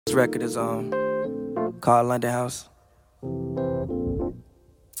This record is called London House. I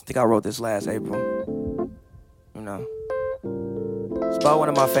think I wrote this last April. You know, it's about one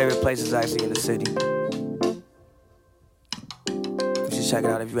of my favorite places actually in the city. You should check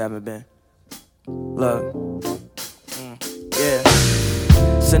it out if you haven't been. Look, yeah.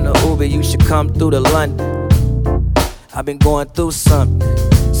 Send a Uber, you should come through to London. I've been going through something.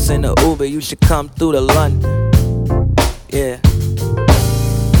 Send a Uber, you should come through to London. Yeah.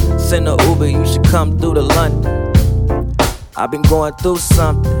 Send a Uber, you should come through to London. I've been going through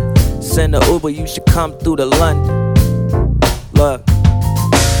something. Send a Uber, you should come through to London. Look,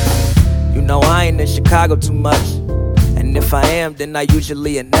 you know I ain't in Chicago too much, and if I am, then I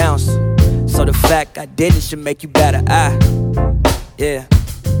usually announce. So the fact I didn't should make you better. Yeah.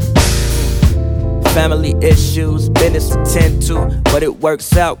 Family issues, business to tend to, but it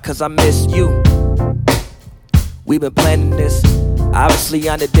works out cause I miss you. We've been planning this, obviously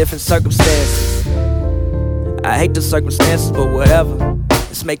under different circumstances. I hate the circumstances, but whatever.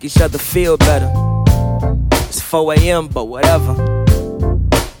 Let's make each other feel better. It's 4 a.m., but whatever.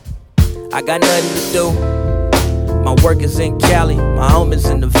 I got nothing to do. My work is in Cali, my home is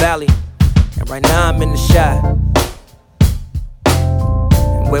in the valley, and right now I'm in the Chi.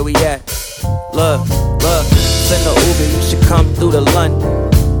 And where we at? Look, send a Uber, you should come through to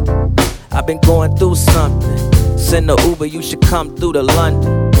London. I've been going through something. Send a Uber, you should come through to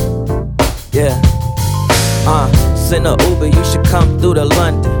London. Yeah. Send a Uber, you should come through to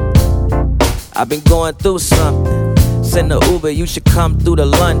London. I've been going through something. Send a Uber, you should come through to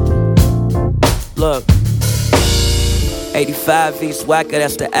London. Look, 85 East Wacker,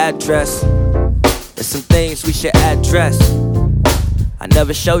 that's the address. There's some things we should address. I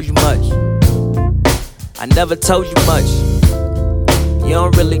never showed you much. I never told you much. You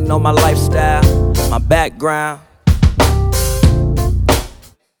don't really know my lifestyle, my background.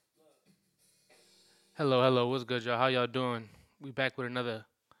 Hello, what's good, y'all? How y'all doing? We back with another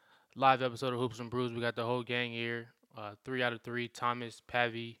live episode of Hoops and Brews. We got the whole gang here. 3 out of 3, Thomas,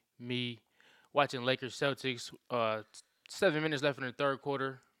 Pavi, me, watching Lakers Celtics. 7 minutes left in the third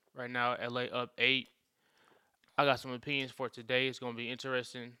quarter. Right now, LA up 8. I got some opinions for today. It's gonna be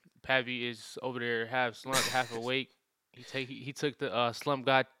interesting. Pavi is over there half slumped, half awake. He took the Slump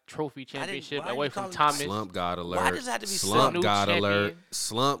God Trophy Championship away from Thomas. Slump God alert. Why does it have to be Slump God champion? alert.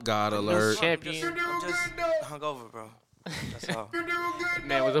 Slump God alert. Champion. I'm just hungover, bro. That's all.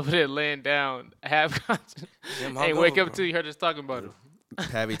 Man was over there laying down half. Hey, wake up till you heard us talking about him.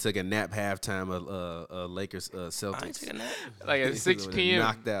 Pavi took a nap halftime of Lakers Celtics. I ain't taking that. Like at 6 p.m.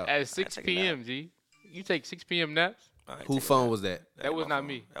 Knocked out. At 6 p.m. G. You take 6 p.m. naps? Who phone was that? That was not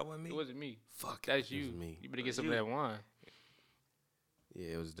me. That wasn't me. It wasn't me. Fuck. That's it you. was me. You better get some of that wine.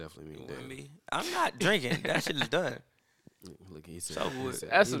 Yeah, it was definitely me. It wasn't me. I'm not drinking. That shit is done. Look, he said. So he what? said,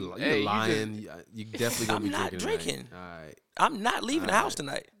 That's you, hey, you lying. You definitely gonna I'm be not drinking. drinking. Tonight. All right. I'm not leaving the house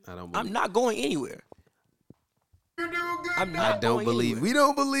tonight. I don't. Believe I'm not going anywhere. I'm not I don't going believe. anywhere. We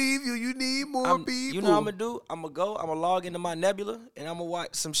don't believe you. You need more people. You know what I'm gonna do? I'm gonna log into my Nebula and I'm gonna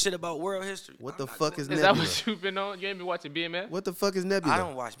watch some shit about world history. What the fuck is Is Nebula? that what you've been on? You ain't been watching BMF? What the fuck is Nebula? I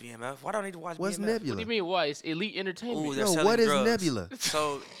don't watch BMF. Why don't I need to watch What's BMF? Nebula? What do you mean? Why? It's elite entertainment. Ooh, they're Yo, selling what is drugs. Nebula?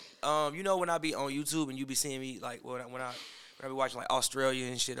 So, you know when I be on YouTube and you be seeing me like when I be watching like Australia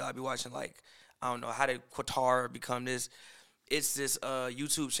and shit, I be watching like I don't know how did Qatar become this. It's this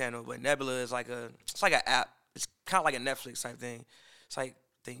YouTube channel, but Nebula is like it's like an app. It's kind of like a Netflix type thing. It's like I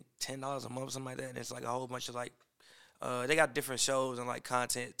think $10 a month, something like that, and it's like a whole bunch of like they got different shows and like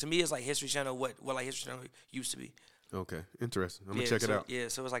content. To me, it's like History Channel. What like History Channel used to be. Okay, interesting. I'm gonna check it so, out. Yeah,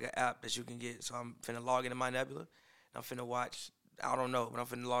 so it's like an app that you can get. So I'm finna log into my Nebula, and I'm finna watch. I don't know, but I'm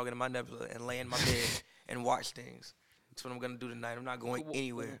finna log into my Nebula and lay in my bed and watch things. That's what I'm gonna do tonight. I'm not going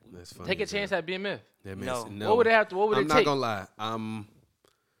anywhere. That's funny. Take a chance at BMF. That No. makes, What would it have to? What would I'm it not take? gonna lie.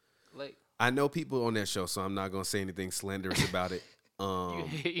 Like, I know people on that show, so I'm not gonna say anything slanderous about it. you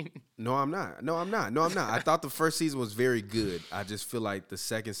hating? No, I'm not. I thought the first season was very good. I just feel like the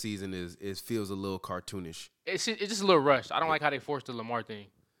second season feels a little cartoonish. It's just a little rushed. I don't like how they forced the Lamar thing.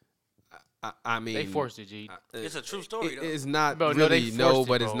 I mean, They forced it, G. It's a true story though. It's not Bro, no, they really forced it,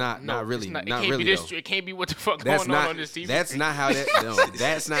 but it's bro. not No, really, it's not it can't really be though. this. It can't be what the fuck That's going not. on this TV. That's not how that. No,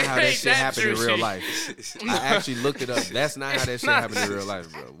 that's not how that Ain't shit that happened in true, real G? life. I actually looked it up. That's not how that shit not. happened in real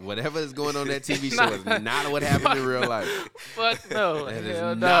life, bro. Whatever is going on that TV show is not what happened in real life. Fuck no. That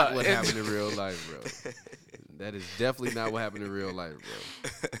Hell is not no. what happened in real life, bro. That is definitely not what happened in real life,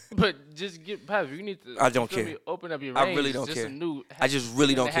 bro. But just get Pav. You need to. I don't you feel care. me? Open up your I range. really don't Just care. A new I just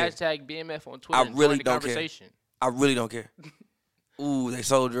really don't care. Hashtag BMF on Twitter. I and really join the don't care. conversation. I really don't care. Ooh, they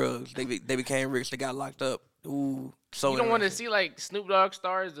sold drugs. They became rich. They got locked up. Ooh, so You don't want to interesting. see like Snoop Dogg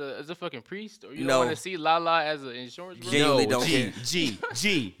star as a fucking priest, or you No. don't want to see Lala as an insurance broker? Genuinely No, don't care.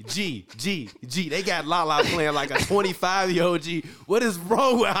 G. They got Lala playing like a 25-year-old G. What is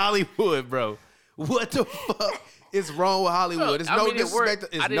wrong with Hollywood, bro? What the fuck is wrong with Hollywood? Bro, It's I no mean, it disrespect.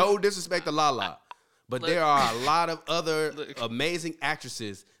 worked. It's I no didn't- disrespect to Lala, but Look. there are a lot of other Look. amazing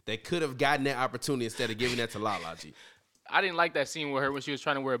actresses that could have gotten that opportunity instead of giving that to Lala. G. I didn't like that scene with her when she was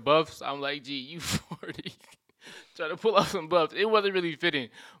trying to wear buffs. I'm like, gee, you 40. Trying to pull off some buffs. It wasn't really fitting.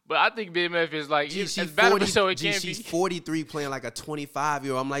 But I think BMF is like, G, as she's bad of 40. a show it G, can she's be. 43 playing like a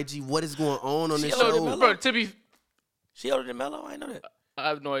 25-year-old. I'm like, G, what is going on this She older than show? Melo? Bro, to be, She older than Melo? I ain't know that. I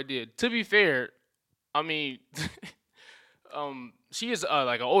have no idea. To be fair, I mean, she is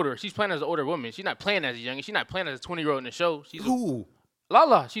like an older. She's playing as an older woman. She's not playing as a young. She's not playing as a 20-year-old in the show. She's Who?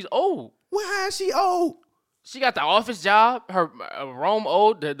 Lala. She's old. Why is she old? She got the office job. Her Rome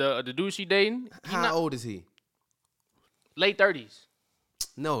old. The dude she dating. He How not- old is he? Late 30s.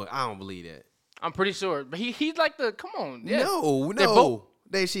 No, I don't believe that. I'm pretty sure. But he's like the come on. Yeah. No, They're no.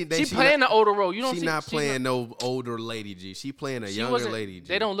 both- She playing the older role. You don't She see. not she's playing no older lady, G. She playing a she younger wasn't- lady, G.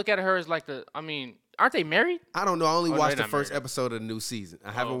 They don't look at her as like the. I mean, aren't they married? I don't know. I only Oh, watched they're the not first married. episode of the new season.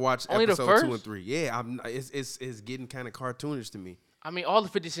 I haven't Oh. watched Only the episode 2 and first? 3. Yeah, it's getting kind of cartoonish to me. I mean, all the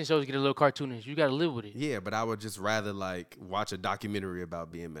 50 Cent shows get a little cartoonish. You got to live with it. Yeah, but I would just rather like watch a documentary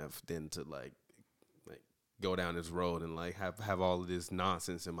about BMF than to like go down this road and like have all of this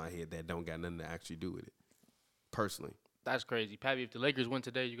nonsense in my head that don't got nothing to actually do with it. Personally. That's crazy, Pappy. If the Lakers win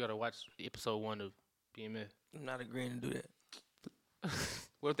today, you got to watch episode 1 of BMF. I'm not agreeing to do that.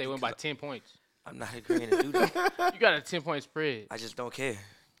 What if they win by 10 points? I'm not agreeing to do that. You got a 10-point spread. I just don't care.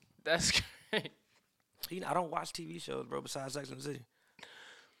 That's great. You know, I don't watch TV shows, bro, besides Sex and the City.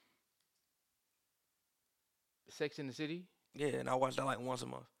 Sex in the City, Yeah, and I watch that like once a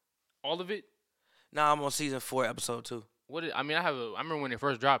month. all of it. Now I'm on season 4, episode 2. I mean, I remember when it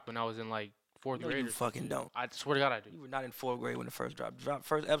first dropped when I was in like 4th No, grade. you or fucking something. don't. I swear to God, I do. You were not in 4th grade when the first dropped.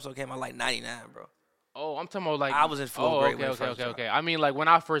 First episode came out like 99, bro. Oh, I'm talking about like I was in 4th grade when it Okay, first dropped. okay. I mean, like when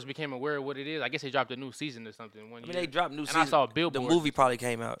I first became aware of what it is, I guess they dropped a new season or something. I mean, they dropped new and season. I saw The Billboard. movie probably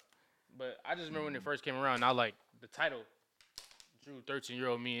came out. But I just remember when it first came around. And I like the title drew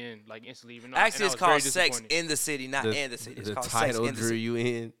 13-year-old me in like instantly. Even though, Actually, and it's I was very called Sex disappointed. in the City, not in the city. It's the called title Sex in the drew City. you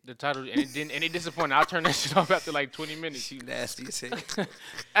in. The title, and it disappointed. I turned that shit off after like 20 minutes. You nasty as hell.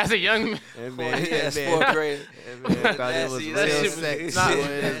 As a young man, That Yeah, that 4th grade. that man thought it was Nasty, real that shit was sex.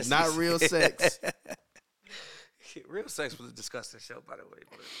 nasty. Not real sex. Real Sex was a disgusting show, by the way.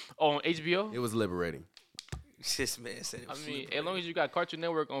 But on HBO. It was liberating. this man said it I was mean, liberating. as long as you got Cartoon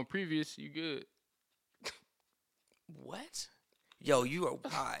Network on previous, you good. What? Yo, you are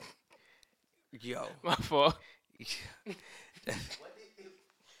high. Yo. My fault.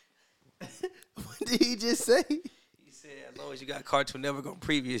 What did he just say? He said, as long as you got Cartoon Network on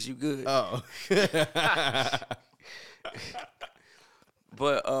previous, you good. Oh.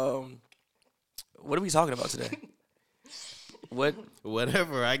 But what are we talking about today? What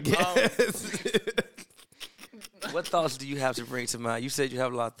Whatever, I guess. what thoughts do you have to bring to mind? You said you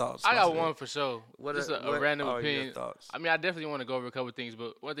have a lot of thoughts. I got What's it? one for sure. What Just are- a what random are your opinion. thoughts? I mean, I definitely want to go over a couple things,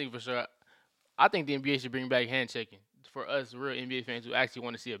 but one thing for sure, I think the NBA should bring back hand checking for us real NBA fans who actually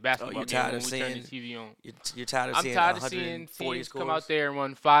want to see a basketball you game tired when of we turn the seeing- TV on. You're tired of I'm seeing tired of seeing 140 teams scores? come out there and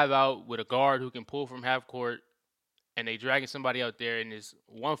run 5 out with a guard who can pull from half court, and they dragging somebody out there and it's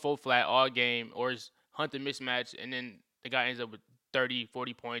 1-4 flat all game, or it's hunt the mismatch, and then the guy ends up with 30,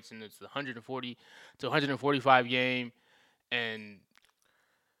 40 points, and it's 140 to 145 game, and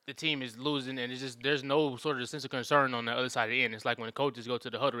the team is losing, and it's just there's no sort of sense of concern on the other side of the end. It's like when the coaches go to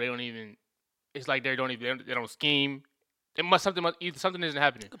the huddle, they don't even. It's like they don't scheme. Either something isn't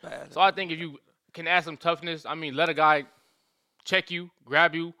happening. Bad. So I think if you can add some toughness, I mean, let a guy check you,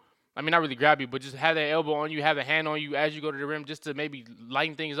 grab you. I mean, not really grab you, but just have that elbow on you, have a hand on you as you go to the rim, just to maybe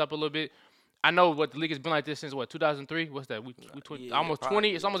lighten things up a little bit. I know what the league has been like this since 2003. What's that? We yeah, almost probably, 20.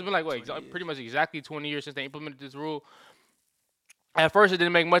 It's almost been like 20 years. pretty much exactly 20 years since they implemented this rule. At first, it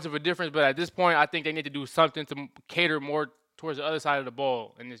didn't make much of a difference, but at this point, I think they need to do something to cater more towards the other side of the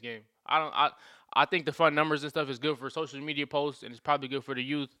ball in this game. I think the fun numbers and stuff is good for social media posts, and it's probably good for the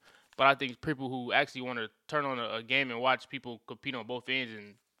youth. But I think people who actually want to turn on a game and watch people compete on both ends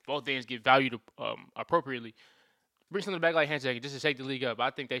and both ends get valued appropriately, bring something back like handshaking just to shake the league up.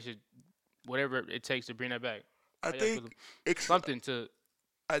 I think they should, whatever it takes to bring that back. I How y'all think feel? it's Something to.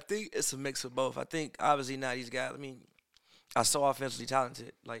 I think it's a mix of both. I think obviously now these guys. I mean, are so offensively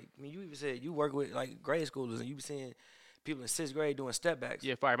talented. Like, I mean, you even said you work with like grade schoolers, and you be seeing people in 6th grade doing step backs.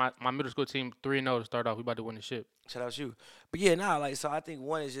 Yeah, fire. My middle school team 3-0 to start off. We about to win the ship. Shout out you. But yeah, nah, like so I think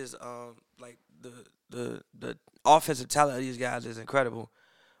one is just like the offensive talent of these guys is incredible.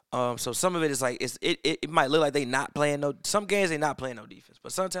 So some of it is like it might look like they not playing no. Some games they not playing no defense,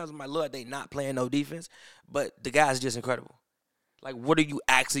 but sometimes it might look like they not playing no defense. But the guys are just incredible. Like, what are you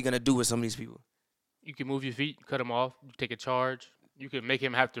actually gonna do with some of these people? You can move your feet, cut him off, take a charge. You can make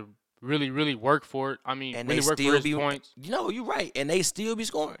him have to really, really work for it. I mean, And really they work for still his be points. you're right, and they still be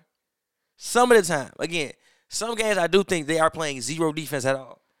scoring. Some of the time, again, some games I do think they are playing zero defense at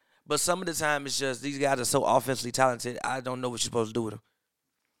all. But some of the time it's just these guys are so offensively talented. I don't know what you're supposed to do with them.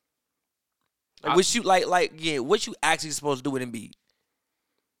 Like, what you actually supposed to do with Embiid?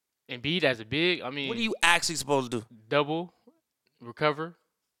 Embiid as a big, I mean, What are you actually supposed to do? double, recover.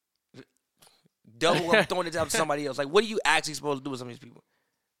 Double up throwing it out to somebody else. Like, what are you actually supposed to do with some of these people?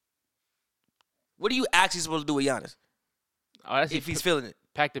 What are you actually supposed to do with Giannis if he's feeling it?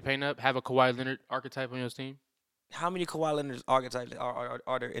 Pack the paint up, have a Kawhi Leonard archetype on your team. How many Kawhi Leonard archetypes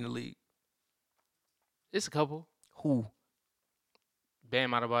are there in the league? It's a couple. Who?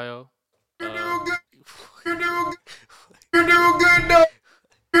 Bam Adebayo. You do good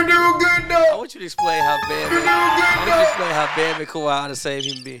though. I want you to explain how Bam and Kawhi are the same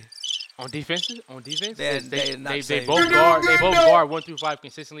human being. On defense, They're not they same. both guard 1 through 5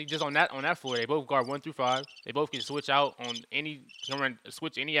 consistently. Just on that floor, they both guard 1 through 5. They both can switch out on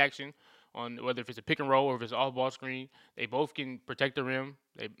switch any action on whether if it's a pick and roll or if it's an off ball screen. They both can protect the rim.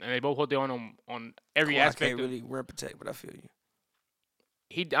 They both hold their own on every Kawhi aspect. can't really rim protect, but I feel you.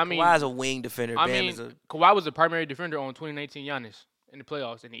 Kawhi's a wing defender. Kawhi was the primary defender on 2019 Giannis in the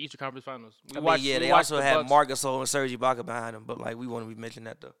playoffs in the Eastern Conference Finals. They also had Marc Gasol and Serge Ibaka behind them, but like we want to mention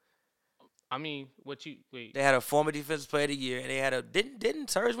that though. I mean, wait? They had a former defensive player of the year, and they had didn't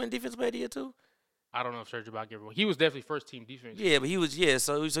Serge win defensive player of the year too? I don't know if Serge Ibaka ever won. He was definitely first team defense. Yeah, but he was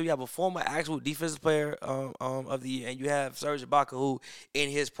So you have a former actual defensive player of the year, and you have Serge Ibaka, who in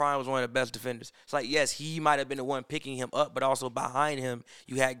his prime was one of the best defenders. It's like yes, he might have been the one picking him up, but also behind him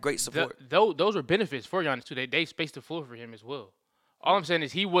you had great support. Those were benefits for Giannis too. They spaced the floor for him as well. All I'm saying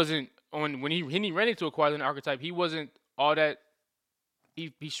is he wasn't when he ran into a Kawhi Leonard archetype. He wasn't all that.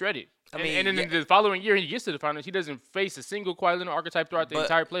 He shredded. And then the following year, he gets to the finals. He doesn't face a single Kawhi Leonard archetype throughout the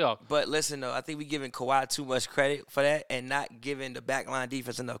entire playoff. But listen, though, I think we're giving Kawhi too much credit for that and not giving the backline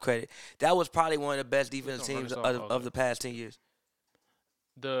defense enough credit. That was probably one of the best defensive teams of the past 10 years.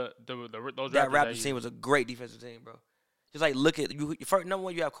 Those Raptors team was a great defensive team, bro. Just like look at you. First, number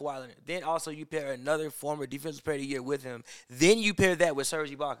one, you have Kawhi Leonard. Then also you pair another former defensive player of the year with him. Then you pair that with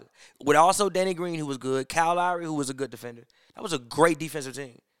Serge Ibaka, with also Danny Green, who was good, Kyle Lowry, who was a good defender. That was a great defensive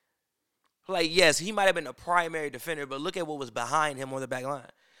team. Like yes, he might have been the primary defender, but look at what was behind him on the back line.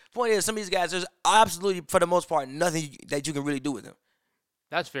 Point is, some of these guys, there's absolutely for the most part nothing that you can really do with them.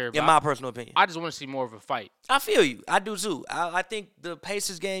 That's fair. In my personal opinion, I just want to see more of a fight. I feel you. I do too. I think the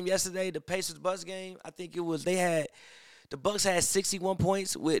Pacers game yesterday, the Pacers-Bucks game, I think it was the Bucks had 61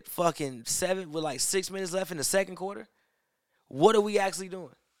 points with like 6 minutes left in the second quarter. What are we actually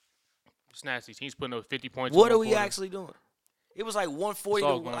doing? It's nasty. He's putting up 50 points. What are we actually doing? It was like 140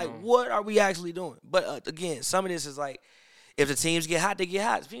 to what are we actually doing? But again, some of this is like if the teams get hot, they get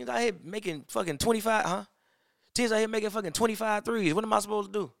hot. Teams out here making fucking 25, Teams out here making fucking 25 threes. What am I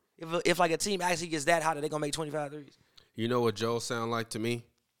supposed to do? If like a team actually gets that hot, they're going to make 25 threes. You know what Joel sound like to me?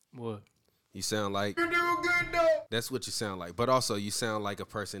 What? You sound like You do good though. that's what you sound like. But also you sound like a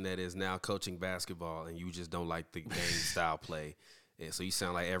person that is now coaching basketball and you just don't like the game style play. And so you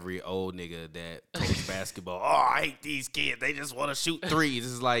sound like every old nigga that coach basketball. Oh, I hate these kids. They just want to shoot threes.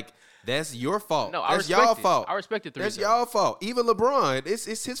 It's like that's your fault. No, that's y'all fault. I respect the threes. That's y'all fault. Even LeBron, it's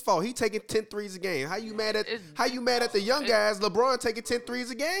his fault. He taking 10 threes a game. How you mad at the young guys? LeBron taking 10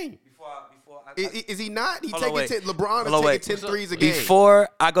 threes a game. Is he not? He taking 10. LeBron is taking 10 threes a game. Before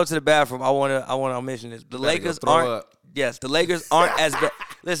I go to the bathroom, I want to mention this. The Lakers aren't. Yes, the Lakers aren't as bad.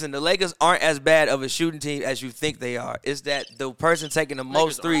 Listen, the Lakers aren't as bad of a shooting team as you think they are. It's that the person taking the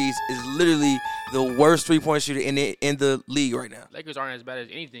most threes is literally the worst 3-point shooter in the league right now. Lakers aren't as bad as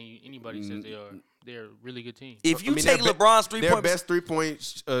anybody says they are. They're a really good team. If you take LeBron's 3-point, their best 3-point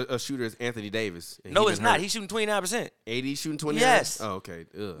shooter is Anthony Davis. No, it's not. He's shooting 29%. AD shooting 29%? Yes. Oh, okay.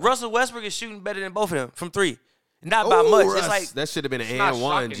 Ugh. Russell Westbrook is shooting better than both of them from 3. Not by much. Russ, it's like that should have been an and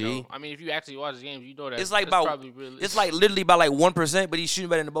one, G. Though. I mean, if you actually watch the games, you know that it's like that's about probably really, it's like literally by like 1%, but he's shooting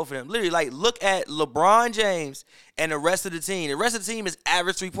better than both of them. Literally, like look at LeBron James and the rest of the team. The rest of the team is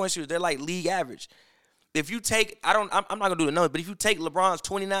average 3-point shooters. They're like league average. If you take, I'm not gonna do the numbers, but if you take LeBron's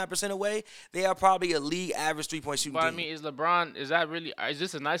 29% away, they are probably a league average 3-point shooting team. I mean, is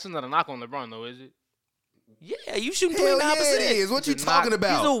this a nice one? Not a knock on LeBron though, is it? Yeah, you shooting 29%. Hell yeah, it is. What you talking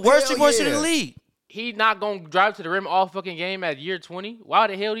about? He's the worst 3-point shooter in the league. He not gonna drive to the rim all fucking game at year 20. Why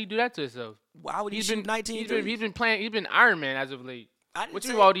the hell did he do that to himself? Why would he shoot 19 He's been playing. He's been Iron Man as of late. I didn't What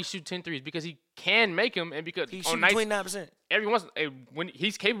say you all these shoot 10 threes? Because he can make them, and because he's on shooting nights 29%. every once when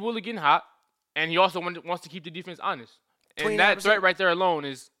he's capable of getting hot, and he also wants to keep the defense honest. And that 29%. threat right there alone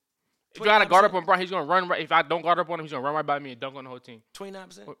is. If you gotta guard 29%. up on Bron, he's gonna run right. If I don't guard up on him, he's gonna run right by me and dunk on the whole team.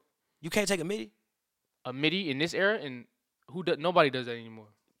 29%. You can't take a midi. A midi in this era, and nobody does that anymore.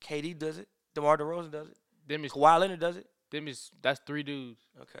 KD does it. DeMar DeRozan does it. Them is Kawhi Leonard does it. that's 3 dudes.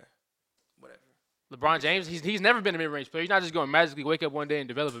 Okay. Whatever. LeBron James, he's never been a mid-range player. He's not just going to magically wake up one day and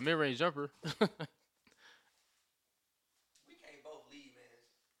develop a mid-range jumper. We can't both lead, man.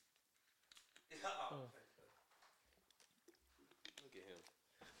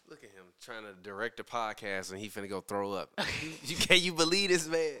 Look at him trying to direct the podcast and he finna go throw up. Can you believe this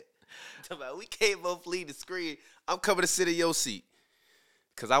man? Talking about, we can't both lead the screen. I'm coming to sit in your seat.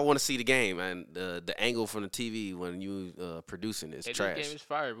 Cause I want to see the game, and the angle from the TV when you producing is trash. This game is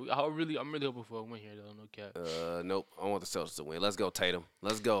fire. I'm really hoping for a win here, though. No cap. Nope. I want the Celtics to win. Let's go, Tatum.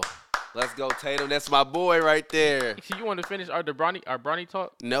 Let's go, Tatum. That's my boy right there. You want to finish our Bronny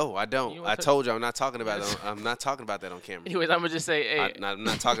talk? No, I don't. I told you I'm not talking about it. I'm not talking about that on camera. Anyways, I'm gonna just say, hey, I'm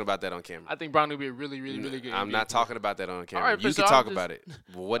not talking about that on camera. I think Bronny will be a really good. I'm NBA not player. talking about that on camera. All right, you so can talk I'm about it.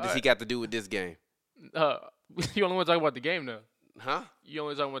 But what does he got to do with this game? You only want to talk about the game, though. Huh? You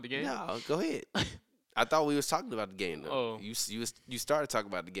only talking about the game? No, go ahead. I thought we was talking about the game, though. Oh. You started talking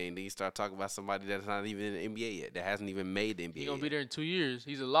about the game, then you start talking about somebody that's not even in the NBA yet, that hasn't even made the NBA He's gonna yet. be there in 2 years.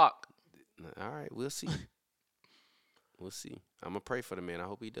 He's a lock. All right, we'll see. We'll see. I'm going to pray for the man. I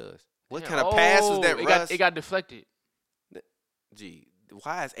hope he does. What Damn. kind of pass was that, Russ? It got deflected. Gee,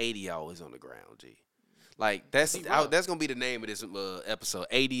 why is 80 always on the ground, G? Like, that's going to be the name of this episode.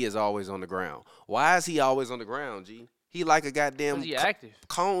 80 is always on the ground. Why is he always on the ground, G? He like a goddamn Because he active.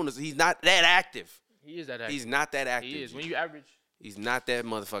 cone. He's not that active. He is that active. He's not that active. He is. G. When you average He's not that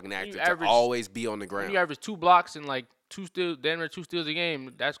motherfucking active to average- always be on the ground. when you average 2 blocks and like 2 steals, damn near 2 steals a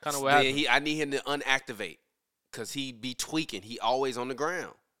game, that's kind of what happens. I need him to unactivate because he be tweaking. He always on the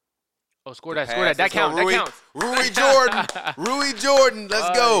ground. Oh, score that. Pass. That counts. Rui, That counts. Rui Jordan.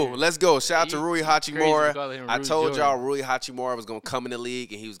 Let's go. yeah. Let's go. Shout out to He- Rui he's crazy to call Hachimura. him I Rui told y'all Jordan. Rui Hachimura was going to come in the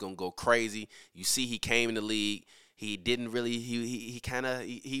league and he was going to go crazy. You see he came in the league. He didn't really he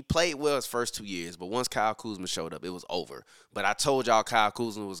played well his first 2 years, but once Kyle Kuzma showed up, it was over. But I told y'all Kyle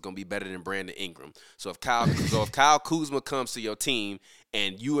Kuzma was going to be better than Brandon Ingram. So if Kyle Kuzma comes to your team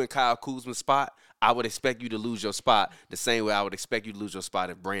and you and Kyle Kuzma spot, I would expect you to lose your spot the same way I would expect you to lose your spot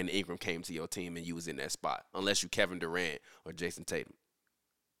if Brandon Ingram came to your team and you was in that spot, unless you Kevin Durant or Jason Tatum.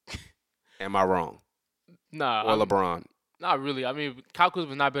 Am I wrong? Nah. Or LeBron? Not really. I mean, Kyle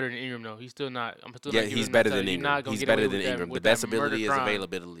Kuzma's not better than Ingram, though. He's still not. I'm still Yeah, not giving he's him better that than title. You're Ingram. not gonna He's get better away than with that- Ingram. The with best that murder ability is crime.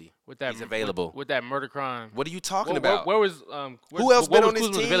 availability. With that, He's available. With that murder crime. What are you talking Where about? was Who else been on this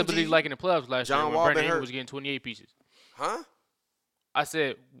Kuzma's team, availability G? like in the playoffs last John year when Wall Brandon been Ingram hurt. was getting 28 pieces? Huh? I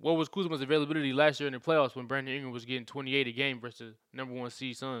said, what was Kuzma's availability last year in the playoffs when Brandon Ingram was getting 28 a game versus number 1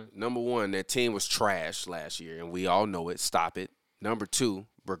 seed Suns? Number one, that team was trash last year, and we all know it. Stop it. Number two,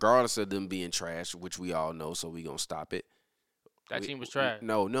 regardless of them being trash, which we all know, so we gonna stop it. That team was trash.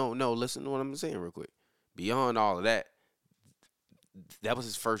 No. Listen to what I'm saying real quick. Beyond all of that, that was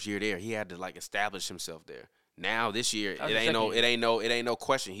his first year there. He had to like establish himself there. Now this year, That was it his ain't second no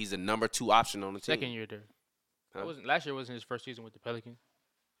question. He's the number 2 option on the team. Second year there. Huh? Last year wasn't his first season with the Pelicans.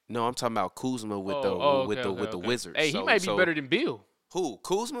 No, I'm talking about Kuzma with the Okay. Wizards. Hey, he might be better than Bill. Who?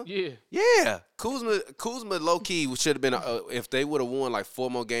 Kuzma? Yeah. Yeah, Kuzma low key should have been if they would have won like 4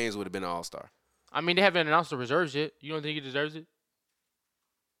 more games, would have been an All-Star. I mean, they haven't announced the reserves yet. You don't think he deserves it?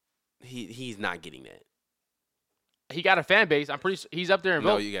 He's not getting that. He got a fan base. I'm pretty sure he's up there in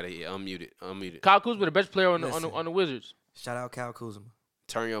No, vote. you gotta unmute it. Kyle Kuzma, the best player on Listen. the Wizards. Shout out Kyle Kuzma.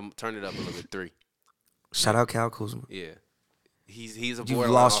 Turn it up a little bit. 3. Shout out Kyle Kuzma. Yeah, he's a You've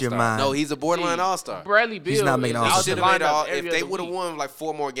borderline lost all-star. your mind. No, he's a borderline See, All-Star. Bradley Beal. He's not making is All-Star out team. the Should've made lineup if every they other would have week. won like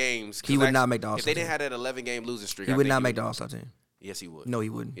 4 more games. He would not make the If All-Star they didn't team. have that 11-game losing streak, He I would think not make the All-Star team. Yes, he would. No, he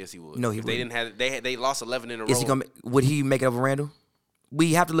wouldn't. Yes, he would. No, he if they wouldn't. didn't have they lost 11 in a row. Is he gonna? Would he make it over Randall?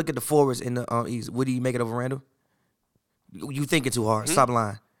 We have to look at the forwards in the East. Would he make it over Randall? You thinking too hard. Stop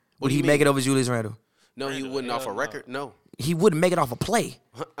lying. Would do he you make mean? it over Julius Randall? No, he Randall, wouldn't off a hell no. record. No. He wouldn't make it off a play.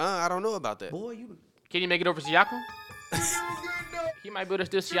 I don't know about that. Boy, you. Can he make it over Siakam? He might be able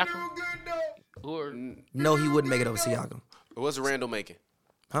to steal Siakam. Or No, he wouldn't make it over Siakam. What's Randall making?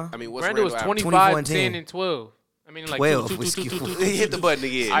 Huh? I mean, what's Randall was Randall 24 25, and 10, 10. and 12. I mean, like 12 two. was cute. He hit the button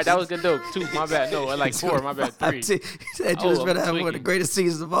again. All right, that was good though. 2, my bad. No, like 4, my bad. 3. He said Julius Oh, Randle had one of the tweaking. greatest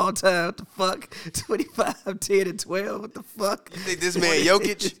seasons of all time. What the fuck? 25, 10, and 12. What the fuck? You think this man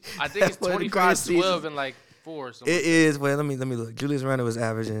Jokic? I think it's One of the 25, greatest 12, seasons. and like 4 or something. It is. Well, let me look. Julius Randle was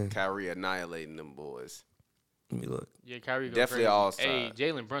averaging. Kyrie annihilating them boys. Let me look. Yeah, Kyrie go Definitely crazy. all-star. Hey,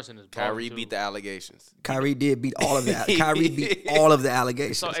 Jalen Brunson is Kyrie too. beat the allegations. Kyrie did beat all of that. Kyrie beat all of the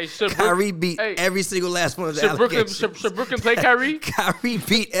allegations. So, hey, should Kyrie beat hey, every single last one of the Should Brooklyn, allegations. should Brooklyn play Kyrie? Kyrie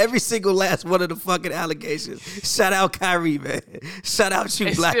beat every single last one of the fucking allegations. Shout out Kyrie, man. Shout out you,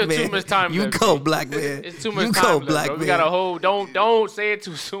 It's black still man. too much time You left, go, man. black man. It's too much you time go, left, black bro. man. We got a whole. Don't say it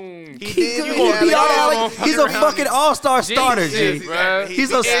too soon. He did He beat beat all the allegations. allegations. He's a fucking all-star starter, Jesus, G. bruh.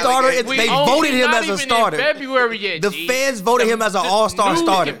 He's a beat starter. allegations. We They only voted him not as a even starter. In February yet, The G. fans voted him as an all-star News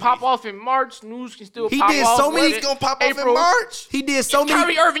starter. can pop off in March. News can still He pop did off. so many- What? He's gonna pop off in April. March. He did so many.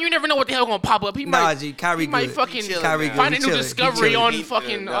 Kyrie Irving, you never know what the hell gonna pop up. He Nah, might, G, Kyrie he might good. fucking chilling Kyrie now. good. find a He new chilling. discovery He on chilling.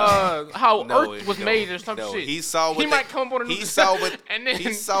 fucking No. how No, Earth was no, made or some no. shit. He saw what he they, might come up with a new he saw discovery. what and then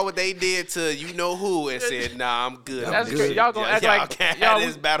he saw what they did to you know who and said, "Nah, I'm good." That's good. crazy. Y'all gonna act y'all like can't y'all, have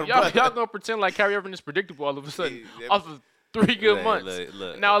this battle, y'all, brother. y'all gonna pretend like Kyrie Irving is predictable all of a sudden Yeah, off of 3 good Look, months.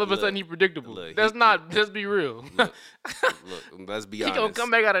 look, now all of a look, sudden he predictable. look, That's he- not. Let's be real. Look, let's be He honest. gonna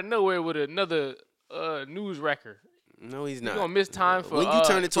come back out of nowhere with another news record. No, he's He not. gonna miss time for when you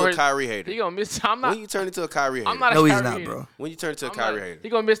turn into for a his- Kyrie hater. He gonna miss time. I'm not. When you turn into a Kyrie hater. I'm not. No, a he's Kyrie not, hater. bro. When you turn into a I'm Kyrie not- hater. He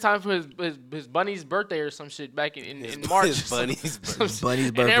gonna miss time for his bunny's birthday or some shit back in March. His bunny's Some shit. Bunny's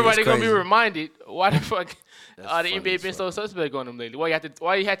And birthday everybody is gonna be crazy. reminded why the fuck the funny NBA as been so fuck. suspect on him lately.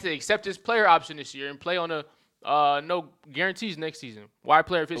 Why he had to accept his player option this year and play on a no guarantees next season. Why a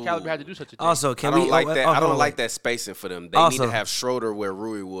player of his caliber had to do such a thing? Also, I can don't we? like oh, that. oh, I hold don't on, like wait. that spacing for them. They Also- need to have Schroeder where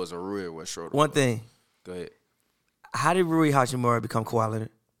Rui was and Rui where Schroeder One was. thing. Go ahead. How did Rui Hachimura become Kawhi Leonard?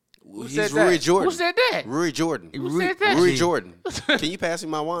 Who He's said Rui that? Jordan. Who said that? Rui Jordan. Who said that? Rui Gee. Jordan. Can you pass me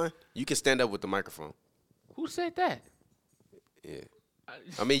my wine? You can stand up with the microphone. Who said that? Yeah.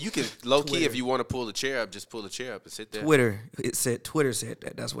 I mean, you can low key if you want to pull the chair up, just pull the chair up and sit there. Twitter said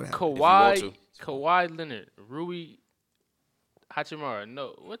that. That's what happened. Kawhi Leonard, Rui Hachimura.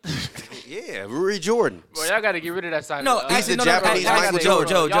 No, what the Yeah, Rui Jordan. Bro, y'all gotta get rid of that side. No, He's actually, the no, Japanese actually, Michael Joe,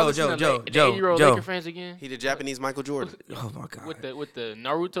 Jordan. Joe, The Joe, 80-year-old Joe. Laker fans again. He the Japanese Michael Jordan. Oh my God. With the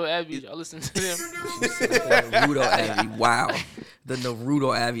Naruto Abbey, y'all listen to them. Naruto Abbey. Wow. The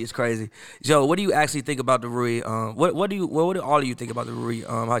Naruto Abbey is crazy. Joe, what do you actually think about the Rui? What do all of you think about the Rui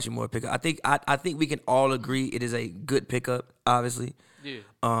Hachimura pickup? I think we can all agree it is a good pickup, obviously.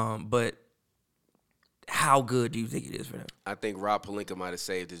 Yeah. But how good do you think it is for them? I think Rob Pelinka might have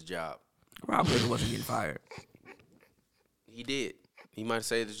saved his job. Rob Pelinka wasn't getting fired. He did. He might have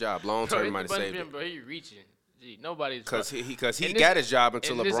saved his job. Long Bro, term, he it's might have a bunch saved of it. them, bro. He reaching. Gee, nobody's Because he In got this- his job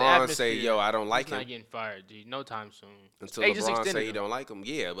until in this LeBron say, atmosphere, "Yo, I don't like he's not him." getting fired, G. No time soon. Until They just LeBron extended say he him. don't like him.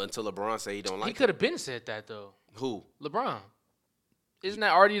 Yeah, but until LeBron say he don't He like could him. have been said that though. Who? LeBron. Isn't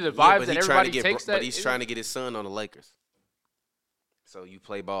that already the Yeah, vibe but that he trying to everybody get, takes? but That he's isn't- trying to get his son on the Lakers. So you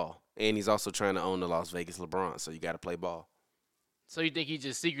play ball, and he's also trying to own the Las Vegas LeBron. So you got to play ball. So you think he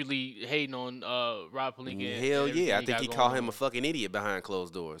just secretly hating on Rob Pelinka? and Hell everything yeah, I think he got called going him a on? fucking idiot behind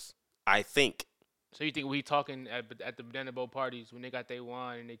closed doors. I think. So you think we talking at the banana boat parties when they got their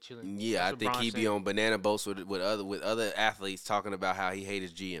wine and they chilling? Yeah, That's I what think Bron he be said. on banana boats with other athletes talking about how he hate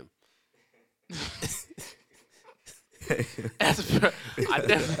his GM. I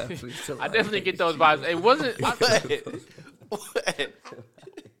definitely get those vibes. It wasn't. What?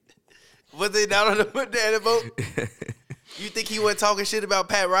 Was they not on the banana boat? You think he wasn't talking shit about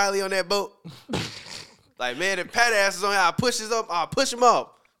Pat Riley on that boat? Like, man, if Pat ass is on here, I'll push him off.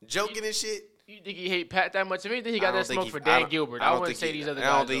 Joking and shit. You think he hate Pat that much? If anything, he got I that don't think smoke he- for I Dan don't- Gilbert. I I don't wouldn't think say these other I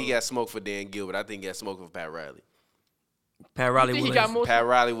guys. don't think he though. got smoke for Dan Gilbert. I think he got smoke for Pat Riley. Pat Riley think he will got let more- Pat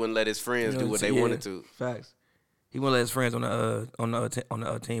Riley wouldn't let his friends do what they wanted to. Facts. He wouldn't let his friends on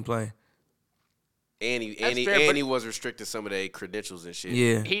the team play. And he That's fair, but- he was restricting some of their credentials and shit.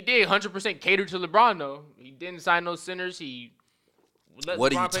 Yeah. He did 100% cater to LeBron though. He didn't sign no centers. He let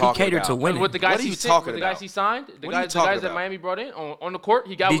What are LeBron you play- talking catered about? to winning. With the guys What are he you sent- talking with the guys about? he signed, the What are you guys talking that about? Miami brought in on the court.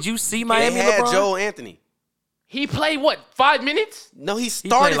 He got. Did you see They Miami had LeBron? Joel Anthony. He played what 5 minutes? No, he played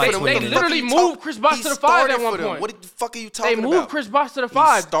started like for them. 20 What the minutes. fuck They you literally talk- moved Chris Bosh he to the 5 started at one for them. point. What the fuck are you They talking about? moved Chris Bosh to the He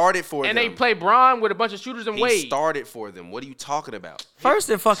 5. started for and them. they played Bron with a bunch of shooters and He Wade. started for them. What are you talking about? First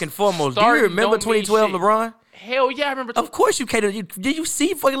and fucking foremost, do you Starting remember don't mean 2012 shit. LeBron? Hell yeah, I remember. Of course you catered. Did you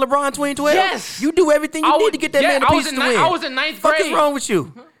see fucking LeBron 2012? Yes. You do everything you I need would- to get that yeah, man the I was pieces in to ni- win. I was in ninth Fuck is grade. wrong with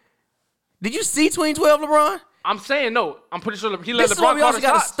you? Did you see 2012 LeBron? I'm saying no. I'm pretty sure he let This is why LeBron we call also the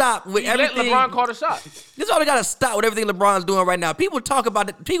gotta shot. stop with he everything. let LeBron call the shot. This is why we gotta stop with everything LeBron's doing right now. People talk about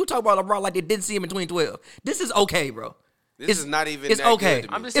LeBron like they didn't see him in 2012. This is okay, bro. This is not even It's that okay. good to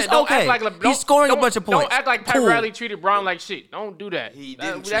me. I'm just It's saying, don't okay. act like He's scoring a bunch of points. Don't act like Pat Cool. Riley treated Bron like shit. Don't do that. He That-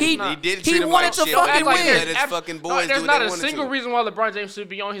 didn't that's treat, not- he did He treat him wanted like to shit. fucking Act like win. he let his Ab- fucking no, boys there's do not what they a wanted single to. reason why LeBron James should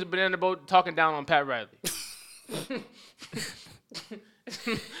be on his banana boat talking down on Pat Riley.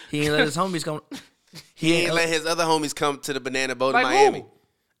 He ain't let his homies come. He ain't let his other homies come to the banana boat in Like Miami. who?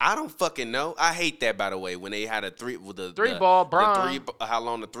 I don't fucking know. I hate that, by the way, when they had a three with the Three ball, Bron. how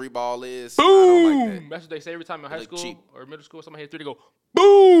long the 3-ball is. I don't like Boom. That's what they say every time in high look school cheap. or middle school. Somebody hit three, they go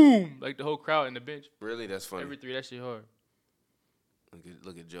boom, like the whole crowd in the bench. that. Really, that's funny. Every three, that shit hard.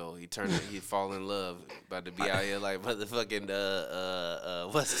 Look at Joe. He fall in love. About to be out here like motherfucking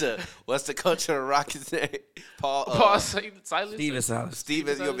what's the coach of the Rockets name? Paul Silas. Steven Silas.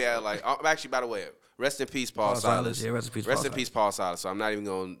 Steven, you'll be out like actually, by the way, rest in peace, Paul Silas. Yeah, rest in peace, Rest Paul in peace, Paul Silas. So I'm not even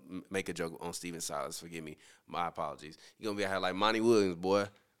gonna make a joke on Steven Silas. Forgive me. My apologies. You're gonna be out here like Monty Williams, boy,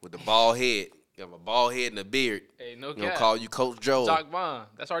 with the bald head. You have a bald head and a beard. Hey, no You gonna cap. call you Coach Joe. Doc Bond.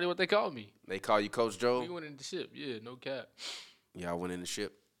 That's already what they called me. They call you Coach Joe. We went in the ship. Yeah, no cap. Y'all went in the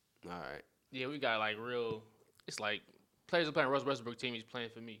ship. All right. Yeah, we got like real. It's like players are playing Russell Westbrook team. He's playing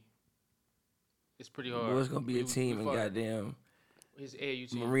for me. It's pretty hard. Well, it's gonna be a team, and fought. goddamn His AAU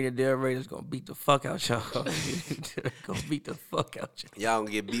team. Marina Del Rey is gonna beat the fuck out y'all. Gonna beat the fuck out y'all. Y'all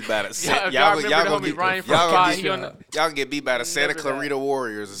gonna get beat by the Y'all remember the homie Ryan from Five? He on the- y'all gonna get beat by the Santa Remember that. Clarita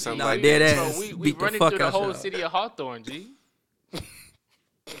Warriors or something Nah, like dead that. ass. Bro, we Beat the running fuck through the out whole y'all. city of Hawthorne, G.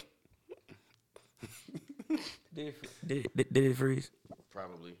 Did it freeze?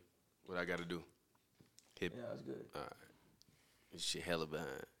 Probably. What I gotta do? Hit. Yeah, that's good. All right. This shit hella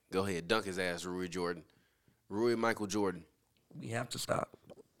behind. Go ahead, dunk his ass, Rui Jordan. Rui Michael Jordan. We have to stop.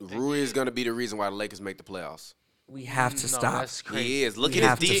 Rui is gonna be the reason why the Lakers make the playoffs. We have to No, stop. that's crazy. He is. Look We at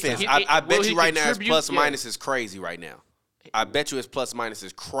have his to defense. stop. I Will bet he you right now his contribute? plus Yeah. minus is crazy right now. I bet you his plus minus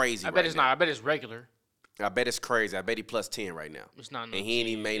is crazy. I bet right it's now. not. I bet it's regular. I bet it's crazy. I bet he plus 10 right now. It's not. No And he ain't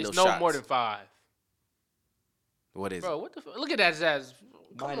even made it's no no shots. more than 5. What is Bro, what the fuck? Look at that ass.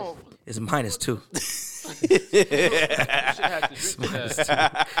 Come on. It's -2. it? Should have to drink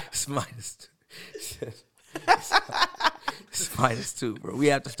that. It's -2. It's -2, bro. We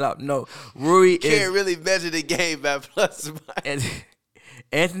have to stop. No, Rui Can't is. really measure the game by plus minus. And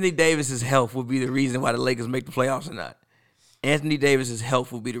Anthony Davis's health will be the reason why the Lakers make the playoffs or not. Anthony Davis's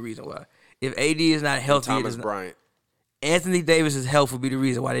health will be the reason why. If AD is not healthy, it Thomas is not. Bryant. Anthony Davis's health will be the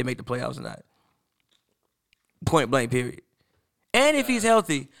reason why they make the playoffs or not. Point blank, period. And if he's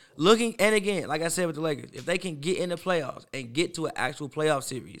healthy, and again, like I said with the Lakers, if they can get in the playoffs and get to an actual playoff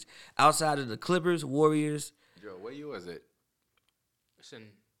series outside of the Clippers, Warriors, Joe, where you was at?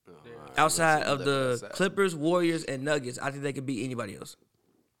 Listen, outside of the outside. Clippers, Warriors, and Nuggets, I think they could beat anybody else.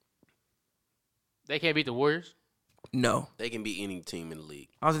 they can't beat the Warriors. No. They can beat any team in the league.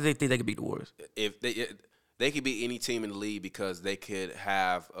 I don't think they could beat the Warriors. If they could beat any team in the league because they could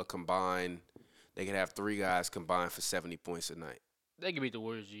have they could have 3 guys combined for 70 points a night. They can beat the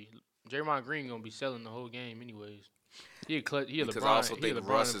Warriors, G. Draymond Green gonna be selling the whole game anyways. He a Because LeBron. I also he think a LeBron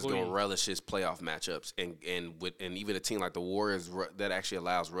Russ is going employee. to relish his playoff matchups, and even a team like the Warriors that actually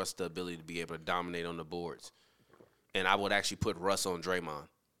allows Russ the ability to be able to dominate on the boards. And I would actually put Russ on Draymond.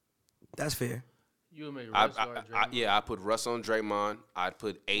 That's fair. You would make Russ guard Draymond. I put Russ on Draymond. I'd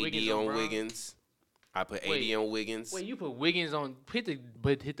put AD Wiggins on on Brown. Wiggins. I put Wait. AD on Wiggins. Wait, you put Wiggins on hit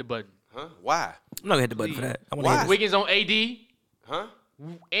the button. Huh? Why? I'm not gonna hit the button for that. I want to Why? hit Wiggins on AD. Huh?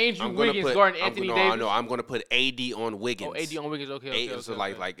 Andrew I'm gonna Wiggins put, guarding Anthony Davis. No, I'm gonna put AD on Wiggins. Oh, AD on Wiggins. Okay. So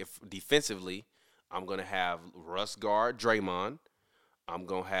like if defensively, I'm gonna have Russ guard Draymond. I'm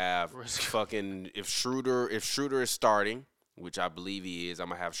gonna have Russ- fucking if Schroeder is starting, which I believe he is. I'm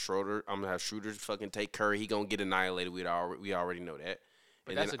gonna have Schroeder fucking take Curry. He gonna get annihilated. We already know that.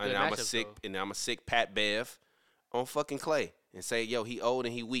 But that's a good I'm matchup, a sick Pat Bev on fucking Clay and say, yo, he old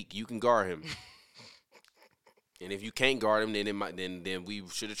and he weak. You can guard him. And if you can't guard him, then we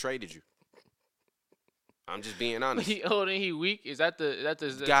should have traded you. I'm just being honest. He old and he weak. Is that the God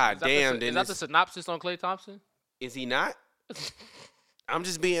is that damn, the, is that the Dennis. synopsis on Klay Thompson? Is he not? I'm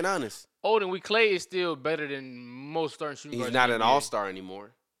just being honest. Old and weak. Klay is still better than most starting shooting He's guards. not in an the NBA. all-star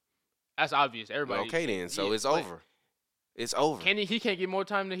anymore. That's obvious. Everybody. Okay then, so Yeah, it's but over. It's over. Can he can't get more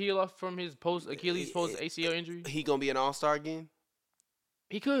time to heal off from his Achilles post ACL injury? He gonna be an all-star again?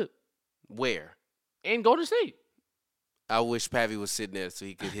 He could. Where? And Golden State. I wish Pavi was sitting there so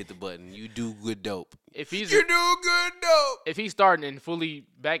he could hit the button. You do good dope. If he's You do good dope. if he's starting and fully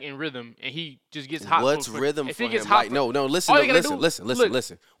back in rhythm and he just gets hot. What's for, rhythm if for he gets him? hot Like, for- no, listen, all you gotta listen.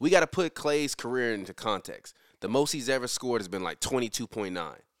 do- We got to put Clay's career into context. The most he's ever scored has been like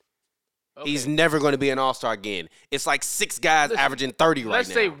 22.9. Okay. He's never going to be an all-star again. It's like 6 guys Listen, averaging 30 right now.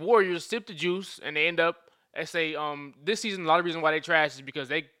 Let's say Warriors sip the juice and they end up. Let's say this season a lot of reason why they trash is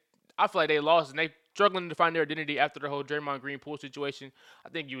because I feel like they lost and they struggling to find their identity after the whole Draymond Green pool situation. I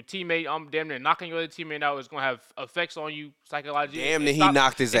think your teammate, I'm damn near knocking your other teammate out is going to have effects on you psychologically. Damn near he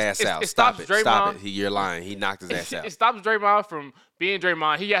knocked his ass out. Stop it. Stop it. You're lying. He knocked his ass out. It stops Draymond from being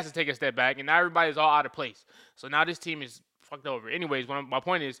Draymond. He has to take a step back, and now everybody's all out of place. So now this team is fucked over. Anyways, my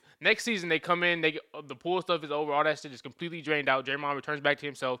point is, next season they come in, the pool stuff is over, all that shit is completely drained out. Draymond returns back to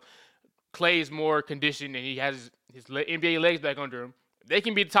himself. Clay is more conditioned, and he has his NBA legs back under him. They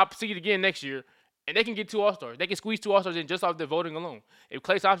can be the top seed again next year, and they can get 2 All-Stars. They can squeeze 2 All-Stars in just off their voting alone. If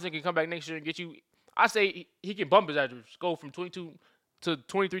Klay Thompson can come back next year and get you, I say he can bump his average, go from 22 to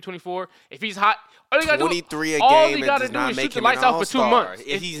 23, 24. If he's hot, 23 a all game he got to does do not is make shoot the him an lights out for 2 all-star. months.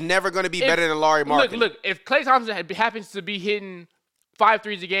 He's never going to be better than Larry Markin. Look, if Klay Thompson happens to be hitting 5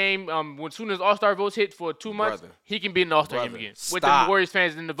 threes a game, as soon as All-Star votes hit for 2 months, he can be in the All-Star game again. With the Warriors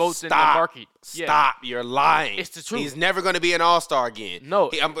fans in the votes in the market. Yeah. Stop. You're lying. It's the truth. He's never going to be an All-Star again.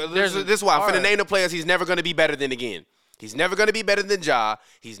 No. This is why. I'm finna name the players he's never going to be better than again. He's never going to be better than Ja.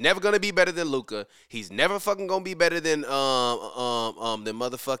 He's never going to be better than Luka. He's never fucking going to be better than the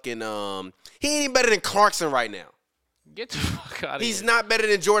motherfucking he ain't even better than Clarkson right now. Get the fuck out of here. He's not better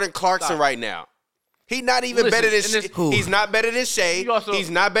than Jordan Clarkson right now. He's not even better than he's not better than Shea. He's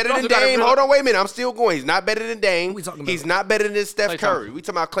not better than Dame. Hold on, wait a minute. I'm still going. He's not better than Dame. He's not better than Steph Curry. We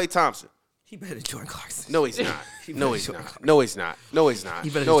talking about Klay Thompson. He better than Jordan Clarkson. No, he's not. No, he's not. No, he's not. No, he's not.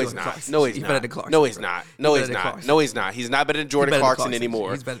 No, he's not. No, he's not. No, he's not. No, he's not. No, he's not. He's not better than Jordan Clarkson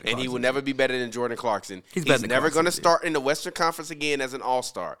anymore. And he will never be better than Jordan Clarkson. He's never going to start in the Western Conference again as an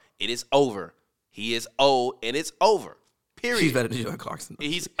All-Star. It is over. He is old, and it's over. Period. He's better than Jordan Clarkson.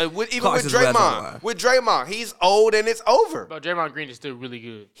 He's even with Draymond. With Draymond, he's old and it's over. But Draymond Green is still really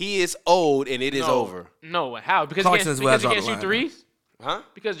good. He is old and it is over. No, how? Because he can't shoot threes? Huh?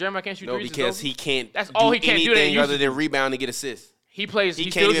 Because Draymond can't shoot threes? No, because he can't That's all he can't do anything other than rebound and get assists. He plays.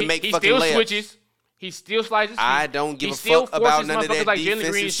 He can't even make fucking layups. Switches. He still slides. I don't give a fuck about none of that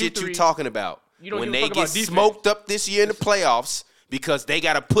defensive shit you're talking about. When they get smoked up this year in the playoffs because they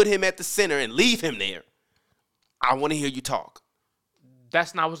got to put him at the center and leave him there, I want to hear you talk.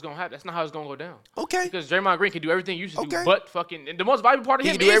 That's not what's gonna happen. That's not how it's gonna go down. Okay. Because Draymond Green can do everything he used to do, but fucking and the most valuable part of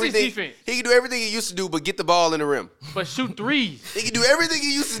him is his defense. He can do everything he used to do, but get the ball in the rim. But shoot threes. He can do everything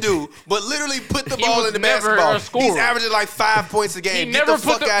he used to do, but literally put the ball in the basketball. He's averaging like 5 points a game. Get the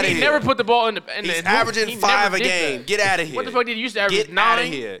fuck out of here. He never put the ball in the. He's averaging 5 a game. Get out of here. What the fuck did he used to average? Get out of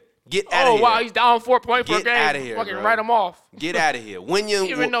here. Get out of here. Oh, wow, he's down 4 points per game. Get out of here, fucking bro. write him off. Get out of here. When you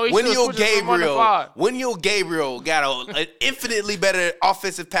Gabriel got an infinitely better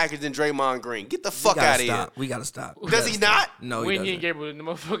offensive package than Draymond Green. Get the fuck out of here. We got to stop. Does he not? No, he doesn't. Gabriel, the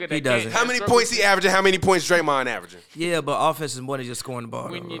motherfucker that He doesn't. How many points he averaging? How many points Draymond averaging? Yeah, but offense is more than just scoring the ball.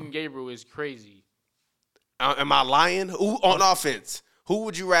 Wenyen Gabriel is crazy. Am I lying? Who on offense? Who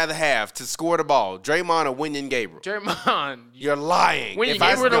would you rather have to score the ball, Draymond or Wenyen Gabriel? Draymond. You're lying. Wenyen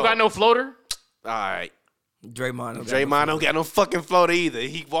Gabriel don't got no floater. All right. Draymond don't got no fucking floater either.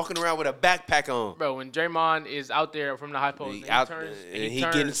 He walking around with a backpack on. Bro, when Draymond is out there from the high post, he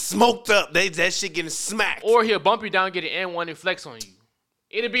turns. Getting smoked up. That shit getting smacked. Or he'll bump you down, get an N1 and flex on you.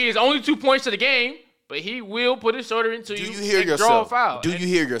 It'll be his only 2 points to the game, but he will put his shoulder into you and draw a foul. Do you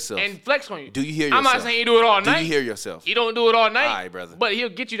hear yourself? And flex on you. Do you hear yourself? I'm not saying he do it all night. Do you hear yourself? He don't do it all night. All right, brother. But he'll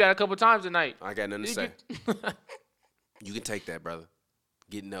get you that a couple times a night. I got nothing to say. You can take that, brother.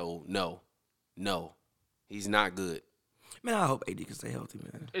 No. He's not good. Man, I hope AD can stay healthy,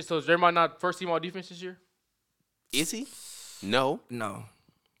 man. So is Draymond not first team all defense this year? Is he? No. No,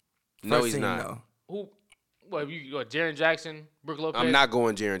 He's not. No. Who? What, you got Jaren Jackson, Brook Lopez? I'm not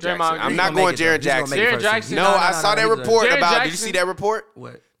going Jaren Jackson. Draymond I'm not going Jaren Jackson. Jaren Jackson. No, I saw that report Jaren about. Jackson. Did you see that report?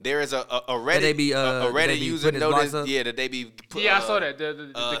 What? There is a Reddit user noticed. Yeah, that they be. Yeah, I saw that.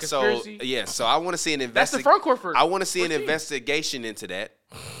 The conspiracy. So I want to see an investigation. That's the front court first. I want to see an investigation into that,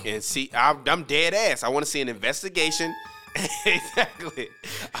 and see. I'm dead ass. I want to see an investigation. Exactly.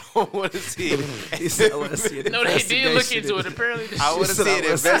 I want to see it. No, they did look into it. Apparently, I want to see an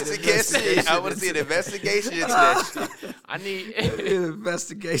investigation. I want to see an investigation into that shit. I need an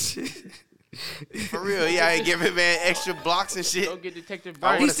investigation. For real, yeah, I ain't giving man extra blocks and shit. Go get Detective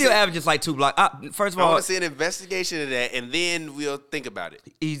Brian. He still averages like 2 blocks. First of all, I want to see an investigation of that, and then we'll think about it.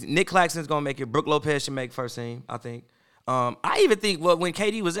 Nick Claxton's gonna make it. Brook Lopez should make first team, I think. I even think when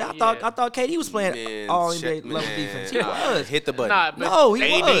KD was there, I thought KD was playing all NBA level defense. He was. Hit the button. No,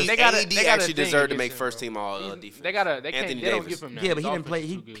 he was. AD actually deserved to make first team all defense. They don't give him that. Yeah, but he didn't play.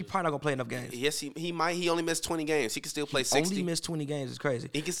 He probably not gonna play enough games. Yes, he might. He only missed 20 games. He can still play 60. Only missed 20 games is crazy.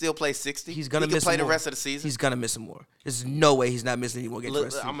 He can still play 60. He's gonna miss play more. The rest of the season. He's gonna miss some more. There's no way he's not missing any more games.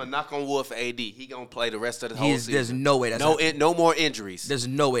 Look, I'm gonna knock on wood for AD. He gonna play the rest of the whole season. There's no way that's happening. No more injuries. There's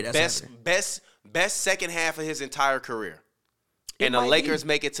no way that's happening. Best second half of his entire career. It And the might Lakers be.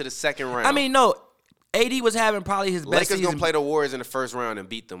 make it to the second round. I mean, no. AD was having probably his best Lakers season. gonna play the Warriors in the first round and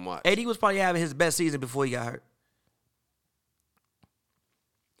beat them. Watch. AD was probably having his best season before he got hurt.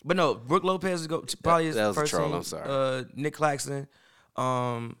 But no, Brook Lopez is probably his that was a first troll, team. I'm sorry. Nick Claxton,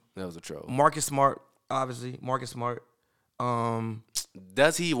 That was a troll. Marcus Smart, obviously. Marcus Smart.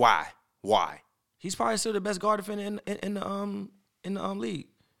 Does he? Why? Why? He's probably still the best guard defender in the league.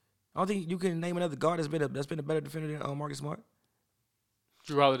 I don't think you can name another guard that's been a better defender than Marcus Smart.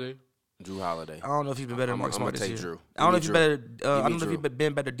 Drew Holiday. Drew Holiday. I don't know if he's been better than Marcus I'm Smart gonna this take year. Drew. I don't know if Give he's me better. Drew. I Give me don't know if Drew. he's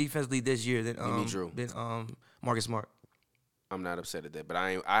been better defensively this year than me Drew. Marcus Smart. I'm not upset at that, but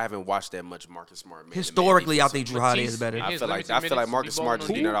I haven't watched that much Marcus Smart. Man, Historically, I think Drew Holiday is better. In I his feel like limited minutes, Marcus he Smart balling just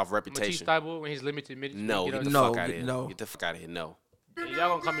on getting D. it off Matisse reputation. Thybulle, when his limited minutes. No, he get get the out- No, fuck out of here. no. Get the fuck out of here. No, Y'all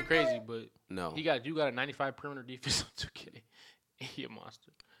gonna call me crazy, but no. you got a 95 perimeter defense on 2K. He a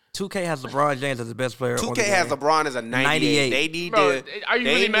monster. 2K has LeBron James as the best player. 2K has LeBron as a 98. 98. They need Bro, to. are you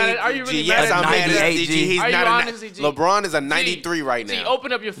they really mad need- at- are you really G, mad yes, at I'm mad at 98, DG. G? He's Are you not honestly, a. G? LeBron is a 93 right See, now.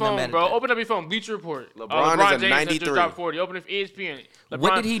 open up your mad phone, at bro. that. Open up your phone. Bleacher Report. LeBron is a James has 93. just dropped 40. Open up ESPN. LeBron,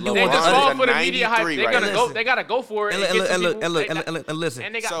 What did he do They on just the fall other- for the media hype. 93 They right gotta now. go. They gotta go for it. And and get some people- look, they got- and listen.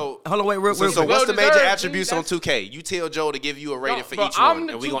 and they got. So Hold on, wait, real So quick. what's the major Well-deserved, attributes G, on that's- 2K? You tell Joe to give you a rating for Bro, each I'm one,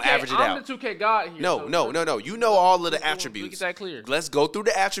 the and we gonna 2K average it I'm out. the 2K god here. No. You know all of the Let's attributes. get that clear. Let's go through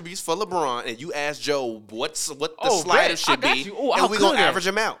the attributes for LeBron, and you ask Joe what the Oh, slider bet. I should got be, you. Oh, and I'll we kill gonna that. average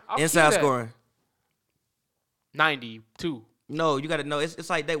them out. I'll keep Inside that. scoring. 92. No, you gotta know. It's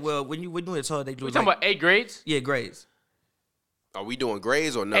like that. Well, when you doing it, so they do We it talking like, about A grades? yeah, grades. Are we doing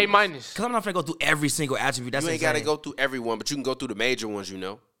grades or numbers? A minus. Cause I'm not gonna go through every single attribute. That's You ain't insane. gotta go through everyone, but you can go through the major ones.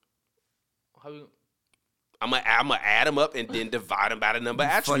 How we- I'm gonna add them up and then divide them by the number of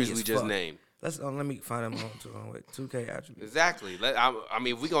You attributes funny we as just fuck. named. Let me find them on to wait. 2K attributes. Exactly. I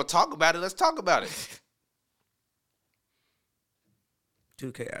mean, if we gonna talk about it, let's talk about it.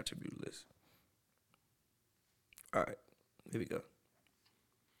 2K attribute list. All right, here we go.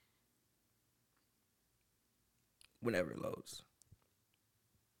 Whenever it loads.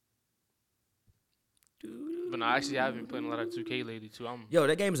 But no, actually, I've been playing a lot of 2K lately too. Yo,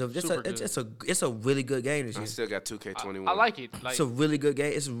 that game is Super good. it's a really good game this I year. still got 2K21. I like it. Like It's a really good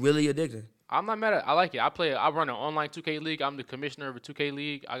game. It's really addicting. I'm not mad at. I like it. I run an online 2K league. I'm the commissioner of a 2K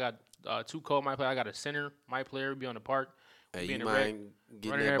league. I got 2 my player. I got a center. My player be on the park. Hey, be you in the red, mind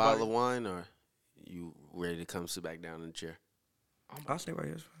getting running that bottle of everybody. wine, or you ready to come sit back down in the chair? I'll stay right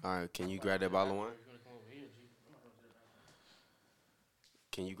here. All right, can you grab that bottle of wine?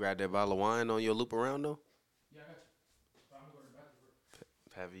 Can you grab that bottle of wine on your loop around though?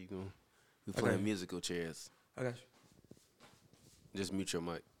 Have you going? We playing Okay. musical chairs. I got you. Just mute your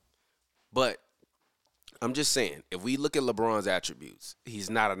mic. But I'm just saying, if we look at LeBron's attributes, he's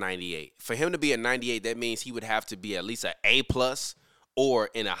not a 98. For him to be a 98, that means he would have to be at least an A plus or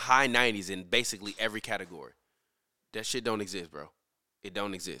in a high 90s in basically every category. That shit don't exist, bro. It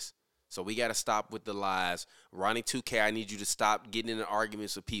don't exist. So we got to stop with the lies. Ronnie 2K, I need you to stop getting into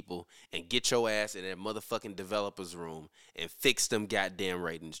arguments with people and get your ass in that motherfucking developer's room and fix them goddamn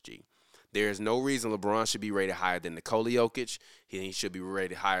ratings, G. There is no reason LeBron should be rated higher than Nikola Jokic. He should be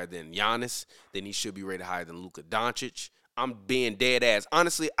rated higher than Giannis. Then he should be rated higher than Luka Doncic. I'm being dead ass.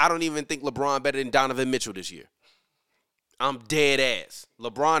 Honestly, I don't even think LeBron better than Donovan Mitchell this year. I'm dead ass.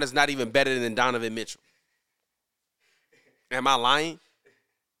 LeBron is not even better than Donovan Mitchell. Am I lying?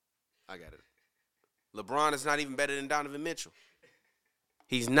 I got it. LeBron is not even better than Donovan Mitchell.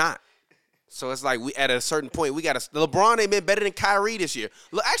 He's not. So it's like we at a certain point we got to. LeBron ain't been better than Kyrie this year.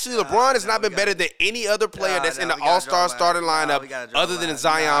 Actually, LeBron has not been better than any other player that's in the All-Star starting lineup other than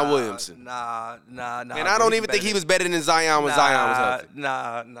Zion Williamson. Nah. And I don't even think he was better than Zion when Zion was healthy.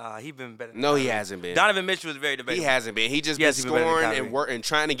 Nah. He been better. Than No, he Donovan. hasn't been. Donovan Mitchell was very debatable. He hasn't been. He just Yes, been he been better than scoring and Kyrie. work and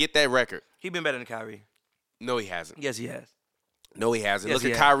trying to get that record. He been better than Kyrie. No, he hasn't. Yes, he has. No, he hasn't. Yes, Look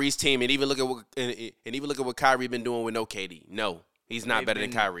he at has. Kyrie's team, and even look at what Kyrie been doing with no KD. No, he's not They've better than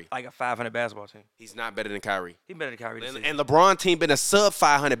been Kyrie. Like a 500 basketball team. He's not better than Kyrie. He better than Kyrie. This And, season. and LeBron team been a sub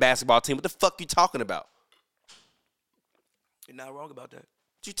 500 basketball team. What the fuck you talking about? You're not wrong about that.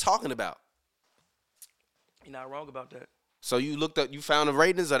 What you talking about? You're not wrong about that. So you looked up, you found the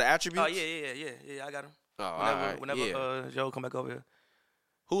ratings or the attributes? Oh yeah. I got him. Oh, all right. Whenever Yeah. Joe come back over here,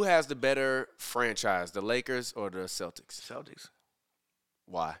 Who has the better franchise, the Lakers or the Celtics? Celtics.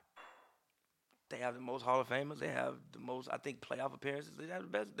 Why? They have the most Hall of Famers. They have the most, I think, playoff appearances. They have the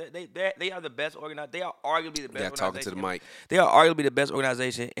best. They are the best organized. They are arguably the best. You got talking to the organization. mic. They are arguably the best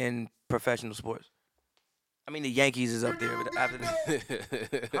organization in professional sports. I mean, the Yankees is up there, but after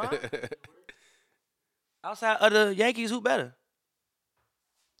the, outside of the Yankees, who better?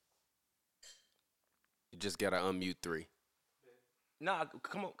 just gotta unmute 3. Nah,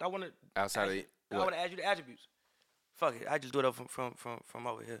 come on. I want to. Outside of I what? want to add you the attributes. Fuck it. I just do it up from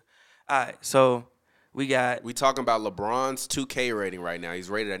over here. All right. So we got We talking about LeBron's 2K rating right now. He's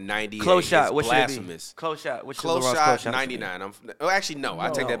rated at 98. close shot. It's What should it be? blasphemous. Close shot. What should Close LeBron's shot, close shot? 99. Actually, no. I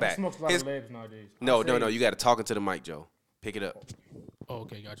take that back. Smokes a lot His- of legs nowadays. no. You got to talk into the mic, Joe. Pick it up. Oh,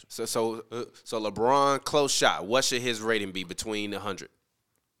 okay, got you. So LeBron close shot. What should his rating be between 100?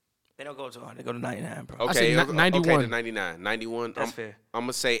 They don't go to 100. They go to 99, bro. Okay, said 91. Okay, to 99. 91. That's fair. I'm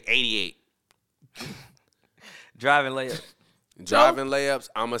gonna say 88. Driving layup. Driving layups.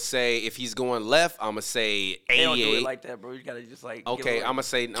 I'm gonna say if he's going left, I'm gonna say 88. They don't do it like that, bro. You gotta just like. Okay, give I'm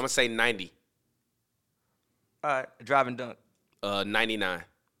gonna say 90. All right, driving dunk. 99.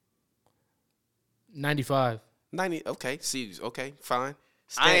 95. 90. Okay, see. Okay, fine.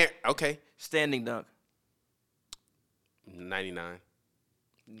 Okay. Standing dunk. 99.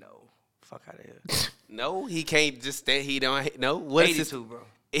 No, fuck out of here. No, he can't just stand. He don't. No, what is 82, bro.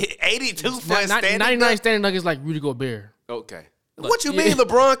 82 for a standing 99 dunk? standing dunk is like Rudy Gobert. Okay. Look, What you yeah. mean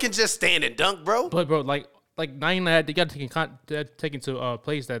LeBron can just stand and dunk, bro? But bro, like 99, they got to take into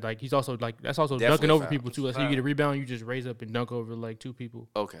place that like he's also like that's also Definitely dunking over foul. people too. Let's say you get a rebound, you just raise up and dunk over like 2 people.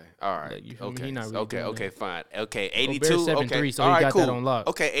 Okay. All right. Like, you feel me? Okay. He not really Okay. doing Okay. that. Fine. Okay. 82. Gobert's 7'3", Okay. so All he right. got Cool. that on lock.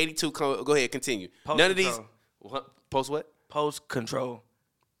 Okay. 82. Go ahead. Continue. Post None of control. these. Post what? Post control.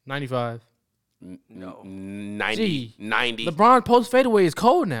 95. No, 90. Gee, 90. LeBron post fadeaway is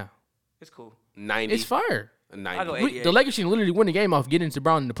cold now. it's cool. 90. It's fire. 90. I go 88. The Lakers can literally win the game off getting to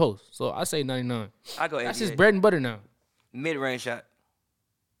Brown in the post. So I say 99. I go 88. That's his bread and butter now. Mid range shot.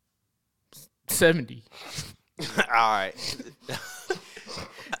 70. All right.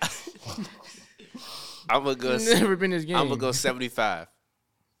 I'm gonna go. Never been this game. I'm gonna go 75.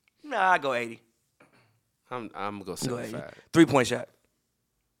 Nah, I go 80. I'm gonna go Go 75. 3-point shot.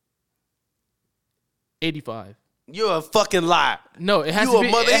 85. You're a fucking lie. No, it has You to a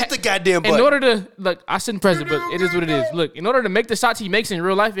be. mother. it Hit ha- the goddamn In button. order to look, I shouldn't press it, but it is what it is. Look, in order to make the shots he makes in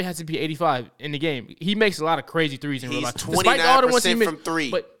real life, it has to be 85 in the game. He makes a lot of crazy threes in real He's life. Despite all the ones he 29% makes, from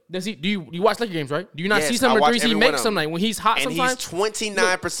three. But does he? Do you watch Laker games? Right? Do you not Yes, see some I of the watch threes he every one makes? of Some them. like when he's hot. And sometimes he's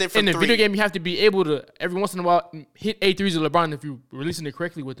 29% from in the three. video game, you have to be able to every once in a while hit 8 threes of LeBron if you're releasing it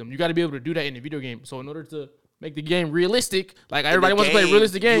correctly with them. You got to be able to do that in the video game. So in order to make the game realistic, like everybody wants to play a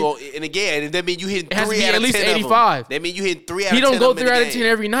realistic game, And again, that means you hitting It has to 3 be out at of least 10 of them. 85. That means you hitting 3 out he of 10 don't go of them 3 in out the of 10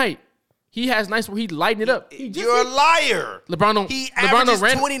 game. every night. He has nights where he lighting it up. He just You're a liar. LeBron don't. He LeBron don't averages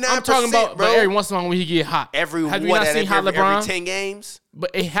run. 29%, I'm talking about, bro. but every once in a while when he get hot. Have you not seen hot every LeBron? 10 games?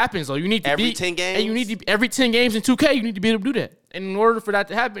 But it happens though. You need to Every be 10 games? and you need to every 10 games in 2K. You need to be able to do that. And in order for that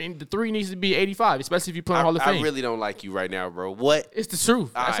to happen, the 3 needs to be 85, especially if you play in Hall of Fame. I really don't like you right now, bro. What? It's the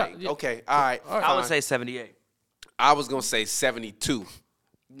truth. All That's right. how- Okay. All right. I would fine. say 78. I was going to say 72.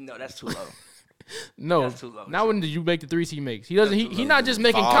 No, that's too low. No, That's too low. not when you make the threes he makes. He doesn't. He not just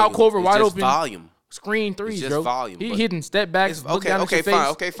making Volume. Kyle Korver It's wide just open volume. screen threes, just bro. volume, He but- hitting step backs. Look Okay, down at okay, your fine,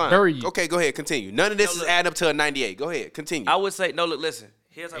 face, okay, fine. bury you. Okay, go ahead, continue. None of this No, is look. adding up to a 98. Go ahead, continue. I would say, no, look, listen.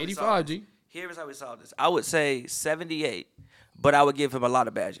 Here's how we 85, solve this. G. Here's how we solve this. I would say 78, but I would give him a lot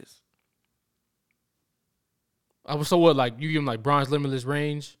of badges. So what? Like you give him like bronze limitless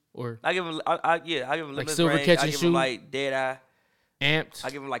range or I give him, I give him Like limitless silver range. catch I and give shoot? him like dead eye. amped, I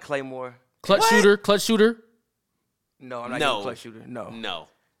give him like Claymore. clutch shooter. No, I'm not No. giving clutch shooter. No, No,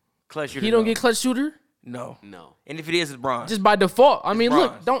 clutch shooter. He don't no. get clutch shooter no. no. And if it is, it's bronze. just by default. I mean,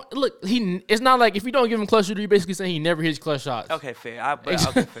 bronze. He. It's not like if you don't give him clutch shooter, you basically saying he never hits clutch shots. Okay, fair. Okay,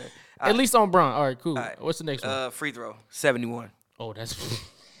 fair. At least on Bron. All right, cool. All right. What's the next one? Free throw 71. Oh, that's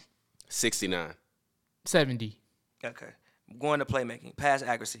 69. 70, Okay, going to playmaking, pass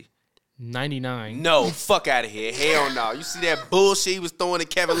accuracy. 99. No, fuck out of here. Hell no. You see that bullshit he was throwing to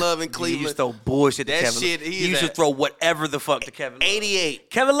Kevin Love in He Cleveland? used to throw bullshit to That Kevin. shit, He he used to is throw whatever the fuck to Kevin Love. 88.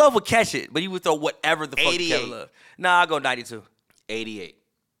 Kevin Love would catch it, but he would throw whatever the fuck to 88. Kevin Love. Nah, I'll go 92. 88.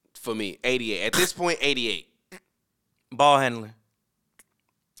 For me, 88. At this point, 88. Ball handling.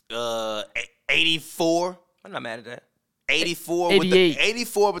 84. I'm not mad at that. 84 88.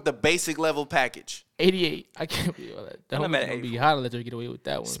 with the basic level package. 88. I can't believe all that. That I'm homie at gonna be 84. hot to let her get away with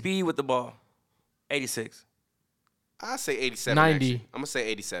that one. Speed with the ball. 86. I say 87. 90. Actually. I'm gonna say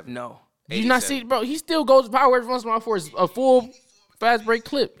 87. No. Did you not 87. see, bro? He still goes power every once in a while for a full fast break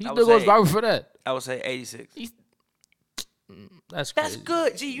clip. He I still would goes say- viral for that. I would say 86. That's That's crazy.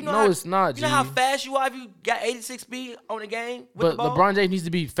 good, G. You know No, how, it's not, You know how G. fast you are if you got 86 speed on the game with the But ball? LeBron James needs to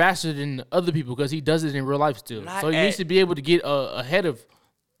be faster than other people because he does it in real life still. Not So he at- needs to be able to get ahead of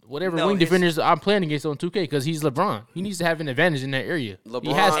whatever No, wing his- defenders I'm playing against on 2K because he's LeBron. He needs to have an advantage in that area.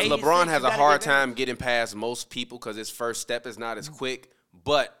 He has to. 86, LeBron has you a gotta hard get that. time getting past most people because his first step is not as quick.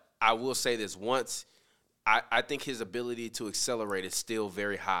 But I will say this once I think his ability to accelerate is still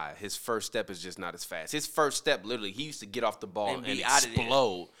very high. His first step is just not as fast. His first step, literally, he used to get off the ball and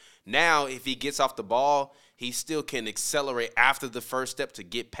explode. Now, if he gets off the ball, he still can accelerate after the first step to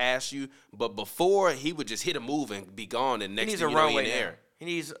get past you. But before, he would just hit a move and be gone, and next thing you know, he in the air. He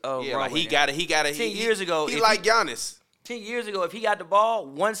needs a runway. Like he got it. 10 years ago, he like Giannis. 10 years ago, if he got the ball,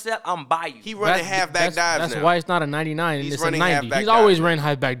 one step, I'm by you. He running halfback dives That's now. why it's not a 99 and He's it's a running 90. halfback He's always dives. ran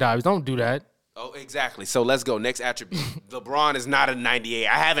halfback dives. Don't do that. Oh, exactly. So let's go. Next attribute. LeBron is not a 98.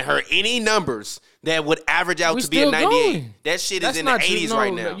 I haven't heard any numbers that would average out We to be a still 98. going. That shit That's is in the not true. 80s No,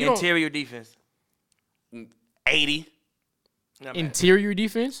 right no, now. you don't- Interior defense. 80. Not bad. Interior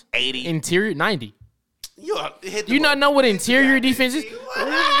defense? 80. Interior 90. You hit the You ball. not know what interior defense is?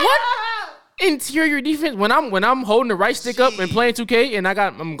 What? Interior defense? When I'm holding the right stick up and playing 2K and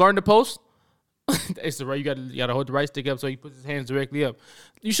I'm guarding the post, it's the right. You gotta hold the right stick up so he puts his hands directly up.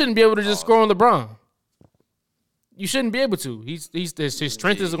 You shouldn't be able to just score on LeBron. You shouldn't be able to. His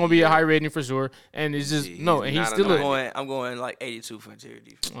strength is going to be a high rating for sure, and it's just no. And he's not a still nine. I'm going like 82 for interior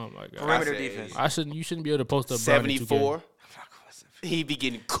defense. Oh my god. Perimeter I say defense. You shouldn't be able to post up 74. He be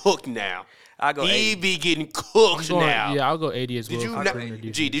getting cooked now. I go He 80. be getting cooked now. Yeah, I'll go 80 as well. Did you for not, perimeter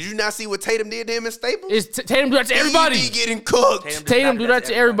defense. did you not see what Tatum did to him in Staples? Tatum do that to everybody. He be getting cooked. Tatum do that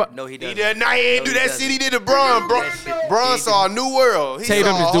to everybody. No, he He doesn't. did not. He didn't do that shit. He did to Bron. Bron saw a new world. He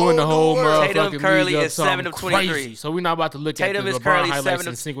Tatum saw is a doing the whole new world. Tatum motherfucking currently league up is 7 of 23. crazy. So we're not about to look Tatum at the is LeBron currently highlights 7 and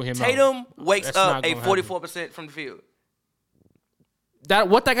of single him Tatum out. wakes That's up not a gonna happen. 44% from the field.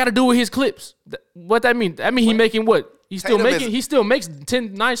 What that got to do with his clips? What that mean? I mean, he making what? He still makes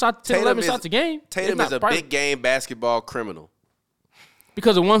 10, 9 shots, 10, 11 shots a game. Tatum is a big game basketball criminal.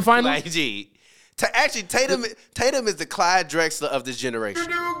 Because of one final. Like, gee. Actually, Tatum is the Clyde Drexler of this generation.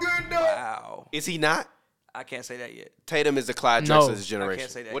 Wow. Is he not? I can't say that yet. Tatum is the Clyde No. Drexler of this generation. I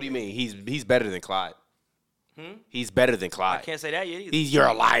can't say that What do you yet. mean? He's better than Clyde. He's better than I Clyde. can't say that yet either. You're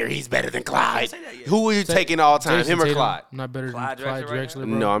a liar. He's better than Clyde. say that yet. Who are you taking all time, Jason him or Tatum, Clyde? Not better Clyde than Clyde Drexler right Drexler, now?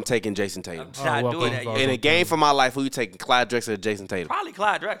 bro. No, I'm taking Jason Tatum. I'm not well, doing that well, yet. In a game for my life, who you taking, Clyde Drexler or Jason Tatum? Probably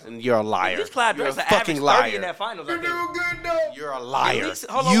Clyde Drexler. You're a liar. At least Clyde You're a Drexler fucking averaged 30 in liar. that finals. I think. You're a liar. least-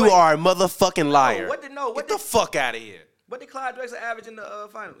 hold on, You wait. are a motherfucking liar. Get what the did- fuck out of here. What did Clyde Drexler average in the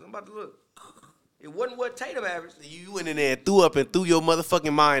finals? I'm about to look. It wasn't what Tatum averaged. You went in there and threw your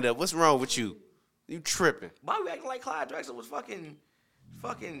motherfucking mind up. What's wrong with you? You tripping. Why we acting like Clyde Drexler was fucking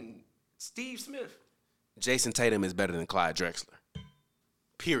Steve Smith? Jason Tatum is better than Clyde Drexler.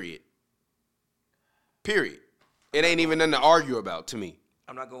 Period. It ain't even nothing to argue about to me.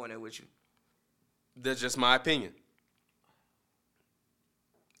 I'm not going there with you. That's just my opinion.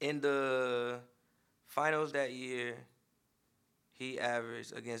 In the finals that year, he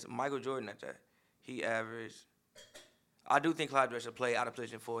averaged against Michael Jordan at that. He averaged. I do think Clyde Drexler played out of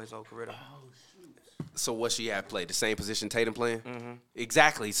position for his whole career. So what she have played? The same position Tatum playing? Mm-hmm.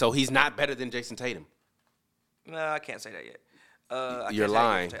 Exactly. So he's not better than Jason Tatum. No, I can't say that yet. I You're can't say that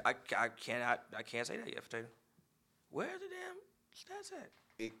lying. yet for Tatum. I can't say that yet for Tatum. Where are the damn stats at?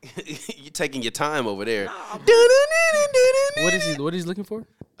 You're taking your time over there. What is he looking for?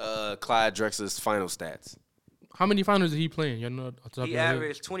 Clyde Drexler's final stats. How many finals did he play in? You know, off the top of He your head?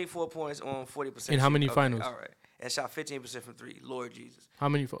 averaged 24 points on 40%. In how many shoot. finals? All right. And shot 15% from three. Lord Jesus. How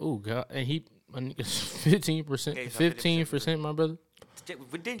many? Oh god, and he 15%. Yeah, he's 15%, my brother.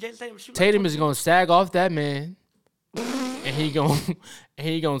 Didn't Jason Tatum shoot? Tatum is gonna sag off that man, and he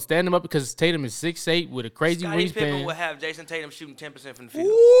gonna stand him up because Tatum is 6'8" with a crazy Scottie Pippen would wingspan. have Jason Tatum shooting 10% from the field.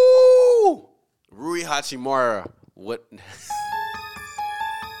 Ooh! Rui Hachimura. What?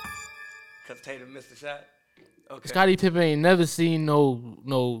 Because Tatum missed the shot? Okay. Scottie Pippen ain't never seen no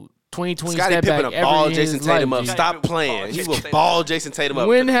 2020 Scottie step Pippen back will ever ball in Jason his Tatum life, up. G. Stop playing. He will ball Jason Tatum up.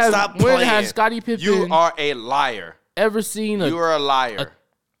 When has Stop playing. Scottie Pippen You are a liar. ever seen You a are a liar.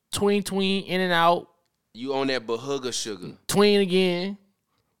 tween in and out, You on that Bahooga sugar. tween again,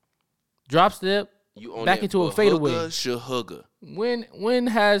 drop step, You on back that into a Bahooga fadeaway? Shahooga. When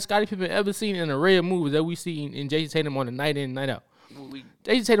has Scottie Pippen ever seen an array of moves that we see in Jason Tatum on a night in, night out?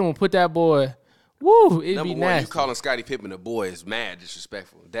 Jason Tatum will put that boy, woo, it'd Number be one, nasty. you calling Scottie Pippen a boy is mad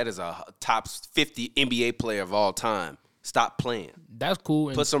disrespectful. That is a top 50 NBA player of all time. Stop playing. That's cool.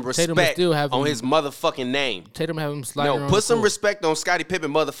 And Put some Tatum will respect still have on him, his motherfucking name. Tatum have him slide No, around put some court. respect on Scottie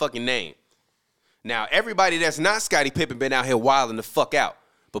Pippen motherfucking name. Now, everybody that's not Scottie Pippen been out here wilding the fuck out.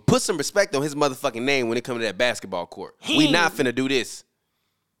 But put some respect on his motherfucking name when it comes to that basketball court. We not finna do this.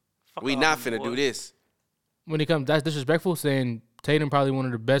 We not finna do this. When it comes, that's disrespectful. Saying Tatum probably one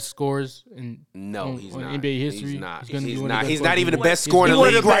of the best scorers in No, he's on not. NBA history. He's not. gonna be He's one of not. the He's best not even the scorers. best scorer in the He one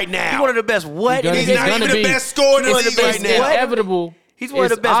of league the right He one now. of the best what? He's He's not gonna even the be. best scorer in the It's league right now. inevitable. He's one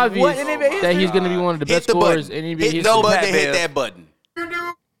of it's the best. obvious What in NBA that history? he's going to be one of the Hit best the scorers button. in NBA Hit history. the button Pat and hit Bev. that button.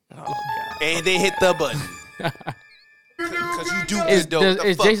 And then hit the button. Because you do Is, good, though. does, The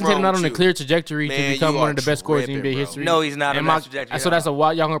is fuck Jason wrong Tatum not with on a you? clear trajectory Man, to become you one are of the best scorers in tripping, NBA bro. history? No, he's not on Am that I- trajectory. So that's a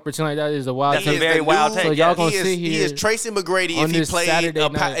wild. Y'all gonna pretend like that is a wild That's take. a very wild take. So y'all gonna He is, sit he here is Tracy McGrady on if he this played. Saturday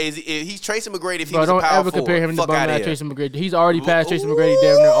night. He's Tracy McGrady if he Bro, was a don't power ever compare forward. him to Fuck bum outta ass here. Tracy McGrady. He's already passed Tracy Ooh. McGrady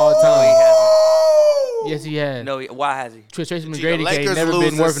damn near all No, he time. hasn't. Yes, he has. No, why has he? Tracy The McGrady ain't Lakers never lose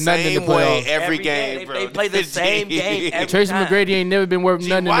been worth the nothing in the same way playoffs. every Every game, game, bro. they play the same game every Tracy time. McGrady ain't never been worth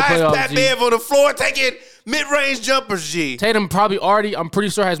nothing in the Why is playoffs. Pat G. Bev on the floor taking mid-range jumpers, G? Tatum probably already, I'm pretty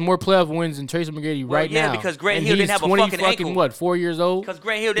sure, has more playoff wins than Tracy McGrady Well, right yeah, now. because Grant And Hill he's didn't have a 20 fucking ankle. what, 4 years old? Because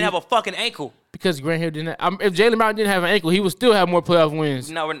Grant Hill didn't have a fucking ankle. Because Grant Hill didn't have, if Jalen Brown didn't have an ankle, he would still have more playoff wins.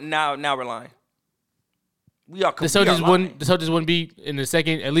 Now we're lying. We are. The Celtics wouldn't be in the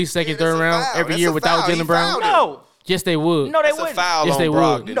second, at least second, third round every year without Jalen Brown. No, Yes, they would. no, they That's a wouldn't. foul Yes, on they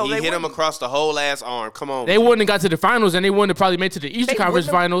Brogdon. would. No, He they hit him wouldn't. across the whole ass arm. Come on. They wouldn't have got to the finals, and they wouldn't have probably made to the Eastern They Conference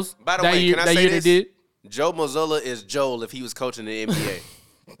wouldn't have. Finals By the that way, year. can I That say year this? they did. Joe Mazzulla is Joel if he was coaching the NBA.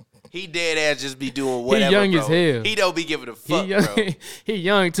 He dead ass just be doing whatever, young bro. as hell. He don't be giving a He fuck, young, bro. he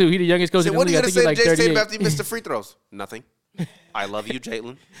young too. He the youngest coach So in the what are league. you I gonna think he's say to like Jason 38. after he missed the free throws? Nothing. I love you,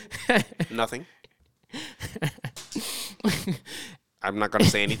 Jalen. Nothing. I'm not gonna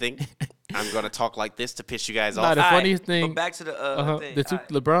say anything. I'm gonna talk like this to piss you guys Nah, off. the All right, funniest thing. But back to the thing. The two All right.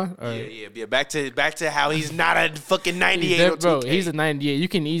 LeBron. All right. Yeah. Back to how he's not a fucking 98 on Bro, 2K. he's a 98. You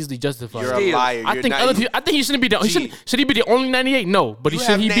can easily justify You're it. a Still. liar. I You're think not, other people. I think he shouldn't be the. Gee. Should he be the only 98? No, but You should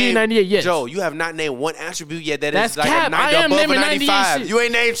have he be a named- 98? Yes. Joe, you have not named one attribute yet that That's is like cap. a 90 I am above a naming 98 95. shit. You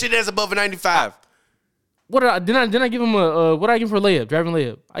ain't named shit that's above a 95. What did I give him a what did I give him for a layup? Driving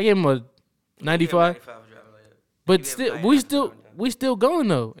layup. I gave him a 95. But still, we still going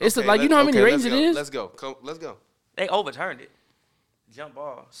though. It's Okay, like you know how many okay, ratings it is. Let's go. Let's go. They overturned it. Jump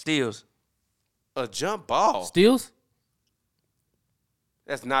ball. Steals. A jump ball. Steals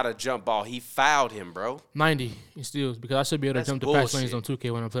That's not a jump ball. He fouled him, bro. 90 in steals because I should be able to That's jump the pass lanes bullshit. on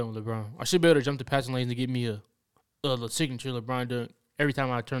 2K when I'm playing with LeBron. I should be able to jump the passing lanes and get me a signature LeBron dunk every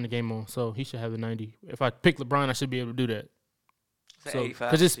time I turn the game on. So he should have a 90. If I pick LeBron, I should be able to do that. Say So 85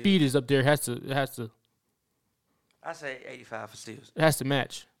 because his for speed steals. is up there, it I say 85 for steals. has to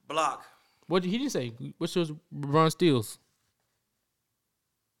match. Block. What he didn't say? What's yours? LeBron steals?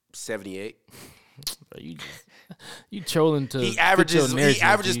 78. Bro, you trolling to He fit averages your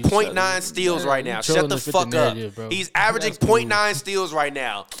narrative, G. 0.9 steals right now. You Shut trolling the to fit the fuck up. narrative, bro. He's averaging That's cool. 0.9 steals right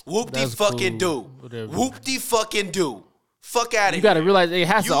now. Whoop de That's fucking cool. do. Whatever. Whoop de fucking do. Fuck out of here. You got to realize it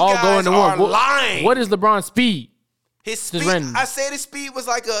has You to all go guys into are one. lying. What is LeBron's speed? His speed. random. I said his speed was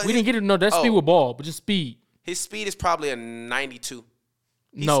like a. We didn't get it. No, that's speed Oh. with ball, but just speed. His speed is probably a 92.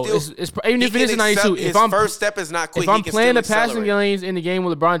 He's No, still- it's even he if it is a can 92. His If I'm first step is not quick. if I'm he can playing the still passing accelerate. lanes in the game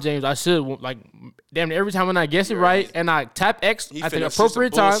with LeBron James, I should like damn near every time when I guess it right and I tap X He at the finna shoot some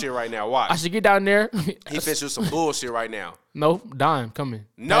appropriate time, bullshit right now. Watch. I should get down there. He finished with some bullshit right now. No, dime coming.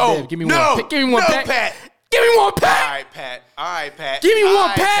 No, Goddamn, give me no, one. Give me one, no, Pat. Give me one, All Pat. right, Pat. All right, Pat. Give me All one,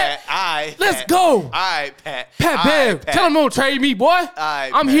 right, Pat. All right, Let's Pat. go. All right, Pat. Pat All Bev, right, Pat. tell him don't trade me, boy.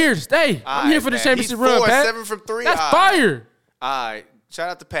 right, I'm Pat. here to stay. All I'm here right, for the Pat. championship He's run, 4 Pat. 7 from 3. That's All right. fire. All right. Shout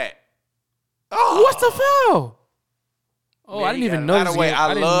out to Pat. What's the foul? Oh, Man, I didn't he even got it. know By this the way, game. I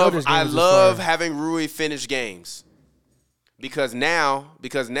didn't know this game I was this love far. having Rui finish games. Because now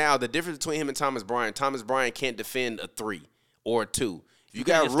the difference between him and Thomas Bryant can't defend a 3 or a 2. You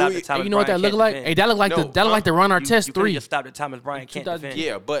got could've just stopped Rui. at Thomas Hey, you know what that Bryant look can't like? defend. Hey, that look like No, that look like the Ron You Artest could've 3. just stopped at Thomas Bryant. Can't 2000 defend.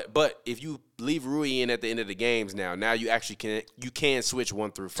 Yeah, but if you leave Rui in at the end of the games now you actually can switch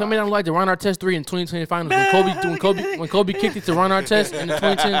 1 through 5. Tell me that I like the Ron Artest 3 in 2020 finals when Kobe kicked it to Ron Artest in the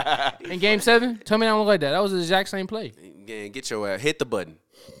 2010 in Game 7. Tell me that I don't look like that. That was the exact same play. Yeah, get your ass. Hit the button.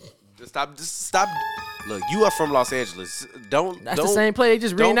 Just stop. Look, you are from Los Angeles. Don't. That's the same play. They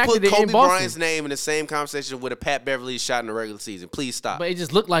just Don't reenacted put it in Kobe Boston. Bryant's name in the same conversation with a Pat Beverly shot in the regular season. Please stop. But it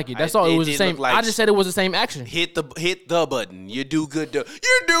just looked like it. That's I- all. It it was the did same. look like- I just said it was the same action. Hit the button. You do good dope.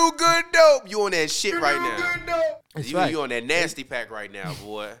 You do good dope. You on that shit right now. That's You, right. you on that nasty pack right now,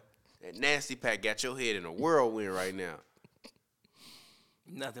 boy. That nasty pack got your head in a whirlwind right now.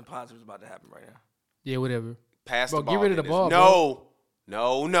 Nothing positive is about to happen right now. Yeah, whatever. Pass Bro, the ball. get rid of the Dennis. ball,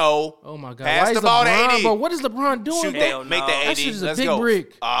 No. Oh my God. Pass Why the is ball to LeBron, 80. bro? What is LeBron doing? Shoot bro? that. Make that 80. That shit is a Let's big go.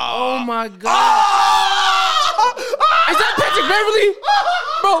 brick. Ah. Oh my God. Is that Patrick Beverly?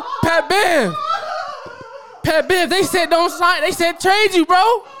 Bro, Pat Bev. Pat Bev, they said don't sign. They said trade you,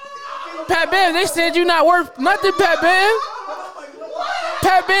 bro. Pat Bev, they said you not worth nothing, Pat Bev.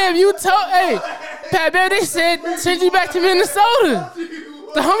 Pat Bev, Pat Bev, they said send you back to Minnesota.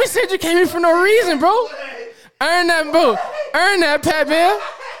 The homie said you came in for no reason, bro. Earn that, bro. Earn that, Pat Bev.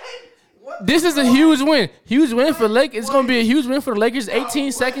 This is a huge win. Huge win for Lakers. It's going to be a huge win for the Lakers.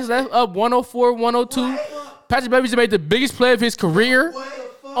 18 seconds left, up 104-102. Patrick Beverley made the biggest play of his career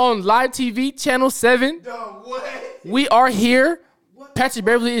on live TV, Channel 7. We are here. Patrick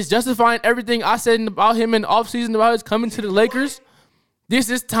Beverley is justifying everything I said about him in the offseason about his coming to the Lakers. This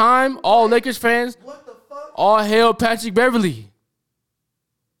is time. All Lakers fans, all hail Patrick Beverley.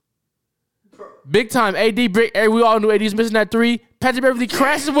 Big time. AD break. We all knew AD's missing that 3. Patrick Beverley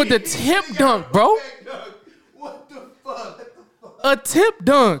crashes with the tip dunk, bro. What the fuck? A tip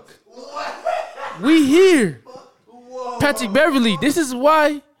dunk. We here. Patrick Beverley, this is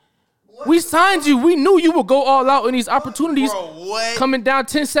why we signed you. We knew you would go all out in these opportunities. Bro, what? Coming down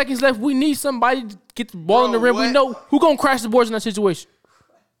 10 seconds left, we need somebody to get the ball in the rim. What? We know who going to crash the boards in that situation.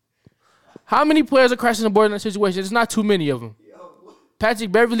 How many players are crashing the board in that situation? There's not too many of them.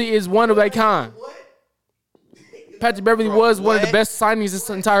 Patrick Beverley is one of that kind. Patrick Beverley was one of the best signings this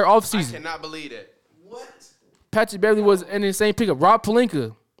entire I offseason. cannot believe that. Patrick Beverley was an insane pickup. Rob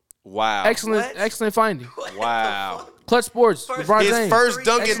Pelinka, Wow. excellent finding. Wow. Clutch Sports, LeBron His James. first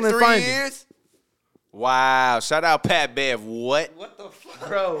dunk in Excellent 3 finding. years? Wow. Shout out Pat Bev. What? What the fuck?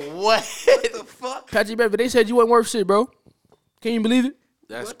 Bro, what? What the fuck? Patrick Beverley, they said you wasn't worth shit, bro. Can you believe it?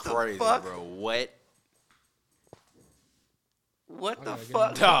 That's What the crazy, fuck? bro. What? What the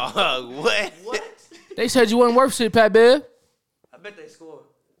fuck? Dog, what? What? They said you wasn't worth shit, Pat Bev. I bet they scored.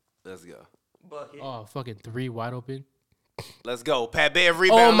 Let's go. Bucket. Oh, fucking 3 wide open. Let's go. Pat Bev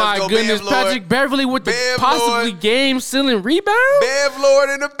rebound. Oh my Let's go, goodness, Bev Lord. Patrick Beverley with the Bev possibly Lord. game-sealing rebound. Bev Lord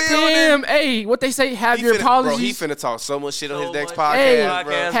in the building. Damn, hey, what they say? Have He your finna- apologies. Bro, he finna talk so much shit on So his next much. Hey, podcast,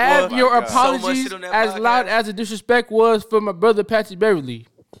 bro. podcast, have boy. your My God. So much apologies shit on that as loud podcast. as the disrespect was for my brother Patrick Beverley.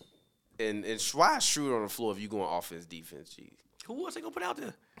 And why shoot on the floor if you going offense, defense, G? Who else they gonna put out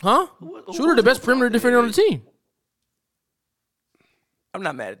there? Huh? who Shooter, the was best it perimeter out there? defender on the team. I'm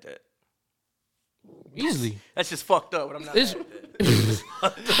not mad at that. Easily. That's just fucked up, but I'm not It's, mad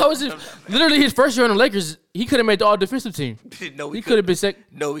at that was just, literally his first year on the Lakers. He could have made the all-defensive team. that. No, He could have been second.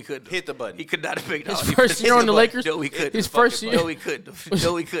 No, he couldn't. Hit the button. He could not have made His no, first hit year on the button. Lakers. No, he couldn't. His first year. No, he couldn't.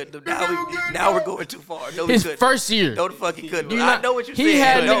 No, he couldn't. Now we're going too far. No, he His couldn't. first year. No, the fuck he couldn't. You I not- know what you he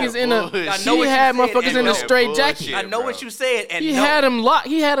said. had No. niggas in a. Bullshit. I know He what you had said, motherfuckers and in a no. straight Bullshit. jacket. I know bro. what you said, and He no. had him locked.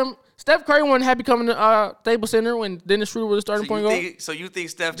 He had him. Steph Curry wasn't happy coming to Staples Center when Dennis Schroeder was the starting point guard. So you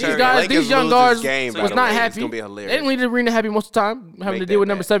think Steph These Curry? guys, Lakers these young lose guards this game, by was the not way. It's happy. gonna be They hilarious. didn't leave the arena happy most of the time, having Make to deal with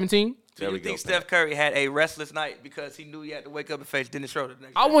that number match. 17. So you we go, think Steph Curry had a restless night because he knew he had to wake up and face Dennis Schroeder the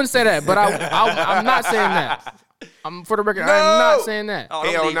next I day? wouldn't say that, but I'm not saying that. I'm for the record. I'm not saying that. Oh,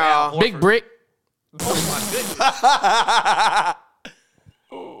 don't Hell leave no. Al Horford. Big brick.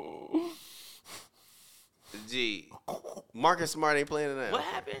 G. Marcus Smart ain't playing tonight. What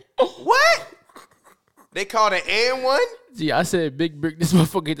happened? What? They called it and one? Gee, I said big brick. This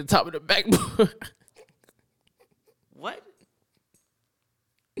motherfucker at the top of the backboard. What?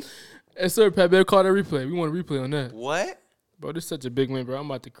 Yes, sir. Pat Bev called a replay. We want a replay on that. What? Bro, this is such a big win, bro. I'm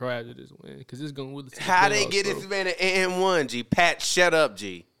about to cry after this win because it's going to Willis to the How they playoffs, get bro. this man an and one, G? Pat, shut up,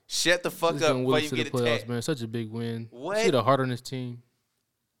 G. Shut the fuck It's up going before Willis you to the get playoffs, attacked. man. Such a big win. What? See the heart on this team.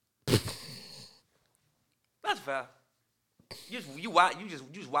 That's foul. You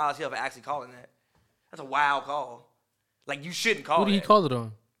just wild as hell for actually calling that. That's a wild call. Like you shouldn't call Who did he that. call it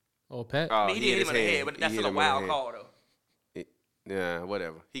on? Oh, Pat. Oh, I mean, he did hit him in the head, hand. but He that's hit still a him in the wild head. call though. Yeah,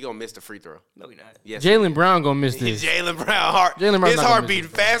 whatever. He gonna miss the free throw. No, he not. Yes. Jalen Brown going to miss this. Jalen Brown heart. Jalen Brown's His not gonna heart miss beating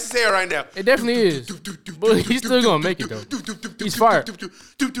it. fast as hell right now. It definitely is. But he's still going to make it, though. He's fired.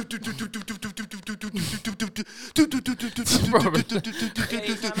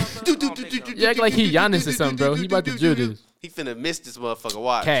 You act like he Giannis or something, bro. He about to drill this. He finna miss this motherfucker.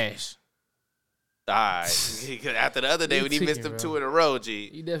 Watch. Cash. All right. After the other day He when he missed ticking, them bro. 2 in a row, G.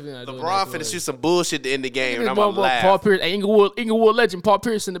 He definitely not doing LeBron that. finna shoot some bullshit to end the game, and I'm Paul gonna laugh. Paul Pierce, hey, Inglewood legend, Paul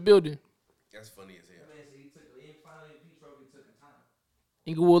Pierce in the building. That's funny as hell.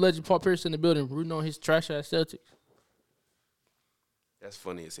 Inglewood legend, Paul Pierce in the building, rooting on his trash ass Celtics. That's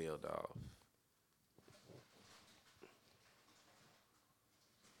funny as hell, dog.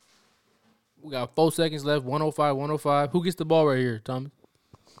 We got 4 seconds left, 105, 105. Who gets the ball right here, Thomas?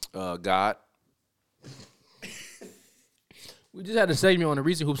 God. We just had a segment on the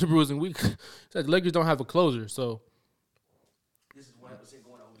recent Hoops and Brews, and we said the Lakers don't have a closer, so This is 100%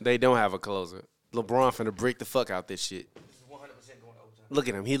 going over. They don't have a closer. LeBron finna break the fuck out this shit. This is 100% going over. Look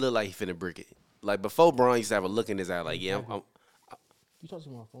at him. He look like he finna brick it. Like before, Bron used to have a look in his eye like, yeah, I'm you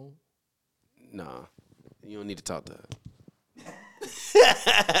talking to my phone? nah. You don't need to talk to her.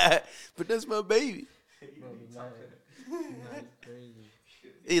 But that's my baby.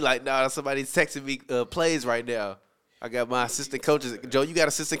 He like, nah, somebody's texting me plays right now. I got my assistant coaches. Joe, you got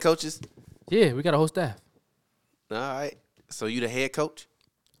assistant coaches? Yeah, we got a whole staff. All right. So you the head coach?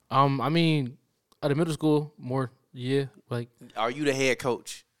 I mean, at the middle school, more. Yeah, like Are you the head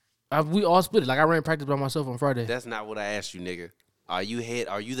coach? we all split it. Like I ran practice by myself on Friday. That's not what I asked you, nigga. Are you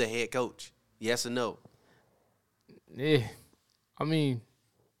the head coach? Yes or no? Yeah, I mean,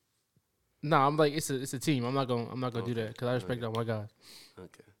 I'm like it's a team. I'm not gonna do that because I respect all my guys.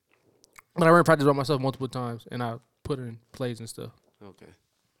 Okay. But I ran practice by myself multiple times, and I put in plays and stuff. Okay.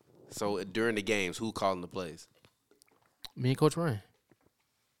 So during the games, who calling the plays? Me and Coach Ryan.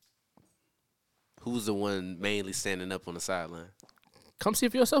 Who's the one mainly standing up on the sideline? Come see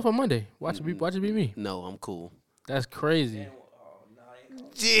it for yourself on Monday. Watch it be me. No, I'm cool. That's crazy.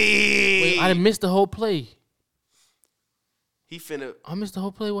 Gee. Wait, I done missed the whole play. He finna I missed the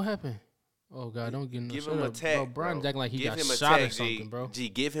whole play. What happened? Oh God, don't get no. give shut him a up, tech, bro. Brian's acting like he Give got him a shot tech, or something, G. bro. G,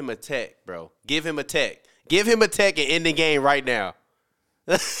 give him a tech, bro. Give him a tech. Give him a tech and end the game right now.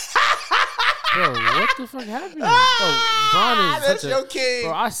 Bro, what the fuck happened? Bro, Brian is That's such your a, king.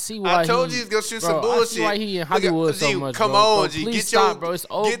 Bro, I see why I told he, you he's gonna shoot bro, some I bullshit. see why he in Look at- Hollywood G, so much. come bro. on, Bro, G. please Get stop, your, bro. It's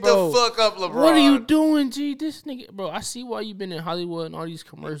over, get bro. the fuck up, LeBron. What are you doing, G? This nigga, bro. I see why you been in Hollywood and all these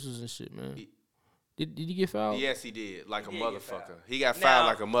commercials and shit, man. Did he get fouled? Yes, he did. Like a He did get motherfucker. fouled. He got Now- fouled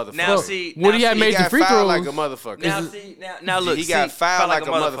like a motherfucker. Now Bro, see, would now he have see- made he the got free fouled throws? like a motherfucker. Now see, now look, He got see, fouled like a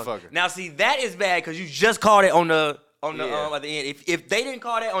motherfucker. Now see, that is bad because you just called it on the Yeah. at the end. If they didn't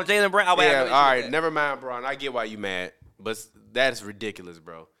call that on Jaylen Brown, I would Yeah, have no issue all with right. that. Never mind, Bron. I get why you mad, but that's ridiculous,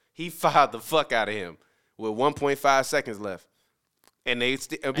 bro. He fouled the fuck out of him with 1.5 seconds left, and they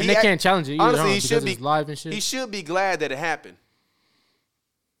can't challenge it either, Honestly, huh? he Because should be it's live and shit. He should be glad that it happened.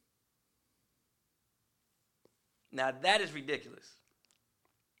 Now that is ridiculous.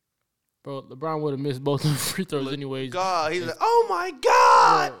 Bro, LeBron would have missed both of the free throws anyways. God, he's like, oh my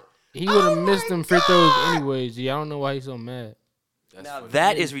God. He would have Oh missed my them free throws God. anyways, G. I don't know why he's so mad. Now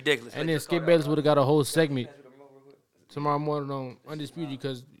that is ridiculous. And then Skip Bayless would have got a whole segment tomorrow morning on Undisputed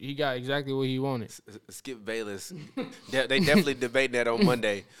because he got exactly what he wanted. Skip Bayless. They definitely debating that on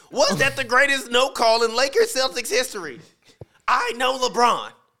Monday. Was that the greatest no call in Lakers Celtics history? I know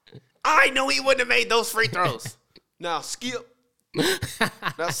LeBron. I know he wouldn't have made those free throws. Now Skip.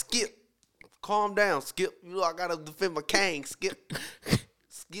 Calm down, Skip. You know I gotta defend my king, Skip.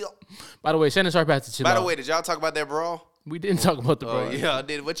 Skip. By the way, Shannon Sharp has to chill By out. the way, did y'all talk about that brawl? We didn't talk about the Oh bro. yeah, I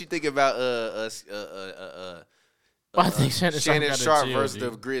did. What you think about I think Shannon Shannon Sharp Sharp got to chill, versus G. the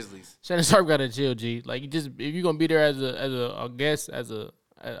Grizzlies? Shannon Sharp got to chill, G. Like, you just if you're gonna be there as a guest, I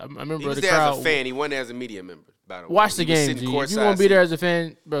remember He was the there crowd. as a fan. He wasn't as a media member. By the way, Watch the He was game, sitting G. If you courtside want to be there seat. as a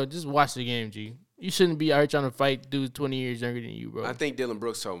fan, bro, just watch the game, G. You shouldn't be out here trying to fight dudes 20 years younger than you, bro. I think Dylan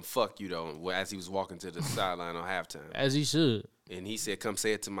Brooks told him "fuck you" though, as he was walking to the sideline on halftime, As he should. and he said, "Come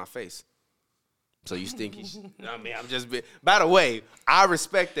say it to my face." So you stinky. I mean, I'm just. By the way, I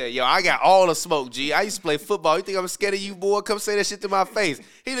respect that. Yo, I got all the smoke, G. I used to play football. You think I'm scared of you, boy? Come say that shit to my face.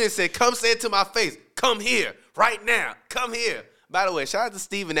 He didn't say, "Come say it to my face." Come here, right now. Come here. By the way, shout out to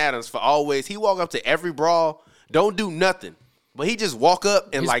Steven Adams for always. He walk up to every brawl, don't do nothing. But he just walk up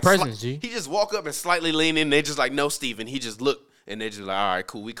and His like presence, G. he just walk up and slightly lean in. And they just like, no, Steven. He just look and they just like, all right,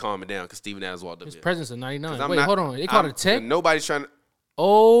 cool. We calm it down because Steven Adams walked up His here. presence of 99. 'Cause I'm Wait, not- hold on. They called I'm- it tech? Nobody's trying to.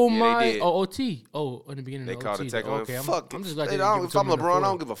 Oh, Yeah, they my. did. Oh, OT. Oh, in the beginning They of called OT. a tech on him. Okay, Fuck I'm it. just glad They they don't- didn't If give it I'm to him in the LeBron, I fourth.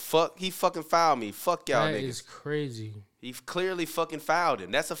 don't give a fuck. He fucking fouled me. Fuck y'all That niggas. is crazy. He clearly fucking fouled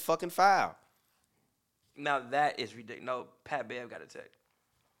him. That's a fucking foul. Now that is ridiculous. No, Pat Bev got a tech.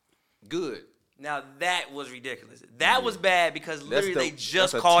 Good. Now that was ridiculous. That was bad because literally they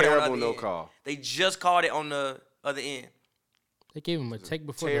just that's a called it on the terrible other no end. call. They just called it on the other end. They gave him a tech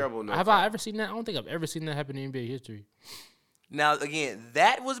before. terrible no Have call. I ever seen that? I don't think I've ever seen that happen in NBA history. Now again,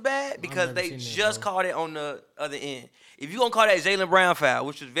 that was bad because never they seen that, just bro. called it on the other end. If you gonna call that Jaylen Brown foul,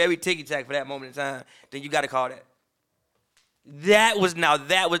 which was very ticky tack for that moment in time, then you got to call that. That was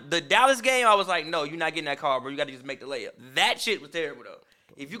the Dallas game. I was like, no, you're not getting that call, bro. You got to just make the layup. That shit was terrible though.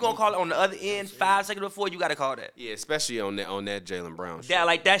 If you gonna call it on the other end 5 seconds before, you got to call that. Yeah, especially on that Jaylen Brown shit.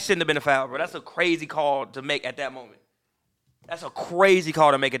 That shouldn't have been a foul, bro. That's a crazy call to make at that moment. That's a crazy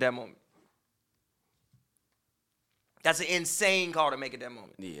call to make at that moment. That's an insane call to make at that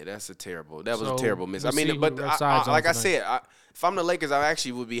moment. Yeah, that was a So, terrible miss. we'll I mean, see but who the ref sides on like I tonight. said, if I'm the Lakers, I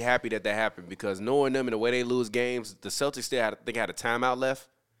actually would be happy that happened because knowing them and the way they lose games, the Celtics still had a timeout left.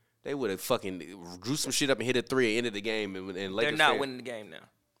 They would have fucking drew some shit up and hit a three and ended the game. And Lakers They're not fans- winning the game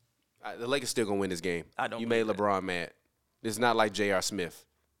now. The Lakers still gonna win this game. I don't You made believe that. LeBron mad. It's not like J.R. Smith.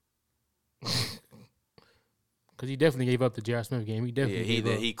 Because he definitely gave up the J.R. Smith game. He Yeah, definitely gave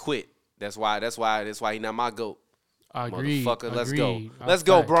up. he quit. That's why he not my GOAT. Agreed. Motherfucker, let's go. Agreed. Let's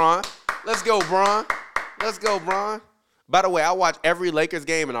go, Fact. Bron. Let's go, Bron. Let's go, Bron. By the way, I watch every Lakers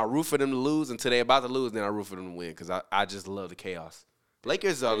game and I root for them to lose until they're about to lose, then I root for them to win because I just love the chaos.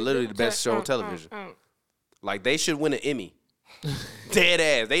 Lakers are literally the best show on television. Like, they should win an Emmy. Dead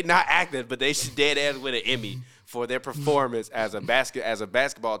ass. They not active, but they should dead ass win an Emmy for their performance as a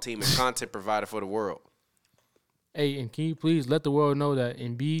basketball team and content provider for the world. Hey, and can you please let the world know that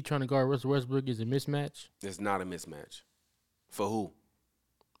Embiid trying to guard Russell Westbrook is a mismatch? It's not a mismatch. For who?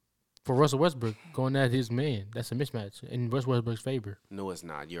 For Russell Westbrook going at his man. That's a mismatch in Russell Westbrook's favor. No, it's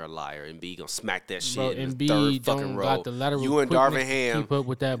not. You're a liar. Embiid gonna smack that shit Bro, in the Embiid third don't fucking row. got the lateral You and quickness Darvin to Ham keep up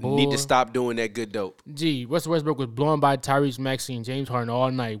with that boy. need to stop doing that good dope. Gee, Russell Westbrook was blown by Tyrese Maxey and James Harden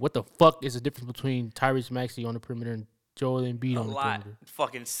all night. What the fuck is the difference between Tyrese Maxey on the perimeter and Joel Embiid A on the lot. perimeter?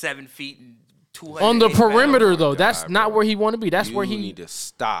 Fucking 7 feet and 200. On the perimeter, my though, that's God, not bro. where he want to be. That's You where he need to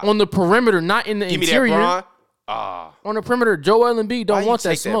stop. on the perimeter, not in the Give me that, interior. Bron. Ah, On the perimeter, Joel Embiid why don't you want that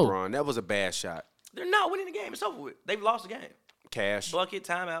take smoke. Bron? That was a bad shot. They're not winning the game. It's over with. They've lost the game. Cash. Bucket,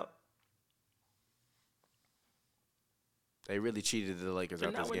 timeout. They really cheated the Lakers They're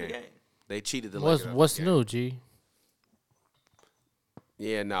out not this winning game. the game. They cheated the What's Lakers. out what's this game. new, G?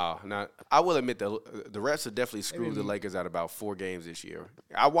 Yeah, no. I will admit the refs have definitely screwed the Lakers out about 4 games this year.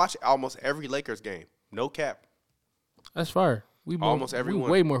 I watch almost every Lakers game. No cap. That's fire. We Almost we everyone.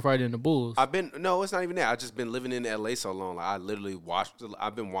 way more fighting than the Bulls. No, it's not even that. I just been living in LA so long. Like,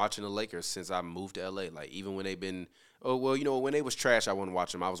 I've been watching the Lakers since I moved to LA. Like, even when they've been, when they was trash, I wasn't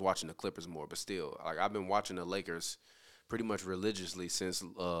watching them. I was watching the Clippers more, but still, like, I've been watching the Lakers pretty much religiously since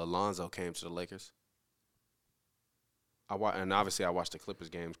Lonzo came to the Lakers. And obviously I watched the Clippers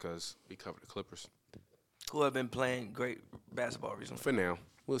games because we covered the Clippers. Who have been playing great basketball recently. For now,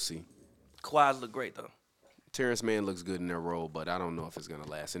 we'll see. Kawhi's look great, though. Terrence Mann looks good in their role, but I don't know if it's going to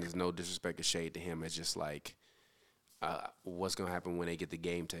last. And there's no disrespect or shade to him. It's just like, what's going to happen when they get the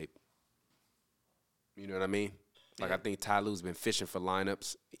game tape? You know what I mean? Like, Yeah. I think Ty Lue's been fishing for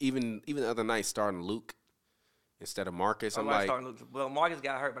lineups. Even the other night, starting Luke instead of Marcus. I'm like, starting Luke. Well, Marcus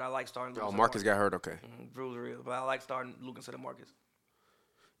got hurt, but I like starting Luke. oh, Marcus got hurt? Okay. Drew's real, but I like starting Luke instead of Marcus.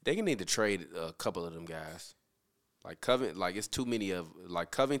 They can need to trade a couple of them guys. Like, it's too many of, like,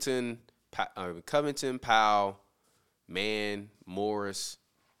 Covington, Powell, Mann, Morris,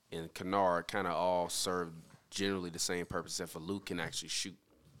 and Kennard kind of all serve generally the same purpose, except for Luke can actually shoot.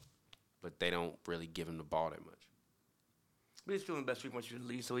 But they don't really give him the ball that much. But he's feeling the best 3-point shooter in the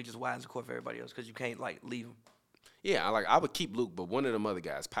league, so he just widens the court for everybody else because you can't, leave him. Yeah, I would keep Luke, but one of them other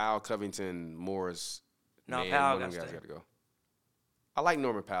guys, Powell, Covington, Morris, No, Mann, Powell one of them gotta guys stay. got to go. I like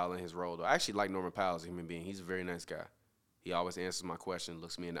Norman Powell in his role, though. I actually like Norman Powell as a human being. He's a very nice guy. He always answers my question,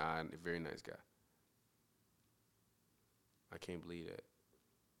 looks me in the eye, and a very nice guy. I can't believe that.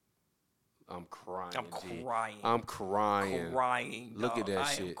 I'm crying. I'm G. crying. I'm crying. Crying. Look at dog. that I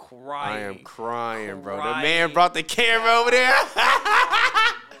shit. am crying. I am crying, bro. The Crying. man brought the camera over there.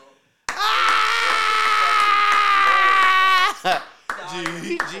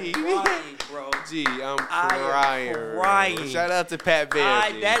 G. Crying, bro. Gee, I'm I am crying. bro. crying. Shout out to Pat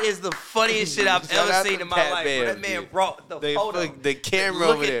Bear. G. That is the funniest shit I've Shout ever out seen to in my Pat life. Bro. Bear, That man G. brought the They photo. fuck the camera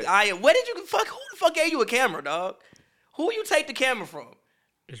Look over at there. Where did you who the fuck gave you a camera, dog? Who you take the camera from?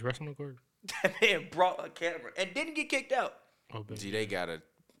 Is wrestling on the court? That man brought a camera and didn't get kicked out. Oh, baby. Gee, they gotta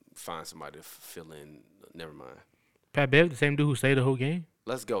find somebody to fill in. Never mind. Pat Bev, the same dude who stayed the whole game.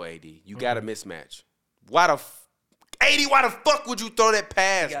 Let's go, AD. You got a mismatch. Why the 80? Why the fuck would you throw that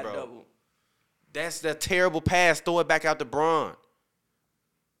pass, He got bro? double. That's the terrible pass. Throw it back out to Bron.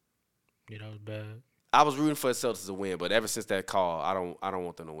 Yeah, that was bad. I was rooting for the Celtics to win, but ever since that call, I don't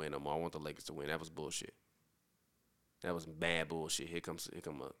want them to win no more. I want the Lakers to win. That was bullshit. That was bad bullshit. Here come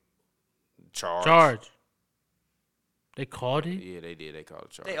a charge. They called it. Yeah, they did. They called a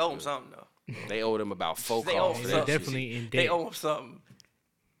charge. They owe him something though. They owed him about 4 They calls. owe for him They that shit. definitely in They debt. owe him something.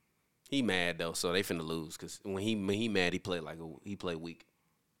 He mad though, so they finna lose because when he mad, he played he played weak.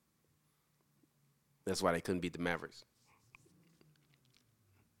 That's why they couldn't beat the Mavericks.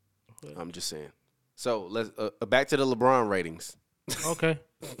 I'm just saying. So let's back to the LeBron ratings. Okay.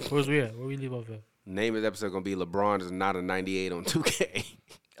 Where's we at? Where we leave off at? Name of the episode gonna be LeBron is not a 98 on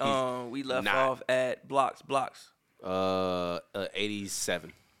 2K. We left not. off at blocks.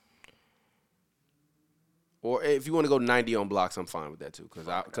 87. Or if you want to go 90 on blocks, I'm fine with that too. Cause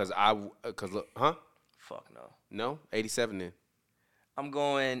look, huh? Fuck no. No, 87 then. I'm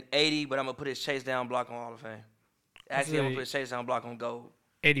going 80, but I'm gonna put his chase down block on Hall of Fame. Actually, I'm gonna put his chase down block on gold.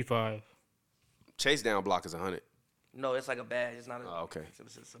 85. Chase down block is 100. No, it's like a badge. It's not a. Oh, okay.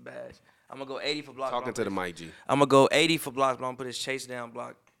 It's a badge. I'm gonna go 80 for blocks. Talking to the mic, G. I'm gonna go 80 for blocks, but I'm gonna put his chase down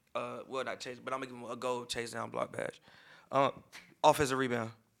block. Well, not chase, but I'm gonna give him a gold chase down block badge. Offensive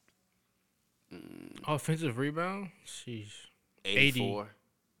rebound. Offensive rebound? Sheesh. 84.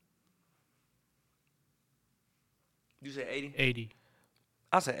 You said 80? 80.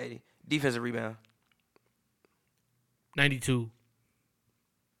 I said 80. Defensive rebound. 92.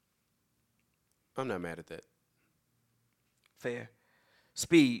 I'm not mad at that. Fair.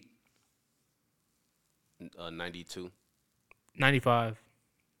 Speed. 92. 95.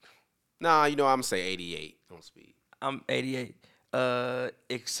 Nah, I'm gonna say 88 on speed. I'm 88.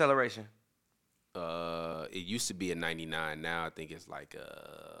 Acceleration. It used to be a 99. Now I think it's like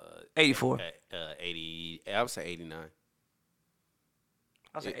 84. 80. I would say 89.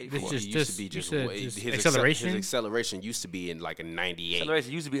 I'll say It 84. Just- used to be you just, said his just accel- acceleration? His acceleration used to be in like a 98.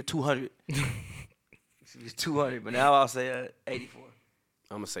 Acceleration used to be a 200. It's 200, but now I'll say 84.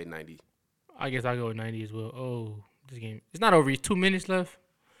 I'm gonna say 90. I guess I'll go with 90 as well. Oh, this game. It's not over. It's 2 minutes left.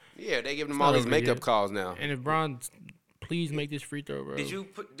 Yeah, they giving It's them not all these over makeup yet. calls now. And if Bron, please make this free throw, bro. Did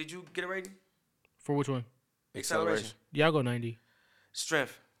you get a rating? For which one? Acceleration. Yeah, I'll go 90.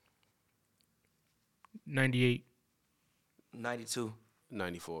 Strength. 98. 92.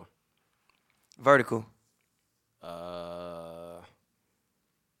 94. Vertical. 90.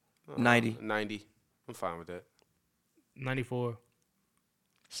 90. 90. I'm fine with that. 94.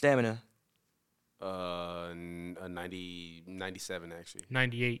 Stamina. A 97 actually.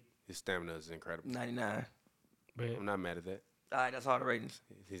 98. His stamina is incredible. 99. But I'm not mad at that. All right, that's all the ratings.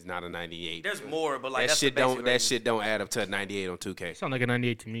 He's not a 98. There's more, but like that that's shit the basic don't. That ratings. shit don't add up to a 98 on 2K. sound like a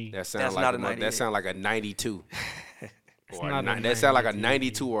 98 to me. That sound That's like not a, a mo- that 98. sound like a 92. Or a not a ni- that sound like a 98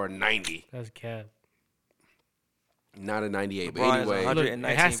 92 or a 90. That's cap. Not a 98. But LeBron is anyway, 100. Look,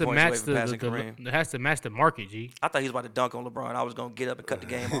 119 it has to points match away from passing Kareem. it has to match the market, G. I thought he was about to dunk on LeBron. I was gonna get up and cut the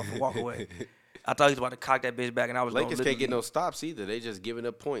game off and walk away. I thought he was about to cock that bitch back, and I was Lakers gonna can't get no stops either. They just giving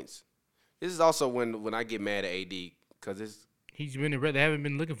up points. This is also when I get mad at AD because it's He's been they haven't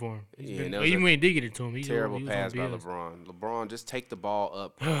been looking for him. Yeah, and that was Even a when he did get it to him, terrible he pass was by on BS. LeBron. LeBron, just take the ball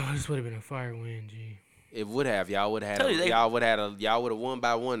up. This would have been a fire win, G. It would have. Y'all would have Tell you, they- y'all would have won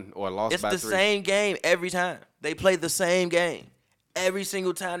by 1 or lost It's by the 3. same game every time. They play the same game. Every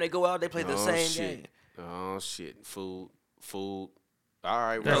single time they go out, they play the same game. Oh shit. Food. All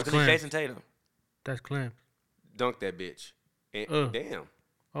right, That's bro. Because he's Clem. Jason Tatum. That's Clem. Dunk that bitch. And, damn.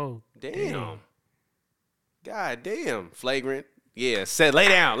 Oh, Damn. God damn. Flagrant. Yeah. Lay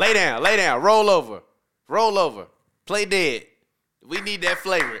down. Roll over. Play dead. We need that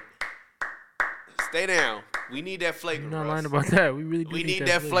flagrant. Stay down. We need that You're flagrant. not Russ. lying about that. We really do We need that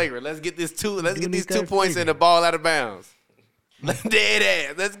that flavor. flagrant. Let's get these do these need 2 that points in flagrant. the ball out of bounds.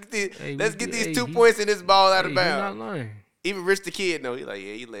 Dead ass. Let's get these 2 points in this ball out of You're not bounds. lying. Even Rich the Kid know. He like,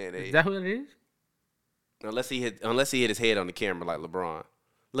 yeah, he laying Is there. that what it is? Unless he hit his head on the camera like LeBron.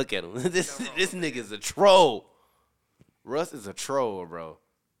 Look at him. This nigga's a troll. Russ is a troll, bro.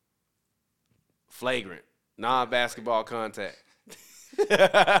 Flagrant. Non-basketball contact.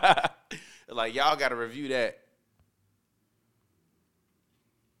 Like, y'all got to review that.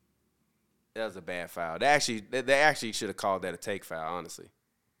 That was a bad foul. They actually should have called that a take foul, honestly.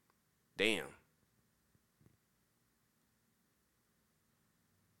 Damn.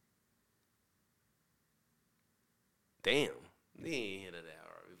 He ain't hit it that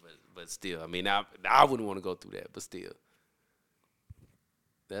hard, but still, I mean, I wouldn't want to go through that, but still.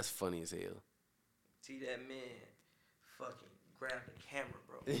 That's funny as hell. See that man fucking grab the camera,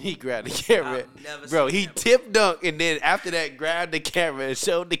 bro. He grabbed the camera. I've never Bro, seen he that tip dunked and then after that grabbed the camera and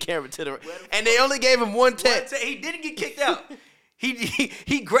showed the camera to the and they only gave him one tap. He didn't get kicked out.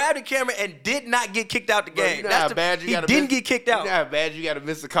 He grabbed the camera and did not get kicked out the Bro, game. you know how bad you he gotta didn't miss- get kicked out. You know how bad you got to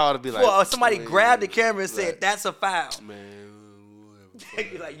miss a call to be like, Well, somebody man, grabbed the camera and said, like, "That's a foul." man,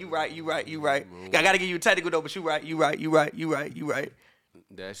 You're like, you right. I gotta give you a technical though, but you right.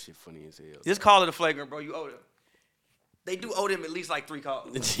 that shit funny as hell. Just call it a flagrant, bro. You owe them. They do owe them at least like 3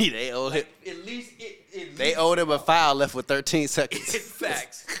 calls. Gee, they owe him. At least They owed him a foul left with 13 seconds. It's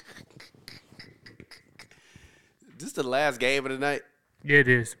facts. This is the last game of the night. Yeah, it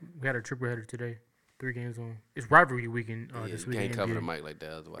is. We had a triple header today. 3 games on. It's rivalry weekend Yeah, this you week can't in cover NBA. the mic like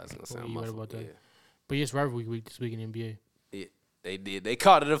that, otherwise it's gonna sound you right muffled. about that. Yeah. But yes, rivalry week this week in NBA. Yeah, they did. They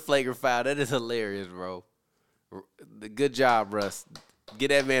called it a flagrant foul. That is hilarious, bro. Good job, Russ. Get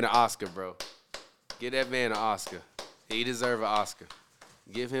that man an Oscar, bro. Get that man an Oscar. He deserves an Oscar.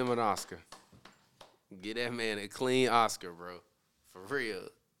 Give him an Oscar. Get that man a clean Oscar, bro. For real.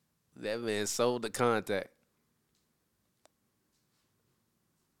 That man sold the contact.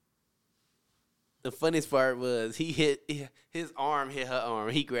 The funniest part was his arm hit her arm.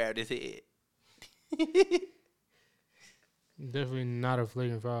 He grabbed his head. Definitely not a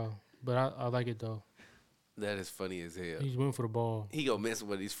flagrant foul, but I like it though. That is funny as hell. He's waiting for the ball. He gonna miss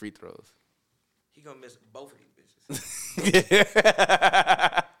one of these free throws. He gonna miss both of these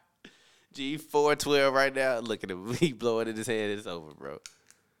bitches. G 412 right now. Look at him. He blowing in his hand. It's over, bro.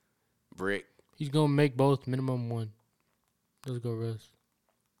 Brick. He's gonna make both minimum one. Let's go, Russ.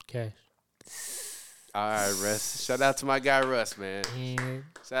 Cash. All right, Russ. Shout out to my guy Russ, man. And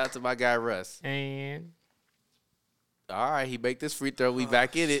Shout out to my guy Russ. All right, he make this free throw. We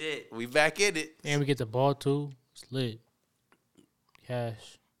back in it. shit. We back in it. we get the ball too. It's lit.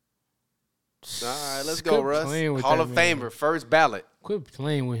 Cash. All right, let's Quit go, Russ. playing with Hall that of man. Famer, first ballot. Quit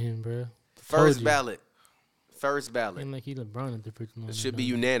playing with him, bro. First ballot. First ballot. And like he LeBron at the freaking moment. It should be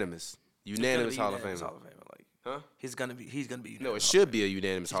unanimous. Unanimous Hall of Unanimous Famer. Hall of Famer. Like, Huh? he's gonna be unanimous. No, it should be a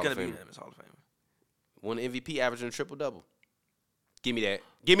unanimous He's Hall gonna of be Famer. unanimous Hall of Famer. Won MVP, averaging a triple-double. Give me that.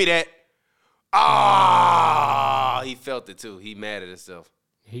 Give me that. Ah, he felt it too. He mad at himself.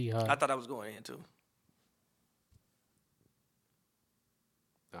 He hot. I thought I was going in too.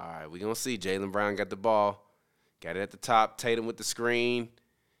 All right, we gonna see. Jaylen Brown got the ball. Got it at the top. Tatum with the screen.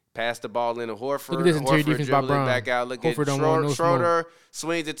 Passed the ball in to Horford. Look at this interior Horford defense by dribbling Brown. back out. Look Horford at don't want no Schroeder.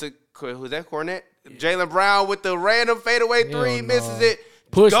 Swings it to, who's that, Cornette? Jaylen Brown with the random fadeaway Hell three. no. Misses it.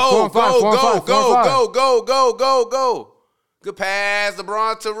 Push, Go, 4 and 5, go, 4 and 5, go, 4 and go, 5. go, go, go, go, go. Good pass.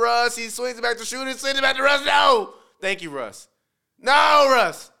 LeBron to Russ. He swings it back to Shooter. Sends it back to Russ. No. Thank you, Russ. No,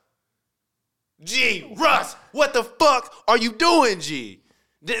 Russ. G, Russ, what the fuck are you doing, G?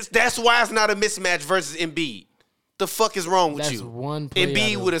 That's why it's not a mismatch versus Embiid. The fuck is wrong with That's you? one play.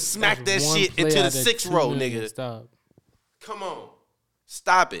 Embiid would have smacked that shit into the 6th row, nigga. Stop. Come on.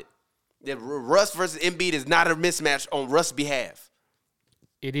 Stop it. That Russ versus Embiid is not a mismatch on Russ' behalf.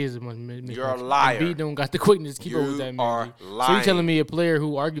 It is a mismatch. You're a liar. Embiid don't got the quickness to keep up with that You man. are G. So lying. you telling me a player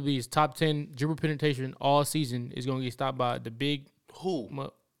who arguably is top 10 dribble penetration all season is going to get stopped by the big Who?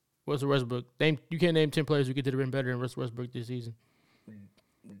 Russell Westbrook? You can't name 10 players who get to the rim better than Russell Westbrook this season.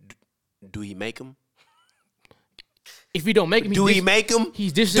 Do he make him? If he don't make him, Do he make him?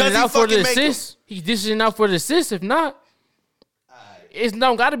 He's dishing Does it he out for the fucking make 'em? assist. He's dishing it out for the assist. If not, it's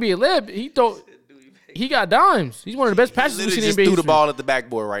not got to be a lib. He got dimes. He's one of the best passes we've Literally seen in just NBA threw the history. ball at the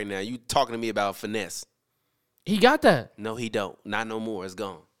backboard right now. You talking to me about finesse. He got that. No, he don't. Not no more. It's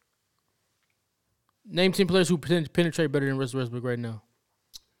gone. Name 10 players who penetrate better than Russell Westbrook right now.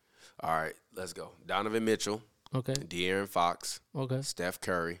 All right, let's go. Donovan Mitchell, Okay. De'Aaron Fox, Okay. Steph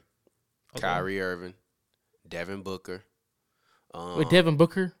Curry, Kyrie Irving, Devin Booker. With Devin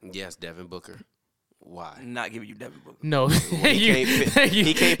Booker? Yes, Devin Booker. Why? I'm not giving you Devin Booker. No.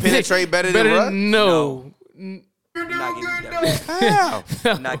 He can't penetrate better than Russ? No. I'm not giving you Devin Booker. How?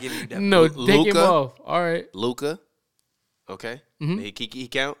 I'm not giving you Devin No, Booker. take him Luka? off. All right. Luka. Okay. He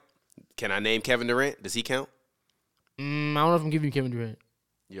count? Can I name Kevin Durant? Does he count? I don't know if I'm giving you Kevin Durant.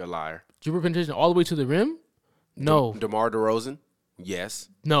 You're a liar. Dribble penetration all the way to the rim? No. DeMar DeRozan? Yes.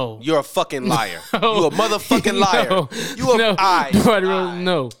 No. You're a fucking liar. You a motherfucking liar. No. You a No. I. DeMar DeRozan,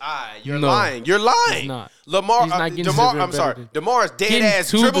 no. You're No. lying. You're lying. He's not. Lamar, He's not getting to the DeMar, rim I'm better sorry. than- DeMar's dead Getting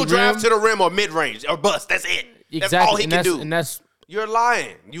ass to dribble the drive rim? to the rim or mid range or bust. That's it. That's all he and can that's, do. And that's, You're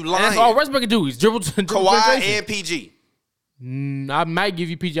lying. You lying. and that's all Westbrook can do. He's dribble Kawhi penetration. and PG. I might give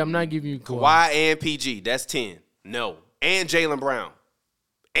you PG. I'm not giving you Kawhi. Kawhi and PG. That's 10. No. And Jaylen Brown.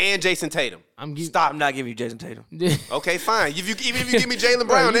 And Jason Tatum. Stop. I'm not giving you Jason Tatum. Okay, fine. Even if you give me Jaylen Bro,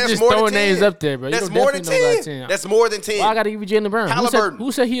 Brown, you that's just more than throwing 10. names up there, bro. You That's don't more than definitely know about 10. 10. That's more than 10. Well, I got to give you Jaylen Brown. Halliburton.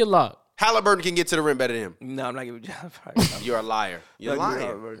 Who said he a lock? Halliburton can get to the rim better than him. No, I'm not giving you Jason Tatum. You're a liar. You're Like, you're lying.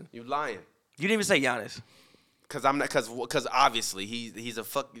 Halliburton. You're lying. You didn't even say Giannis. Cause I'm not. Cause obviously he's a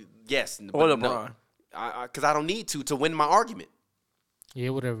fuck. Yes. Or but LeBron. No. Cause I don't need to win my argument. Yeah,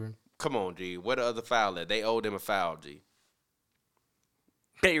 whatever. Come on, G. Where the other foul at? They owed him a foul, G.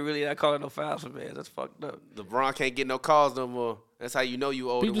 They really not calling no fouls for man. That's fucked up. LeBron can't get no calls no more. That's how you know you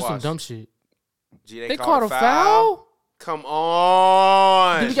owe People the do some wash. dumb shit. G, They called a foul? Come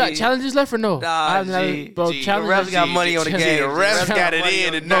on. Do we got G. challenges left or no? Nah, not- G. bro, G. The challenges. refs got money on the G, game. the refs Refs got it money in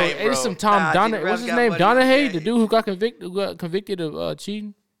on the tonight, game. bro. It's some Tom Nah, G, Donahue. the What's refs his got name? money on the Donahue, game. the dude who got convicted of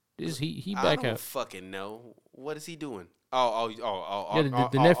cheating. He I back don't out. fucking know. What is he doing? Yeah,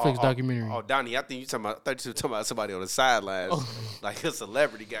 the Netflix documentary. Oh, Donnie, I think you talking about. I thought you were talking about somebody on the sidelines, like a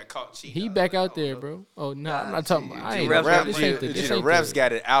celebrity got caught cheating. He back out there, bro. Oh no, I'm not talking. I ain't. The refs This got ain't the. money. This The ain't refs the-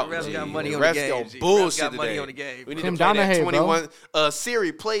 got it out. The refs G. got money The on the refs game, gonna G. The refs bullshit got money today. on the game. We need Tim to play that Donahue, bro. 21.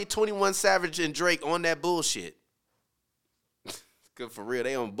 Siri, play 21 Savage and Drake on that bullshit. Good for real.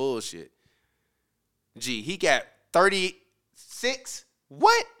 They on bullshit. G, he got 36.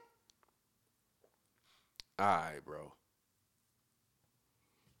 What? All right, bro.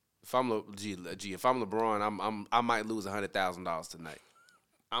 If I'm if I'm LeBron, I might lose $100,000 tonight.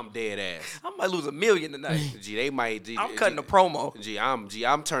 I'm dead ass. I might lose $1 million tonight. G, they might. G, I'm cutting a promo.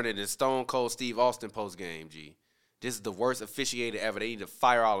 I'm turning the Stone Cold Steve Austin post game. G, this is the worst officiator ever. They need to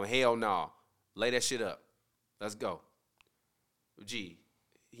fire all. Hell no, lay that shit up. Let's go. G,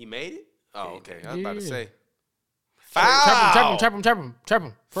 he made it. Oh, okay. I was about to say. Foul. Trap him first.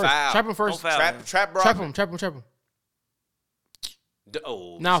 Foul. Trap him first. Don't foul him. Trap Brockman. Trap him.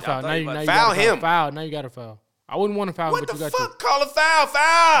 Oh, Now shit, I foul. thought Now he you about- now foul you got him. Foul. Now you got to foul. I wouldn't want to foul, What but the you got fuck? to. Call a foul.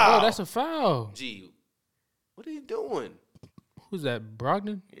 Foul. Oh, that's a foul. G, what are you doing? Who's that?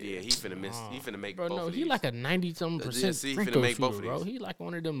 Brogdon? Yeah, he finna miss. He finna make Bro, both no, of he these. like a 90-something% see, he free finna throw make both shooter, of bro. these. He like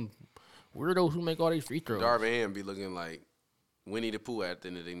one of them weirdos who make all these free throws. Darvin Ham be looking like Winnie the Pooh at the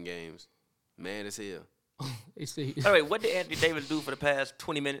end of them games. Mad as hell. They say By the way, what did Anthony Davis do for the past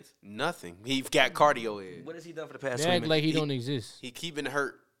 20 minutes? Nothing. He got cardio in. What has he done for the past they 20 act minutes? like he don't exist. He been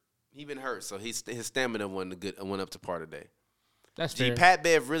hurt. He been hurt, so his stamina went up to par today. That's G, fair. Pat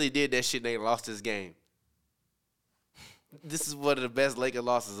Bev really did that shit and they lost his game. This is one of the best Laker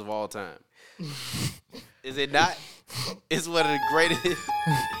losses of all time. Is it not? It's one of the greatest.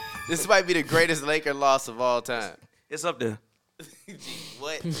 This might be the greatest Laker loss of all time. It's up there. G,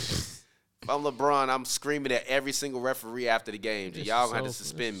 what? If I'm LeBron, I'm screaming at every single referee after the game. G, This y'all is gonna have to so-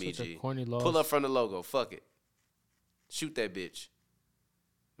 suspend this me, is such a G. corny loss. Pull up from the logo. Fuck it. Shoot that bitch.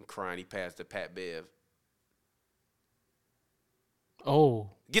 I'm crying. He passed to Pat Bev. Oh.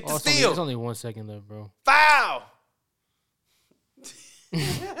 Get the Oh, steal. It's only 1 second left, bro. Foul.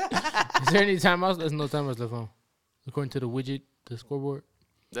 Is there any timeouts? There's no timeouts left on. According to the widget, the scoreboard.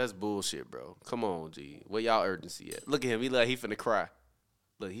 That's bullshit, bro. Come on, G. Where y'all urgency at? Look at him. He finna cry.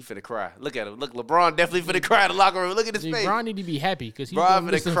 Look, he finna cry. Look at him. Look, LeBron definitely finna cry in the locker room. Look at his face. LeBron need to be happy because he's LeBron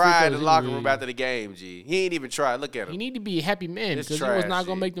gonna miss finna some cry free in the throws locker anyway. room after the game, G. He ain't even try. Look at He him. need to be a happy man It's because he was trash, not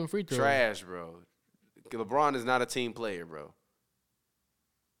gonna G. make them free throws. Trash, bro. LeBron is not a team player, bro.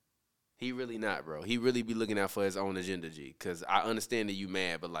 He really not, bro. He really be looking out for his own agenda, G. Because I understand that you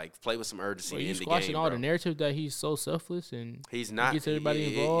mad, but like play with some urgency Well, in he's the squashing game, all bro. the narrative that he's so selfless and He's not. gets everybody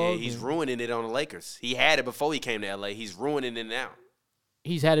Yeah, involved he's and- ruining it on the Lakers. He had it before he came to LA. He's ruining it now.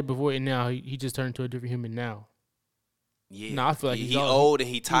 he's had it before and now he just turned into a different human now. Yeah. No, I feel like he he's al- old and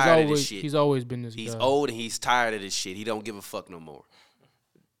he tired of this shit. He's always been this He's guy. old and he's tired of this shit. He don't give a fuck no more.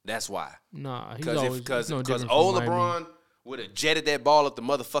 That's why. Nah, he's Because always because no different old from Miami. LeBron would have jetted that ball up the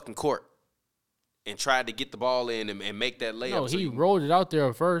motherfucking court and tried to get the ball in and make that layup. No, so he you- rolled it out there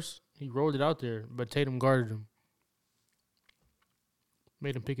at first. He rolled it out there, but Tatum guarded him.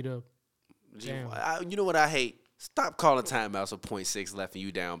 Made him pick it up. Gee, Damn. you know what I hate? Stop calling timeouts with .6 left and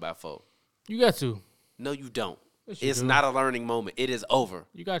you down by 4. You got to. No, you don't. Yes, you It's do. not a learning moment. It is over.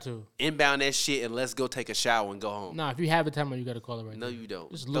 You got to. Inbound that shit and let's go take a shower and go home. Nah, if you have a timeout, you got to call it right No, there. you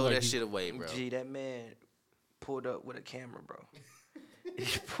don't. Just Throw look like that you- shit away, bro. Gee, that man pulled up with a camera, bro.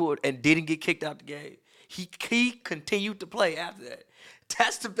 He pulled and didn't get kicked out the game. He continued to play after that.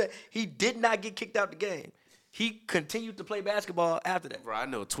 That's the he did not get kicked out the game. He continued to play basketball after that. Bro, I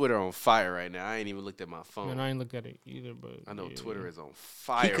know Twitter on fire right now. I ain't even looked at my phone. Man, I ain't looked at it either, but I know yeah. Twitter is on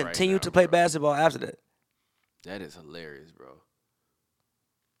fire. He right continued now, to play bro. basketball after that. That is hilarious, bro.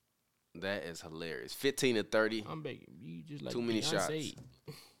 That is hilarious. 15 to 30. I'm begging you, just like Too many Beyonce.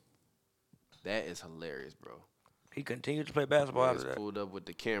 shots. That is hilarious, bro. He continued to play basketball Boy, after that. pulled up with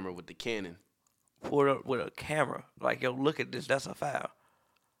the camera with the cannon. Pulled up with a camera. Like, yo, look at this. That's a foul.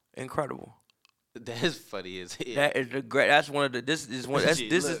 Incredible. That is funny as hell. That is the great. That's one of the. This is one. That's, Gee,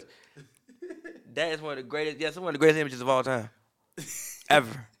 this look. is. That is one of the greatest. Yes, one of the greatest images of all time,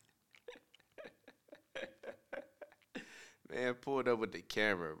 ever. Man, pulled up with the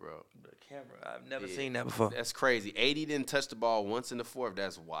camera, bro. The camera. I've never Yeah. seen that before. That's crazy. 80 didn't touch the ball once in the fourth.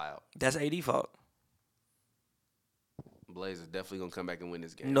 That's wild. That's AD fault. Blazers definitely gonna come back and win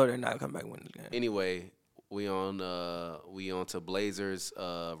this game. No, they're not coming back and win this game. Anyway, we on to Blazers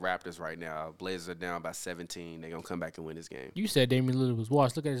Raptors right now. Blazers are down by 17. They're gonna come back and win this game. You said Damian Lillard was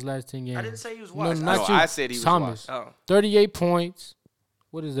washed. Look at his last 10 games. I didn't say he was No, washed. not No, you. I said he was Thomas. washed. Oh, 38 points.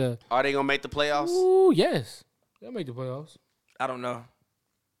 What is that? Are they gonna make the playoffs? Ooh, yes. They'll make the playoffs. I don't know.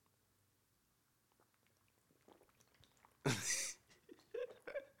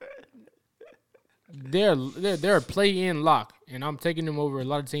 They're a play-in lock, and I'm taking them over a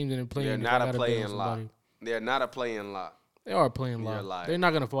lot of teams in the play-in. They're if not I a gotta bet on play-in lock. somebody. They're not a play-in lock. They are a play-in You're a lock. liar. They're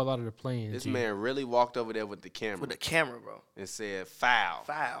not gonna fall out of the play-in. This G. man really walked over there with the camera With the camera, bro. and said foul.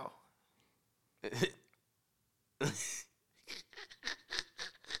 Foul. It's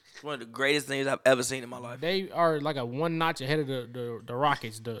one of the greatest things I've ever seen in my life. They are like a one notch ahead of the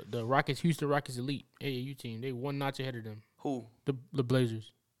Rockets, the Rockets, Houston Rockets elite AAU team. They one notch ahead of them. Who? The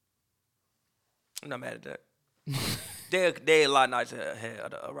Blazers. I'm not mad at that. They're a lot nicer ahead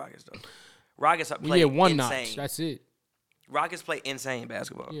of the Rockets though. Rockets play We get one insane. notch. That's it. Rockets play insane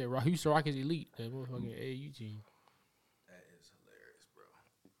basketball. Yeah, Houston Rockets elite. That motherfucking AAU team. That is hilarious, bro.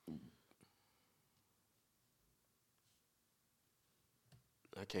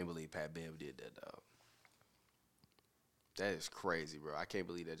 I can't believe Pat Bev did that, dog. That is crazy, bro. I can't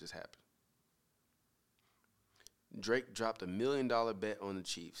believe that just happened. Drake dropped $1 million bet on the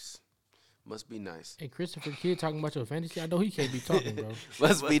Chiefs. Must be nice. Hey, Christopher Kidd talking about your fantasy. I know he can't be talking, bro.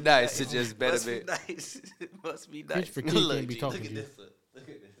 Must be nice to just bet Must a be bit. nice. Must be nice. Christopher Kidd Look, can't be G, talking look to at you. this. Look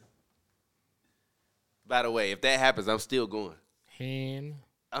at this. By the way, if that happens, I'm still going. Hand.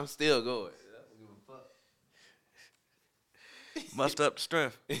 I'm still going. Must up the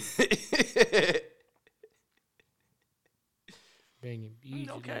strength. Banging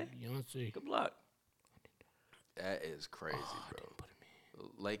beats. Okay. Beyonce. Good luck. That is crazy, bro.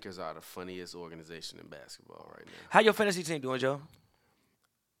 Lakers are the funniest organization in basketball right now. How your fantasy team doing, Joe?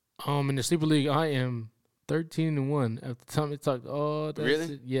 In the Sleeper League, I am 13-1. At the time it talked,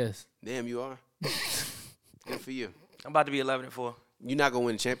 Really? Yes. Damn, you are. Good for you. I'm about to be 11-4. You're not gonna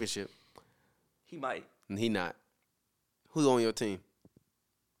win the championship. He might. And he not. Who's on your team?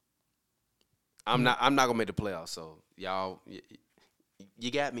 I'm not gonna make the playoffs. So y'all,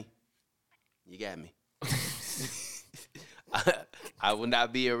 you got me. You got me. I will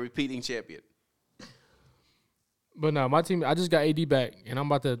not be a repeating champion. But no, my team, I just got AD back, and I'm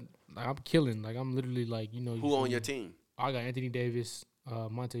about to, I'm killing. Like, I'm literally like, Who on your team? I got Anthony Davis,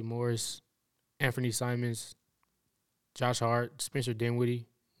 Monte Morris, Anthony Simons, Josh Hart, Spencer Dinwiddie,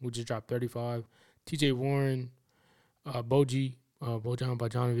 who just dropped 35, TJ Warren, Bojan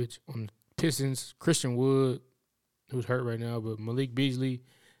Bogdanovic on the Pistons, Christian Wood, who's hurt right now, but Malik Beasley,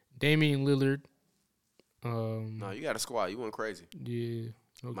 Damian Lillard. No, you got a squad. You went crazy. Yeah.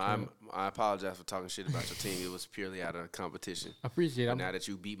 Okay. I apologize for talking shit about your team. It was purely out of competition. I appreciate But it. now that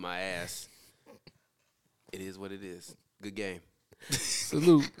you beat my ass, it is what it is. Good game.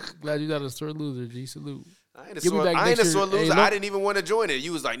 Salute. Glad you're not a sore loser, G. Salute. I ain't a Give me sore, back I ain't a next sore year. Hey, loser. look- I didn't even want to join it.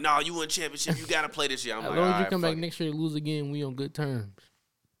 You was like, no, you won championship. You got to play this year. I'm As like, long all as you right, come back fuck it. next year and lose again, we on good terms.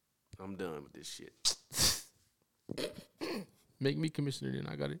 I'm done with this shit. Make me commissioner, then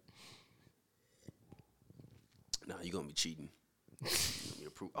I got it. Nah, you going to be cheating. You gonna be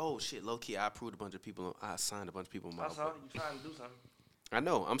approved. Oh, shit, low-key, I approved a bunch of people. I signed a bunch of people on my I saw you trying to do something. I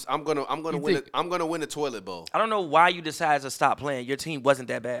know. I'm gonna You win. think- I'm gonna win the toilet bowl. I don't know why you decided to stop playing. Your team wasn't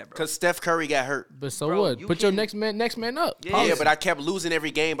that bad, bro. Cause Steph Curry got hurt. But so Bro, what? you Put your can- next man up. Yeah. Yeah, but I kept losing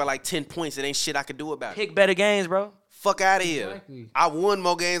every game by like 10 points. It ain't shit I could do about it. Pick better games, bro. Fuck out of here. Exactly. I won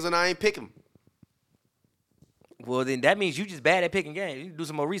more games than I ain't pick 'em. Well, then that means you just bad at picking games. You need to do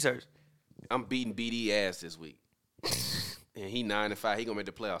some more research. I'm beating BD ass this week. And he 9-5. He gonna make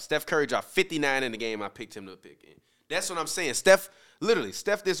the playoffs. Steph Curry dropped 59 in the game I picked him to pick. And that's what I'm saying. Steph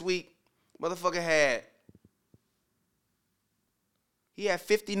this week, motherfucker had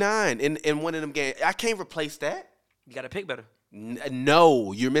 59 in one of them games. I can't replace that. You got to pick better.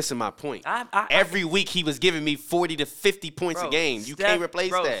 No, you're missing my point. Every week he was giving me 40 to 50 points Bro, a game. You Steph- can't replace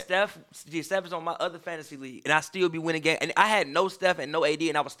bro, that. Steph is on my other fantasy league, and I still be winning games. And I had no Steph and no AD,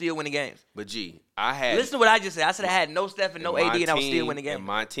 and I was still winning games. But G, I had Listen to what I just said. I said I had no Steph and no AD, and I was still winning and games.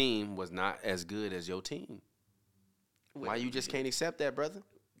 my team was not as good as your team. Why you just can't accept that, brother?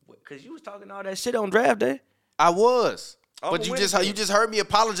 Because you was talking all that shit on draft day. I was. I'm But a you winner. just heard me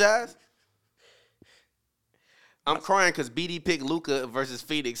apologize. I'm crying because BD picked Luka versus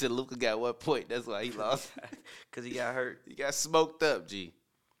Phoenix, and Luka got 1 point. That's why he lost. Because he got hurt. He got smoked up, G.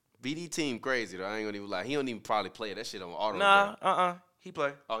 BD team crazy, though. I ain't gonna even lie. He don't even probably play that shit on auto. Nah, he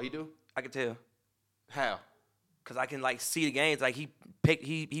play. Oh, he do? I can tell. How? Because I can, like, see the games. Like, he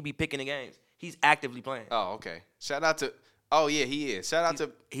be picking the games. He's actively playing. Oh, okay. Shout out to. Oh yeah, he is. Shout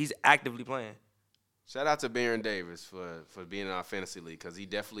He's actively playing. to Baron Davis for being in our fantasy league because he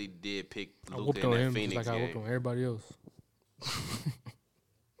definitely did pick I Luka whooped in on that him Phoenix just like I whooped game. on everybody else.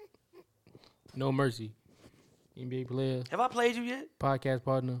 No mercy. NBA player, Have I played you yet? podcast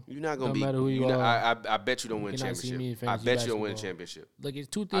partner. You're not gonna No be. matter who you not- are. I bet you don't win a cannot see me in championship. I fantasy bet you don't win a basketball. championship. Like, it's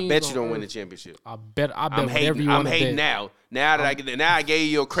two things. I bet you on don't win the earth. championship. I bet I'm whatever hating. you I'm want to hating bet. now. Now I gave you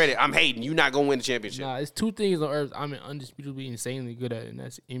your credit. I'm hating. You're not gonna win the championship. Nah, it's two things on earth I'm undisputably insanely good at, and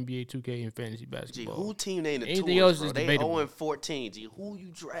that's NBA 2K and fantasy Gee, basketball. who team they in the Anything tours, else bro? is They debatable. 0-14. Gee, who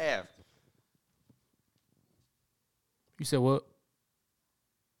you draft? You said what?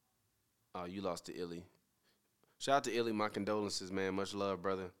 Oh, you lost to Illy. Shout out to Illy. My condolences, man. Much love,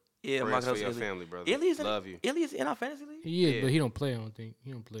 brother. Yeah, Prayers for Illy. your family, brother. Illy's in, Love you. Illy's in our fantasy league? He is, Yeah. but he don't play. I don't think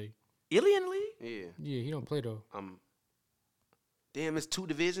he don't play. Illy in the league? Yeah. Yeah, he don't play though. Damn, it's 2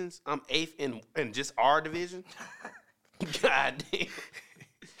 divisions. I'm 8th in just our division. God damn.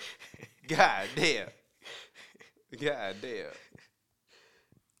 God damn. God damn.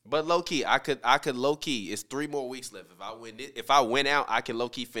 But low key, I could low key. It's 3 more weeks left. If I win out, I can low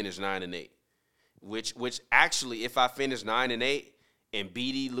key finish 9-8. Which actually, if I finish 9-8 and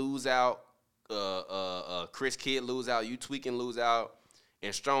BD lose out, Chris Kidd lose out, you tweaking lose out,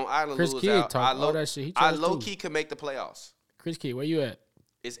 and Strong Island Chris lose Kidd out, talk all that shit. He I chose low too. key can make the playoffs. Chris Kidd, where you at?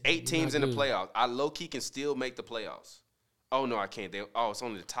 It's 8 teams not in the good. playoffs. I low key can still make the playoffs. Oh no, I can't. It's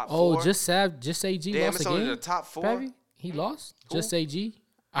only the top Oh, 4. just say G Damn, lost it's again. only the top 4. Pappy? He lost. Who? Just say G.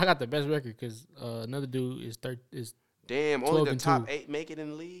 I got the best record because another dude is Damn, 12 only the and top 2. 8 make it in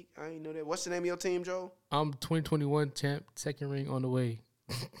the league. I ain't know that. What's the name of your team, Joe? I'm 2021 champ, second ring on the way.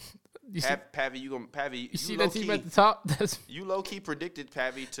 You see, Pavy, you see low that team key, at the top? That's you low key predicted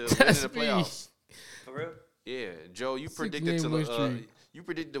Pavy to win That's in the me. playoffs. For real? Yeah, Joe, you 6 predicted game win streak. you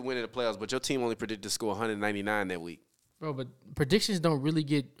predicted to win in the playoffs, but your team only predicted to score 199 that week. bro. But predictions don't really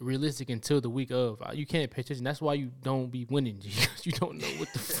get realistic until the week of. You can't pay attention. That's why you don't be winning. G. You don't know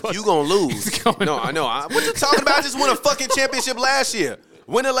what the fuck. You gonna lose. going No, I know. What you talking about? I just won a fucking championship last year.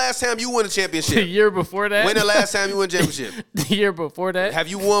 When the last time you won a The championship? year before that. When the last time you won a championship? The year before that. Have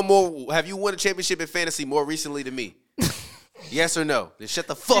you won a championship in fantasy more recently than me? Yes or no? Then shut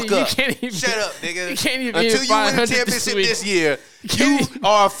the fuck You up. can't even- Shut up, nigga. you can't even Until hit you win a 500 this championship week. this year, you can't even-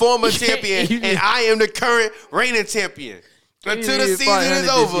 are a former you can't champion, even- and I am the current reigning champion. Can't Until even the hit season 500 is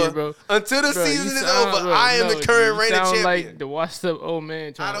this over, year, bro. until the Bro, season you is sound- over, look, I am no, the current you reigning sound champion. like the washed up old man.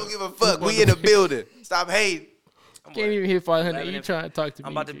 I trying don't to give a fuck. hoop on We in the building. Stop hating. Can't even hit 500. 11 You and- trying to talk to me?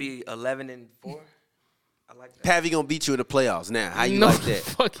 I'm about to G. be 11-4. I like that. Pavy gonna beat you in the playoffs now. How you No, like that?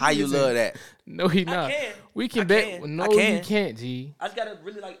 fuck How you isn't. love that? No, he not. can. We can I bet. can. No, I can. you can't, G. I just gotta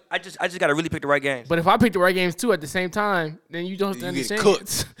really I just gotta really pick the right games. But if I pick the right games too at the same time, then you don't You understand. getting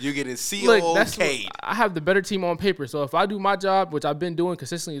cooked. You getting Look, that's what, COK'd. I have the better team on paper. So if I do my job, which I've been doing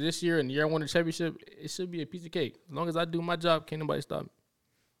consistently this year, and the year I won the championship, it should be a piece of cake. As long as I do my job, can't nobody stop me.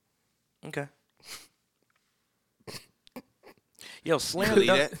 Okay. Yo, Slam Believe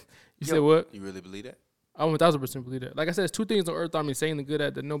Dunk. that? You said what? You really believe that? I 1000% believe that. Like I said, there's 2 things on earth I'm insanely good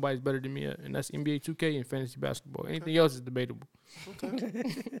at that nobody's better than me at, and that's NBA 2K and fantasy basketball. Anything else is debatable.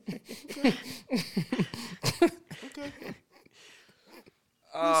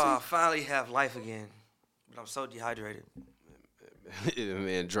 Oh, I finally have life again, but I'm so dehydrated.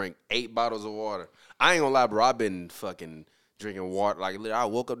 Man, drank 8 bottles of water. I ain't gonna lie, bro. I've been fucking drinking water. Like, I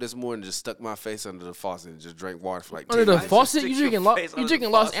woke up this morning and just stuck my face under the faucet and just drank water for like 10 Under the minutes. faucet, stick you your drinking face you under drinking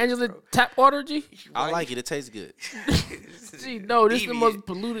the Los faucet, Angeles bro. tap water, G? I like it. It tastes good. Gee, no, this is the most Deviant.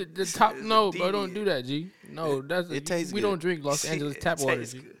 polluted. The top, It's no, bro, don't deviant. do that, G. No, that's It tastes we good. don't drink Los Angeles tap It water,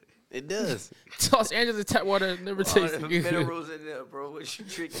 tastes G. good. It does. Los Angeles tap water never All tastes the good. minerals in there, bro. What you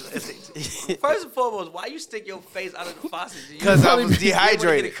drinking? First and foremost, why you stick your face out of the faucet? G? Because I probably was be- You wanna get a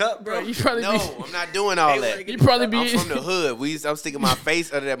dehydrated. cup, bro. Bro, you probably No, be, I'm not doing all Hey, that. you probably I'm be, from the hood. I'm sticking my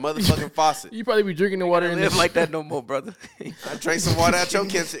face under that motherfucking faucet. you probably be drinking the water in live the like that no more, brother. I drank some water at your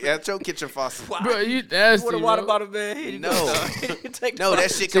kitchen faucet. Why? Bro, you You nasty, want a water bro. bottle, man? Here you No. go. Take No, the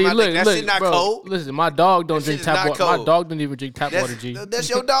that shit See, come out. look, That look, shit not bro, cold. Listen, my dog don't That drink shit is tap not water. My cold. dog don't even drink tap water, G. That's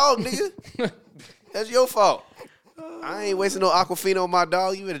your dog, nigga. That's your fault. I ain't wasting no Aquafina on my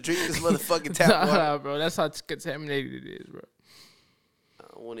dog. You better drink this motherfucking tap water. Nah, bro, that's how contaminated it is, bro. I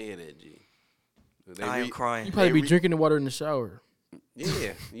don't want to hear that, G. They I am re- crying. You probably They be re- drinking the water in the shower.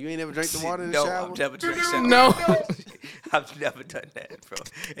 Yeah, you ain't never drank the water in the No, shower. I've never drank shower. No. I've never done that, bro.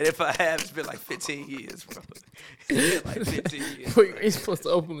 And if I have, it's been like 15 years, bro. It's been like 15 years. Bro, you ain't supposed to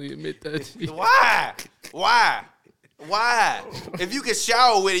openly admit that, G. Why? Why? If you can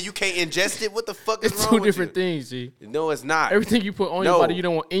shower with it, you can't ingest it. What the fuck is It's wrong 2 with different you? things, G. No, it's not. Everything you put on No. your body, you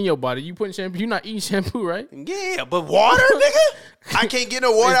don't want in your body. You putting shampoo. You're not eating shampoo, right? Yeah, but water, nigga. I can't get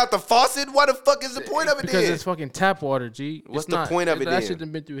no water out the faucet. What the fuck is the point of it Because then? it's fucking tap water, G. What's It's the not, point of it That then? shit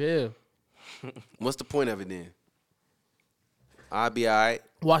done been through hell. What's the point of it then? I'll be all right.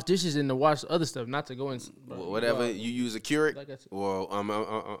 Wash dishes and to wash other stuff, not to go in. Whatever you use a Keurig. Like I said. Well,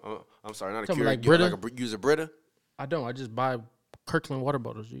 I'm sorry, not a Talking Keurig. like You Brita? use a Brita. I don't. I just buy Kirkland water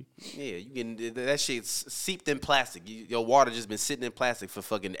bottles, G. Yeah, you getting that shit's seeped in plastic. Your water just been sitting in plastic for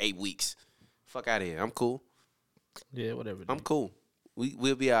fucking 8 weeks. Fuck out of here. I'm cool. Yeah, whatever. I'm G. cool.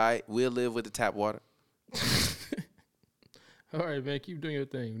 We'll be all right. We'll live with the tap water. All right, man. Keep doing your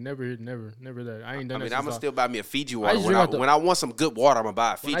thing. Never that. I ain't I done mean, that. I'm gonna since still buy me a Fiji I water. used to drink out the- When I want some good water, I'm gonna buy a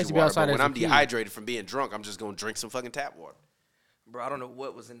When I Fiji used to be water. outside But when as a I'm kid. dehydrated from being drunk, I'm just gonna drink some fucking tap water. Bro, I don't know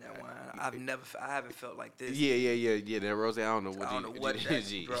what was in that wine. I haven't felt like this. Yeah. That rose, I don't know what. I don't know what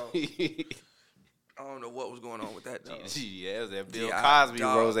G. that- bro. I don't don't know what was going on with that, dog. Yeah, it was that Bill Yeah, Cosby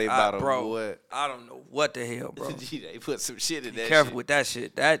dog, rose bottle. bro, Boy. I don't know what the hell, bro. They put some shit in that Careful shit. with that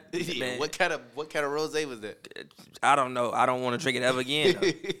shit. That Yeah, man, what kind of rose was that? I don't know. I don't want to drink it ever again.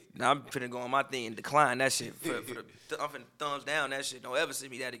 Though. Now I'm finna go on my thing and decline that shit. I'm finna thumbs down that shit. Don't ever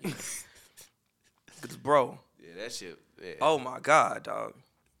send me that again. Cause bro, Yeah, that shit. Yeah. oh my god, dog.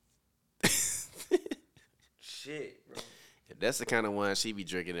 Shit, bro. If that's the kind of wine she be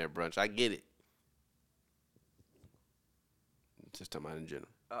drinking at brunch, I get it. Just talking about in general.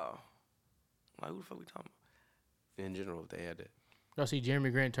 Oh, like who the fuck we talking about? In general, if they had that. Y'all see Jeremy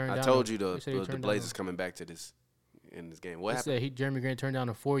Grant turned I down. told you they said he the turned Blazers down- coming back to this in this game. What they happened? said Jeremy Grant turned down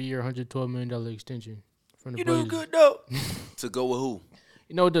a 4-year, $112 million extension from the You Blazers. doing good though. To go with who?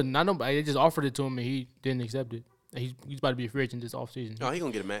 You know, not nobody. They just offered it to him and he didn't accept it. He's about to be a free agent this offseason. No, he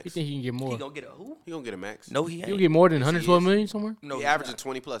gonna get a max. He think he can get more. He gonna get a who? He gonna get a max. No, he He'll ain't. get more than Yes, he 112 is. million somewhere. No, He he's averaging not.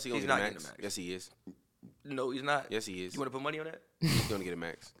 20 plus. He gonna He's get a not max. getting a max. Yes, he is. No, he's not. Yes, he is. You want to put money on that? He's gonna get a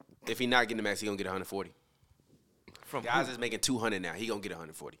max. If he not getting the max, he gonna get 140. From Guys who? is making 200 now. He gonna get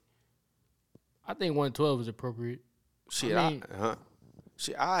 140. I think 112 is appropriate. Shit, I mean-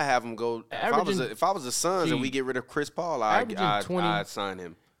 shit, I have him go. Averaging- If I was the Suns and we Gee. get rid of Chris Paul, Averaging I'd 20. sign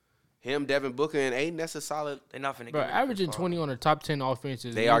him. Him, Devin Booker, and Aiden. That's a solid. They're not finna Bro, get rid of averaging Chris Paul. 20 on a top 10 offense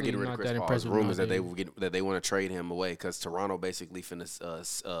is They are really getting rid not of Chris that Paul. There's impressive. rumors that nowadays. they want to trade him away because Toronto basically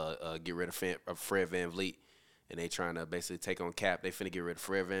finna get rid of Fred VanVleet, and they trying to basically take on Cap. They finna get rid of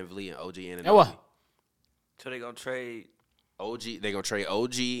Fred VanVleet and OG Anunoby. Yeah, what? So they gonna trade. They gonna trade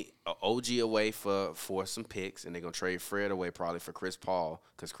OG away for some picks, and they gonna trade Fred away probably for Chris Paul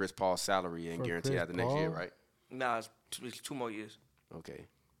because Chris Paul's salary ain't For guaranteed Chris after next year, Paul? right? Nah, it's two more years. Okay,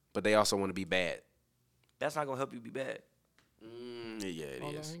 but they also want to be bad. That's not gonna help you be bad. Yeah, it Oh,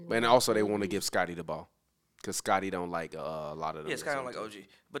 is. that ain't And also they want to give Scotty the ball because Scotty don't like a lot of them. Yeah, it's kind of like OG,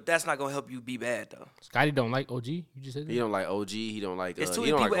 but that's not gonna help you be bad though. Scotty don't like OG. You just said that? He don't like OG. He don't like. It's too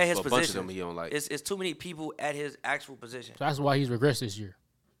he many don't people like at his a bunch of position. them. He don't like. It's too many people at his actual position. So that's why he's regressed this year.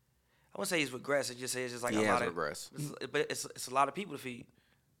 I wouldn't say he's regressed. It's just like He a has lot of regressed. But it's a lot of people to feed.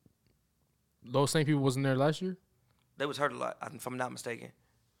 Those same people wasn't there last year. They was hurt a lot, if I'm not mistaken.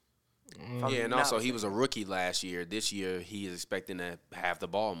 If I'm Yeah, and not also he mistaken. was a rookie last year. This year he is expecting to have the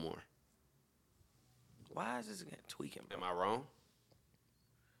ball more. Why is this again tweaking, bro? Am I wrong?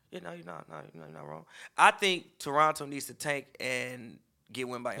 Yeah, no, you're not. No, you're not wrong. I think Toronto needs to tank and get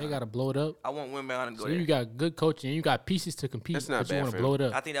Wembanyama. They gotta blow it up. I want Wembanyama to go So there. you got good coaching and you got pieces to compete. That's not but you bad want for to him. blow it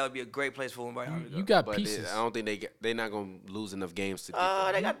up. I think that would be a great place for Wembanyama to go. You got But pieces. I don't think they're not gonna lose enough games to. Get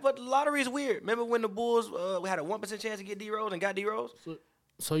there. They got, but the lottery is weird. Remember when the Bulls we had a 1% chance to get D Rose and got D Rose?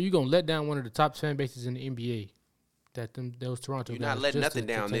 So you gonna let down one of the top fan bases in the NBA? Those Toronto. You're not guys, letting just nothing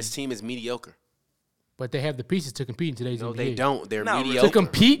to down. This tank. team is mediocre. But they have the pieces to compete in today's No, NBA. they don't. They're No, mediocre. To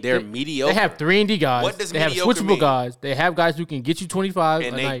compete, they're they, mediocre. They have 3 and D guys. What does they have mediocre switchable mean? guys. They have guys who can get you 25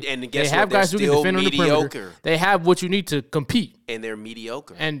 And a they- night. and they guess have what? They're guys who can still defend on the mediocre. perimeter. They have what you need to compete. and they're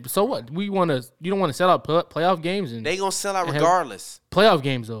mediocre. And so what? You don't want to sell out playoff games and They gonna sell out and have- regardless. playoff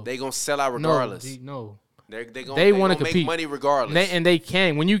games though. They gonna sell out regardless. No. They gonna They want to gonna compete. make money regardless. And they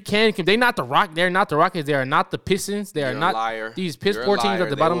can. When you can, they not the Rock. They're not the Rockets. They are not the Pistons. They are You're a not liar. these piss You're a poor teams liar. at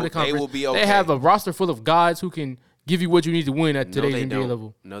the They bottom will- of the conference. they will be okay. They have a roster full of guys who can give you what you need to win at no, today's they NBA don't.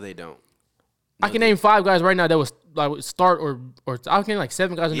 level. No, they don't. I can name 5 guys right now that was like start or I can name like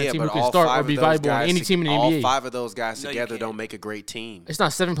 7 guys on that Yeah, team who but can all start or 5 be of those valuable on guys any team in the all NBA. 5 of those guys No, you together can't. don't make a great team. It's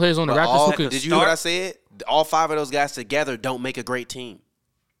not 7 players on the But Raptors who could. did you hear what I said? All 5 of those guys together don't make a great team.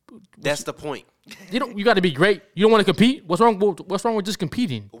 That's the point. You got to be great. You don't want to compete. What's wrong with just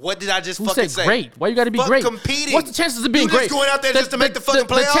competing? What did I just Who fucking said say? great? Why you got to be Fuck great? competing. What's the chances of being You just great? going out there just to make the fucking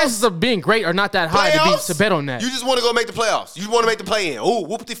The playoffs? chances of being great are not that high Playoffs? to bet on that. You just want to go make the playoffs. You want to make the play in. Ooh,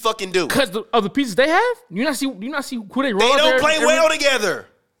 whoop the fucking do. Because of the pieces they have, you not see who they roll. They out don't there play every- well together.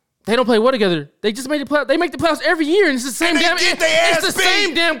 They don't play well together. They just made the playoffs. They make the playoffs every year, and it's the same And they damn. get their ass It's the beat.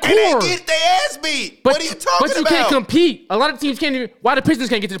 same damn core. And they get their ass beat. What are you talking But you about? can't compete. A lot of teams can't even. Why the Pistons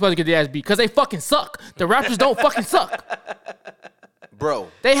can't get to the playoffs and get their ass beat? Because they fucking suck. The Raptors don't fucking suck. Bro,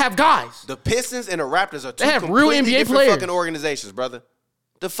 They have guys. the Pistons and the Raptors are two have real completely NBA different players. fucking organizations, brother.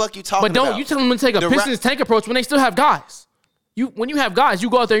 The fuck you talking But don't about? you tell them to take a The Pistons tank approach when they still have guys. When you have guys, you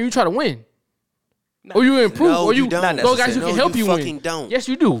go out there and you try to win. Or you improve, No, or you you don't. those guys who No, can help you you win. fucking don't. Yes,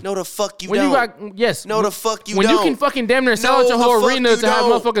 you do. No, the fuck you when don't. you got yes. No, the fuck you when don't. you can fucking damn near sell No, out your the whole fuck arena you to have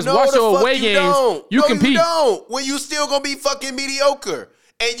don't. motherfuckers No, watch the your fuck away you games, don't. you No, compete. You don't. When you still gonna be fucking mediocre.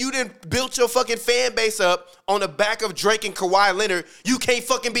 and you didn't built your fucking fan base up on the back of Drake and Kawhi Leonard, you can't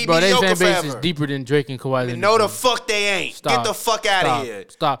fucking be mediocre their fan base forever. is deeper than Drake and Kawhi Leonard. No, the fuck they ain't. Stop. Get the fuck out of here.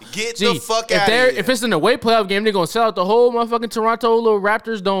 Stop. Get the fuck out of here. If it's an away playoff game, they're gonna sell out the whole motherfucking Toronto little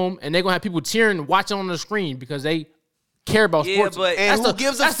Raptors dome, and they're gonna have people cheering, watching on the screen because they care about sports. but and that's who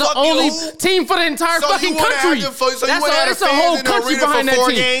gives a that's fuck? the only Who? team for the entire fucking country. It's a whole country behind that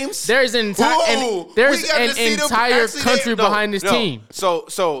team. Games? There's an entire country behind this team. So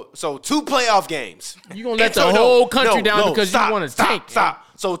 2 playoff games. You gonna let the whole country down because you want to tank? Stop.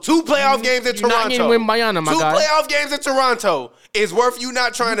 So 2 playoff games in You're Toronto. not getting with Mayana, my 2 guy. playoff games in Toronto is worth you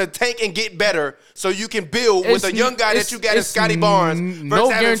not trying to tank and get better so you can build with a young guy that you got in Scotty Barnes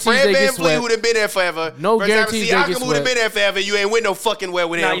versus having Fred VanVleet who done been there forever. No guarantees they get Siakam who done been there forever. You ain't win no fucking well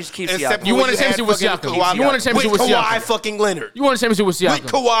with him. Nah, you just keep Siakam. You won a championship with Siakam. You won a championship with Kawhi Siakam. fucking Leonard. You won a championship with Siakam.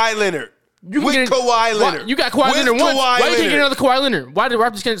 With Kawhi Leonard. Kawhi Leonard. You got Kawhi Leonard once. Why you can't get another Kawhi Leonard? Why the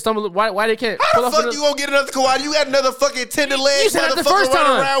Raptors can't stumble? Why they can't? How the fuck you gonna get another Kawhi? You got another fucking tender leg You said that the motherfucker first running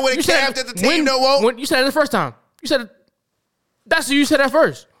time. around with a cap that the team don't want. You said it the first time. You said that's what you said at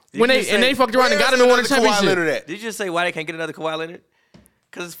first. You They just say- fucked around and got him and won a championship. Did you just say why they can't get another Kawhi Leonard?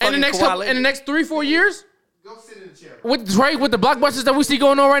 Because it's And fucking Kawhi Leonard. in the next 3-4 years, Go sit in the chair. with Drake, with the blockbusters that we see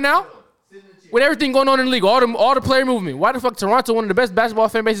going on right now, with everything going on in the league, all the player movement, why the fuck Toronto, one of the best basketball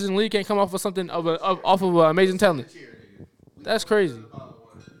fan bases in the league, can't come off of something off of amazing talent? That's crazy. All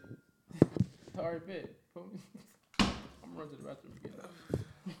right, bet. I'm running to the bathroom again.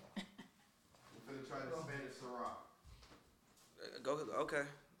 Okay,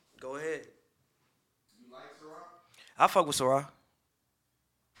 go ahead. You like Ciroc? I fuck with Ciroc.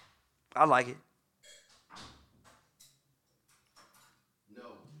 I like it. No.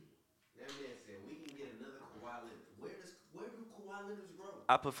 That man said we can get another Kawhi Leonard. Where do Kawhi Leonards grow?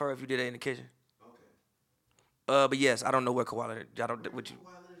 I prefer if you did it in the kitchen. Okay. But yes, I don't know where Kawhi Leonard. I don't. Would you?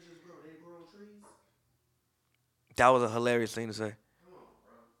 Kawhi Leonard just grow? They grow on trees? That was a hilarious thing to say.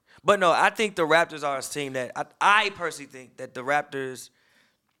 But no, I think the Raptors are a team that I personally think that the Raptors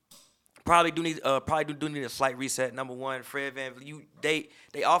probably do need a slight reset. Number one, Fred VanVleet.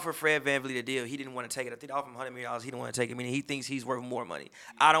 They offered Fred VanVleet a deal. He didn't want to take it. I think they offered him $100 million. He didn't want to take it. Meaning he thinks he's worth more money.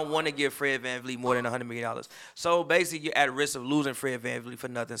 I don't want to give Fred VanVleet more than $100 million. So basically, you're at risk of losing Fred VanVleet for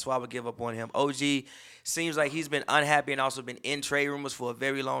nothing. So I would give up on him. OG seems like he's been unhappy and also been in trade rumors for a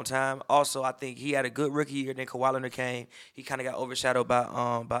very long time. Also, I think he had a good rookie year. Then Kawhi Leonard came. He kind of got overshadowed by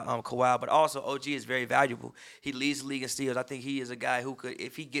Kawhi. But also, OG is very valuable. He leads the league in steals. I think he is a guy who could,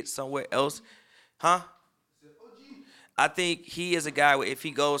 if he gets somewhere else, I think he is a guy where if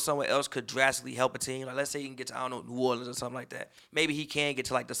he goes somewhere else could drastically help a team. Like let's say he can get to, I don't know, New Orleans or something like that. Maybe he can get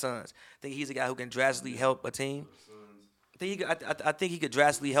to like the Suns. I think he's a guy who can drastically help a team. I think he could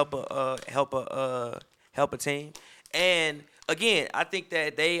drastically help a team. And again, I think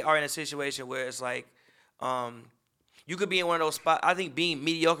that they are in a situation where it's like you could be in one of those spots. I think being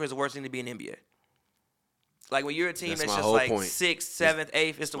mediocre is the worst thing to be in the NBA. Like when you're a team that's just like point. 6th, 7th,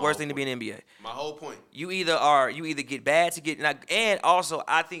 8th, it's the worst thing to be in the NBA. My whole point. You either get bad to get, and also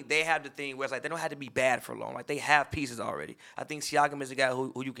I think they have the thing where it's like they don't have to be bad for long. Like they have pieces already. I think Siakam is a guy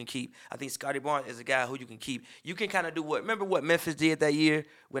who you can keep. I think Scotty Barnes is a guy who you can keep. You can kind of do remember what Memphis did that year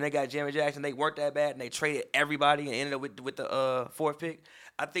when they got Jeremy Jackson? They weren't that bad and they traded everybody and ended up with the 4th pick.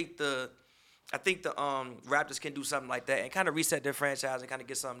 I think the Raptors can do something like that and kind of reset their franchise and kind of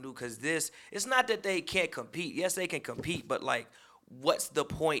get something new because it's not that they can't compete. Yes, they can compete, but like, what's the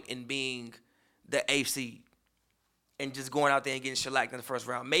point in being the 8th seed and just going out there and getting shellacked in the first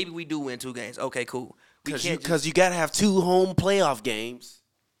round? Maybe we do win 2 games. Okay, cool. Because you got to have 2 home playoff games.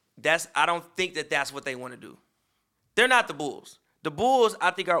 I don't think that's what they want to do. They're not the Bulls. The Bulls,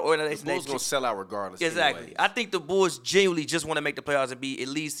 I think, are an organization. The Bulls going to sell out regardless. Exactly. Anyways. I think the Bulls genuinely just want to make the playoffs and at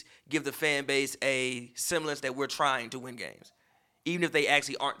least give the fan base a semblance that we're trying to win games, even if they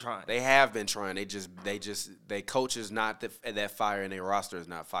actually aren't trying. They have been trying. They coach is not that fire and their roster is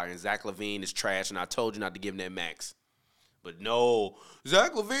not fire. And Zach LaVine is trash. And I told you not to give him that max. But no,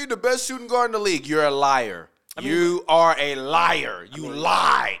 Zach LaVine, the best shooting guard in the league. You're a liar. You are a liar. You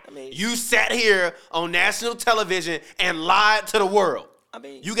lied. You sat here on national television and lied to the world.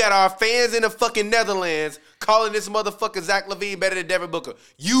 You got our fans in the fucking Netherlands calling this motherfucker Zach LaVine better than Devin Booker.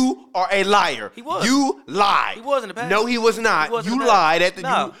 You are a liar. He was. You lied. He was in the past. No, he was not. He was in You the past. lied at the.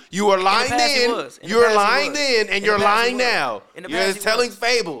 No. You were lying In the past, he then. was. In the You're past, he lying was. then, and In you're the past, lying he was. now. In the You're past, he telling was.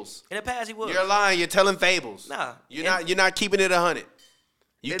 fables. In the past, he was. You're lying. You're telling fables. Nah. You're not keeping it 100.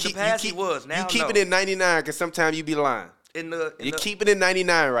 In the past, he was. Now, you keep no. it in 99 because sometimes you be lying. You're keeping it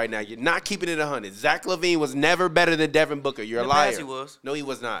 99 right now. You're not keeping it 100. Zach LaVine was never better than Devin Booker. You're a liar. past, he was. No, he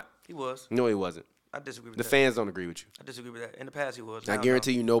was not. He was. No, he wasn't. I disagree with The that. fans don't agree with you. I disagree with that. In the past, he was. I Now,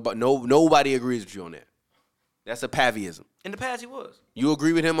 guarantee you, nobody agrees with you on that. That's a Pavyism. In the past, he was. You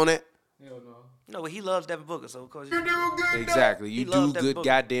agree with him on that? Hell no. No, but he loves Devin Booker, so of course. Exactly. You He do loves Devin good Booker.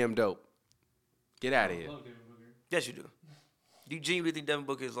 goddamn dope. Get out of here. Yes, you do. Do you genuinely think Devin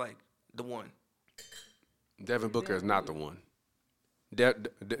Booker is like the one? Devin Booker is not the one.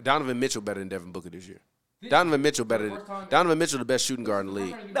 Donovan Mitchell better than Devin Booker this year. Donovan Mitchell Donovan Mitchell the best shooting guard in the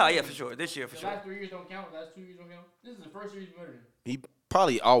league. No, yeah, for sure. This year, for The sure. last 3 years don't count. Last 2 years don't count. This is the first year he's better than him. He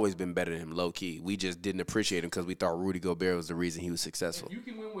probably always been better than him, low key. We just didn't appreciate him because we thought Rudy Gobert was the reason he was successful. You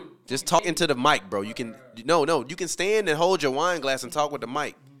can win with Just talking to the mic, bro. You can you can stand and hold your wine glass and talk with the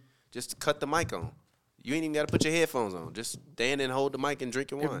mic. Just cut the mic on. You ain't even got to put your headphones on. Just stand and hold the mic and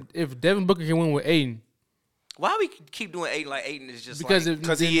drink your wine. if Devin Booker can win with Aiden, Why we keep doing Aiden like Aiden is just because like,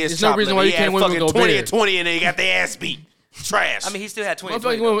 Because he is there's no reason why you can't win with 20 Gobert. and 20 and they got their ass beat. Trash. I mean, he still had 20.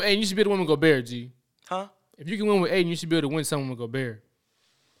 Motherfucker can win with Aiden, you should be able to win with Gobert, G. Huh? If you can win with Aiden, you should be able to win someone with Gobert.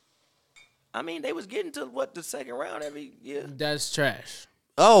 I mean, they was getting to the second round every year. That's trash.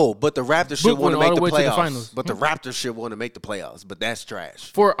 Oh, but the Raptors should Book want to went make all the the way to the playoffs. finals. But the Raptors should want to make the playoffs. But that's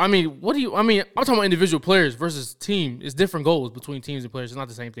trash. I'm talking about individual players versus team. It's different goals between teams and players. It's not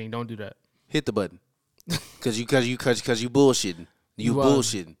the same thing. Don't do that. Hit the button. Cause you bullshitting. You You are.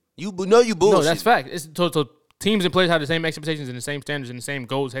 bullshitting. You bullshitting. No, that's fact. It's so teams and players have the same expectations and the same standards and the same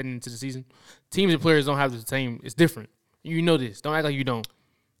goals heading into the season. Teams and players don't have the same. It's different. You know this. Don't act like you don't.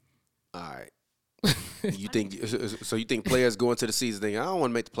 All right. You think so? You think players go into the season thinking, I don't want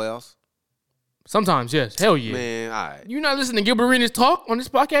to make the playoffs? Sometimes, yes. Hell yeah. Man, all right. You not listening to Gilbert Arenas talk on this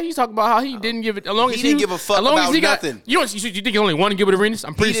podcast? He's talking about how he didn't give it. As long He as didn't give a fuck as long as about he got- nothing. You think he's only one Gilbert Arenas?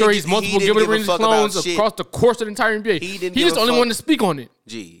 I'm pretty He sure didn't he's gi- multiple he didn't Gilbert give a Arenas fuck about clones shit. across the course of the entire NBA. He didn't He's give just a the only fuck. one to speak on it.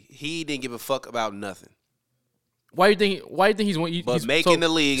 Gee, he didn't give a fuck about nothing. Why you think he's one? But he's, making the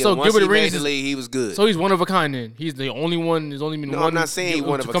league, So and once Gilbert he made Arenas the is, league, he was good. so he's one of a kind. Then he's the only one. There's only been No, one. I'm not saying he's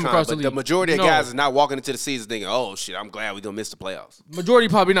one of to a come kind, across but the the league. majority of No. guys is not walking into the season thinking, "Oh shit, I'm glad we're gonna miss the playoffs." Majority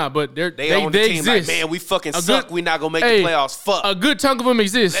probably not, but they on the team exist. like, man, we fucking A suck. good- We not gonna make Hey, the playoffs. Fuck. A good chunk of them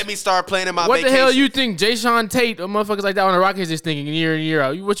exist. Let me start playing in my What vacation. the hell you think Jay Sean Tate or motherfuckers like that on the Rockets is thinking year in year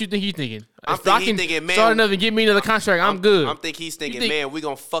out? What you think he thinking? I'm If I thinking he can thinking, man, start another and get me another contract, I'm good. I'm think he's thinking, think- man, we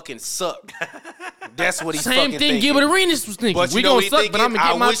gonna fucking suck. That's what he's Same fucking thing thinking. Gilbert Arenas was thinking. But We you know gonna what he suck, thinking? but I'm gonna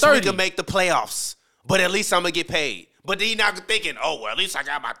get I my wish 30. we could make the playoffs, but at least I'm gonna get paid. But then he not thinking, oh well, at least I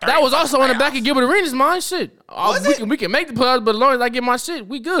got my 30. That was also on the back playoffs. of Gilbert Arenas' mind. Shit, Was we it? can make the playoffs, but as long as I get my shit,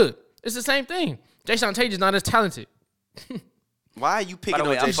 we good. It's the same thing. Jay Sean Tate is not as talented. Why are you By picking the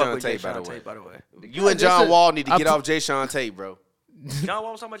way, on I Jay fuck Sean with Jay Tate? By Sean the way, Tate. By the way, you and Just John a- Wall need to I get put- off Jay Sean Tate, bro. John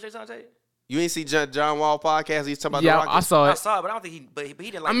Wall was talking about Jay Sean Tate. You ain't see John Wall podcast? He's talking about Yeah, the I Rockets. saw I it. saw it, but I don't think he. But he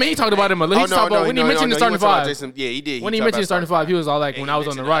didn't like. I mean, he name talked the about name. him a little. He talked about when he mentioned the starting five. He When he talked mentioned about the starting five, he was all like, Yeah, when he I was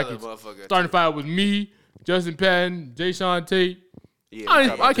on the mentioned the other Rockets, motherfucker, starting too. five with me, Justin Patton, Jay Sean Tate. Yeah, he talked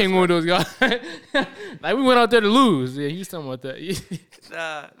about I can't win with those guys. Like, we went out there to lose. Yeah, he was talking about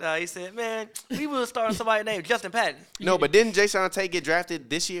that. Nah, he said, man, we will start somebody named Justin Patton. No, but didn't Jay Sean Tate get drafted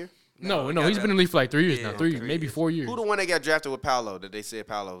this year? No, got he's been in the league for like 3 years Yeah, now. 3, 3 maybe years. 4 years. Who the one that got drafted with Paolo that they said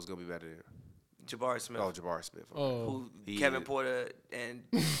Paolo was gonna be better than? Jabari Smith. Oh, Jabari Smith. Oh, Who He Kevin is. Porter and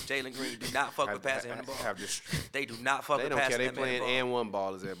Jalen Green do not fuck with passing him the ball. Have this- They do not fuck They with don't care. passing They that man the playing ball. and one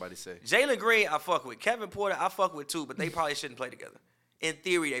ball, as everybody say. Jalen Green, I fuck with. Kevin Porter, I fuck with too, but they probably shouldn't play together. In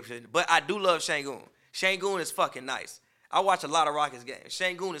theory, they shouldn't. But I do love Şengün. Şengün is fucking nice. I watch a lot of Rockets games.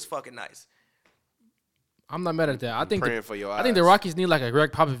 Şengün is fucking nice. I'm not mad at that. I think praying for your I think the eyes. Rockets need like a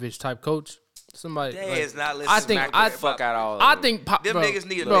Greg Popovich type coach. Somebody. They like- is not listening. I think to I Greg Fuck out all. I of them. think Them bro, niggas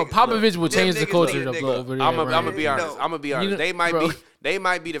need a bro, nigga. Popovich will Them change the niggas culture need a up nigga. over there. I'm gonna right? be honest. No. I'm gonna be honest. know- bro. They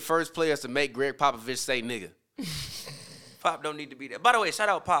might be the first players to make Greg Popovich say nigga. Pop don't need to be there. By the way, shout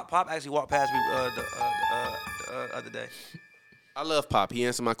out Pop. Pop actually walked past me the other day. I love Pop. He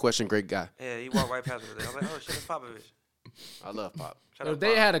answered my question. Great guy. Yeah, he walked right past me today. I was like, oh shit, it's Popovich. I love Pop. Shout If out they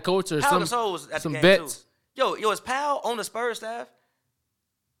Pop. had a coach or Pau some Gasol was at some the game vets. too. Yo, is Pau on the Spurs staff?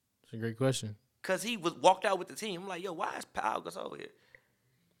 That's a great question. Cause he walked out with the team. I'm like, yo, why is Pau Gasol here?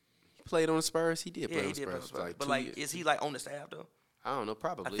 He played on the Spurs. He did play Yeah, on he the did play on Spurs. the Spurs. Like But 2 like, years. is he like on the staff though? I don't know.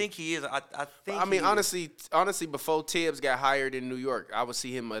 Probably. I think he is. I think. I mean, he is. honestly, before Tibbs got hired in New York, I would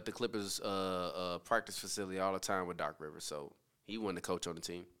see him at the Clippers practice facility all the time with Doc Rivers. So he wasn't the coach on the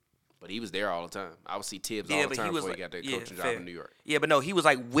team, but he was there all the time. I would see Tibbs all the but time he was before like, he got the yeah, coaching fair. job in New York. Yeah, but no, he was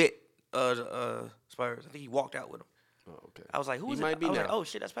like with Spurs. I think he walked out with him. Oh, okay. I was like, who He is might it? be I was now. like, oh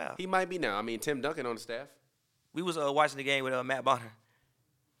shit, that's Pau. He might be now. I mean, Tim Duncan on the staff. We was watching the game with Matt Bonner.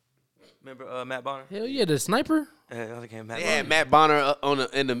 Remember Matt Bonner? Hell yeah, the sniper. I think Matt They Bonner. had Matt Bonner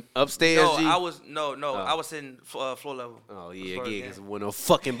in the upstairs. No, G? I was I was sitting floor level. Oh yeah, First yeah, game. because there wasn't no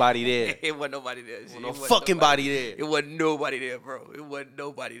fucking body there. It wasn't nobody there. Wasn't no fucking body there. It wasn't nobody there, bro. It wasn't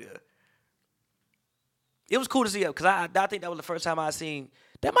nobody there. It was cool to see him because I think that was the first time I seen.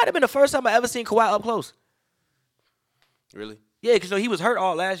 That might have been the first time I ever seen Kawhi up close. Really? Yeah, because he was hurt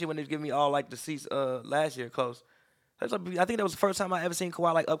all last year when they was giving me all like the seats last year close. I think that was the first time I ever seen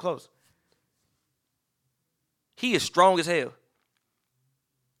Kawhi like up close. He is strong as hell.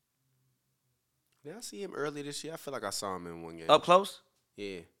 Did I see him early this year? I feel like I saw him in one game. Up close?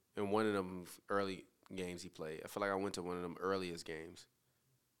 Yeah, in one of them early games he played. I feel like I went to one of them earliest games,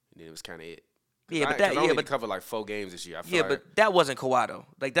 and then it was kind of it. Yeah, but I only covered like 4 games this year. I feel yeah, like but that wasn't Kawhi though.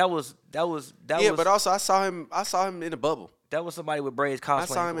 Like that was. yeah, but also I saw him in a bubble. That was somebody with braids cosplaying. I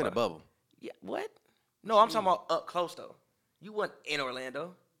saw him in a Kawhi. bubble. Yeah, what? No, I'm talking about up close though. You weren't in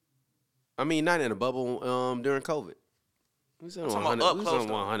Orlando. I mean, not in a bubble during COVID. We was on talking 100. about up We was close, on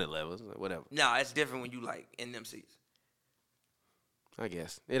though. 100 levels. Like, whatever. Nah, it's different when you like in them seats. I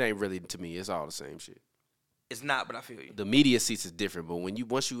guess it ain't really to me. It's all the same shit. It's not, but I feel you. The media seats is different, but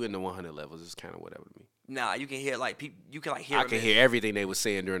once you in the 100 levels, it's kind of whatever to me. Nah, you can hear like people. You can like hear. I them can in- hear everything they was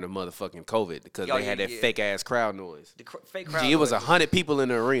saying during the motherfucking COVID because Oh, they had yeah, that yeah. fake ass crowd noise. The fake crowd. Gee, it was noise 100 people in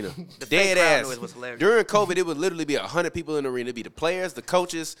the arena. The fake Dead crowd ass. noise was hilarious. During COVID, it would literally be 100 people in the arena. It'd be the players, the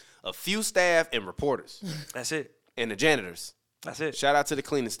coaches, a few staff, and reporters, That's it. and the janitors. That's it. Shout out to the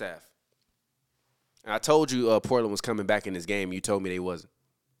cleaning staff. And I told you Portland was coming back in this game. You told me they wasn't.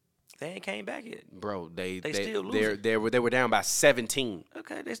 They ain't came back yet. Bro, they still losing. they were down by 17.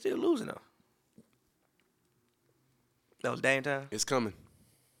 Okay, they still losing though. That was Dame time. It's coming.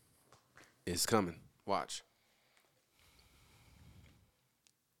 It's coming. Watch.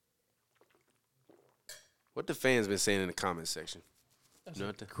 What the fans been saying in the comment section?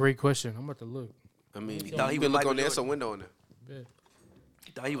 Nothing. Great question. I'm about to look. I mean, you thought he can was look on Michael there. It's a Jordan. window in there.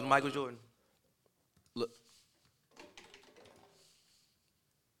 Bet. Thought he was Michael Jordan. Look.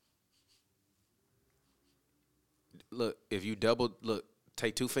 Look, if you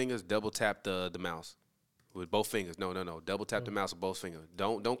take 2 fingers, double tap the mouse with both fingers. No. Double tap the mouse with both fingers.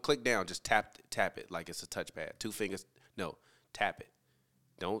 Don't click down. Just tap it like it's a touchpad. 2 fingers. No, tap it.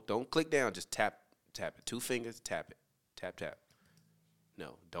 Don't click down. Just tap it. 2 fingers. Tap it. Tap.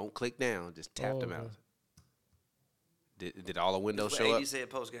 No, don't click down. Just tap the okay. mouse. Did all the windows What show AD up? said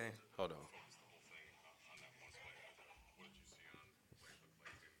post game. Hold on.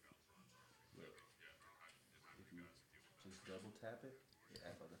 Just double tap it,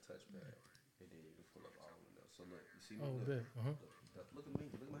 act like a touchpad, and then you can pull up all the windows. So look, you see me? Oh, Look, bet. look at me.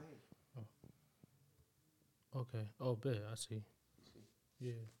 Look at my hand. Okay. Oh, bet. I see.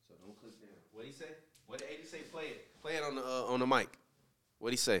 Yeah. So don't click down. What he say? What did 80 say? Play it. Play it on the mic.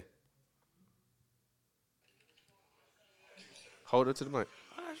 What he say? Hold it to the mic.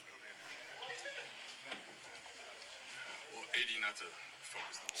 Well, AD not to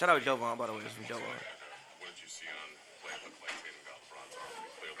focus on Shout out to Jovan, by the way. This is from Jovan. what did you see on play like Tatum got LeBron's arm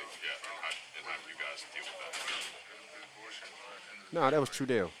clearly, yeah, and how do you guys deal with that? No, that was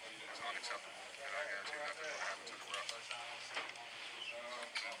Trudell. It's unacceptable, and I guarantee nothing will happen to the ref.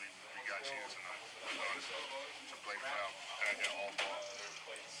 We got cheated tonight. It's a blatant foul. And yeah, all ball.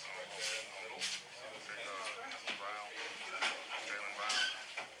 Brown, Jaylen Brown,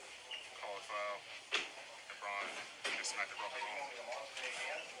 call it foul. LeBron just smacked it off the wrong.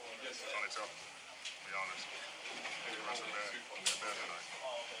 It's unacceptable. Be honest. The refs are bad. They're bad tonight.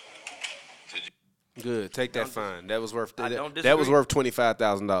 Good. Take that fine. That was worth. I don't That was disagree. worth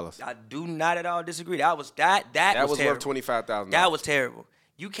 $25,000. I do not at all disagree. That was that Was terrible. worth $25,000. That was terrible.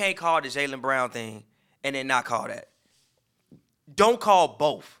 You can't call the Jaylen Brown thing and then not call that. Don't call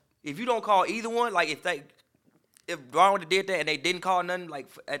both. If you don't call either one, like if Brown would have did that and they didn't call nothing like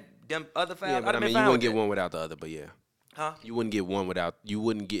at them other fouls, Yeah, I'd but I have mean, been you fine wouldn't with get that. one without the other. But yeah, Huh? you wouldn't get one without. You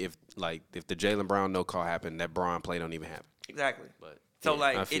wouldn't get if the Jaylen Brown no call happened, that Braun play don't even happen. Exactly. But So, yeah,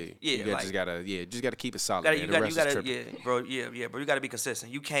 like, I feel it- you. yeah, You like- just gotta keep it solid. You man. The gotta, rest is tripping. yeah, bro, bro. You gotta be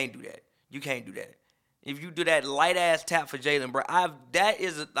consistent. You can't do that. You can't do that. If you do that light ass tap for Jaylen Brown, that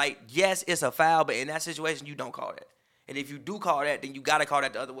is like, yes, it's a foul, but in that situation, you don't call that. And if you do call that, then you gotta call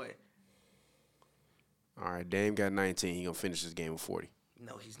that the other way. All right, Dame got 19. He gonna finish this game with 40.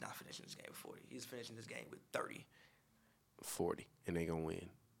 No, he's not finishing this game with 40. He's finishing this game with 30. 40, and they gonna win.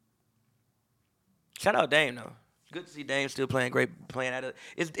 Shout out Dame though. Good to see Dame still playing at it.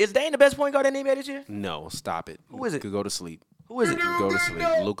 Is Dame the best point guard in the NBA this year? No, stop it. Who is it? Could go to sleep. Who is it? Go to sleep.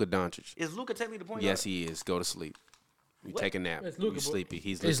 Luka Doncic. Is Luka technically the point Yes, guard? he is. Go to sleep. You take a nap. It's You Luka, bro. sleepy.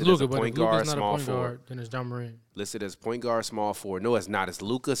 He's It's listed Luka, as a but point if Luka's guard, not a small point forward. guard, then it's John Morant. Listed as point guard, small forward. No, it's not. It's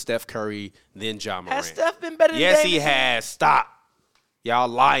Luka, Steph Curry, then John Morant. Has Steph been better than Yes, Davis? he has. Stop. Y'all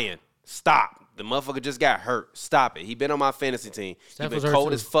lying. Stop. The motherfucker just got hurt. Stop it. He been on my fantasy team. He Steph been was hurt cold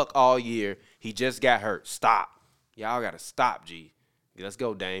too. as fuck all year. He just got hurt. Stop. Y'all got to stop, G. Let's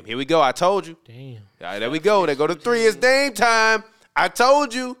go, Dame. Here we go. I told you. Damn. All right, there we go. They go to 3. It's Dame time. I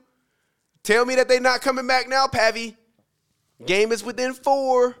told you. Tell me that they not coming back now, Pavy. Game is within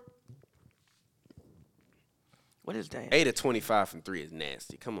 4. What is Dame? 8 of 25 from 3 is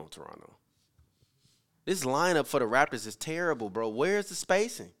nasty. Come on, Toronto. This lineup for the Raptors is terrible, bro. Where's the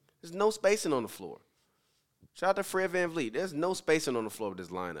spacing? There's no spacing on the floor. Shout out to Fred VanVleet. There's no spacing on the floor with this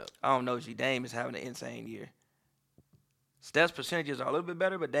lineup. I don't know, G. Dame is having an insane year. Steph's percentages are a little bit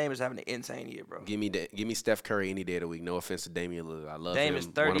better, but Dame is having an insane year, bro. Give me Steph Curry any day of the week. No offense to Damian Lillard. I love Dame him. is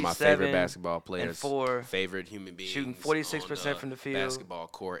One of my favorite 37 basketball players. and 4, favorite human being. shooting 46% from the field. Basketball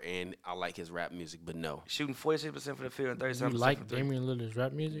court, and I like his rap music, but no. Shooting 46% from the field and 37% You from like three. Damian Lillard's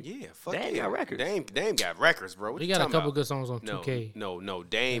rap music? Yeah, fuck Dame yeah. got records. Dame got records, bro. What He you got a talking couple about? good songs on No, 2K. no.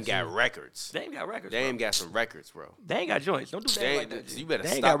 Dame That's got it. records. Dame got records, Dame bro. got some records, bro. Dame got joints. Don't do Dame Dame, like that, G. you better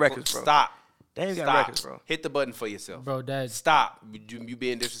Dame stop. got records, bro. Stop. Dame got Stop. records, bro. Hit the button for yourself. Bro, that Stop. You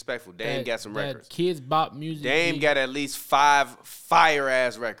being disrespectful. Dame got some records. That Kids Bop music. Dame G, got at least 5 fire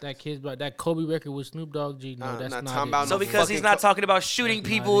ass records. that Kids Bop, that Kobe record with Snoop Dogg. G, no, Nah, that's not not talking it. about So no because he's fucking not talking about shooting That's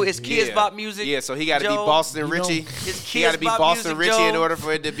people, not it, it's G. Kids Bop music. Yeah, so he got to be Joe. Boston You Richie. don't- His He got to Kids be Bop Boston music, Richie in Joe. order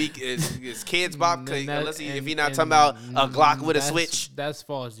for it to be his Kids Bop. Then that- Unless if he and- not and talking about a Glock with a that's- switch. That's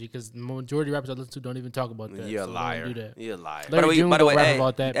false, G, because the majority of rappers I listen to don't even talk about that. You're a so liar. Don't do that. You're a liar. Larry June By the don't way, rap hey,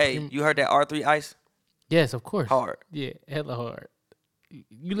 about that. hey, you heard that R3 Ice? Yes, of course. Hard. Yeah, hella hard.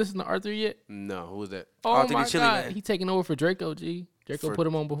 You listen to Arthur yet? No, who was that? Oh Arthur my the Chili God, Man. he taking over for Draco. G, Draco For- put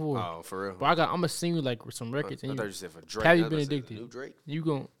him on before. Oh, for real? But I'm gonna sing you like some records. I And thought you, you said for Drake. Have you I was been about to say, addicted? New Drake? you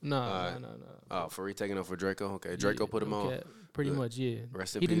gon' no. Alright. Oh, for he taking over for Draco? Okay, Draco Yeah, put him on. okay, pretty Good. much, yeah.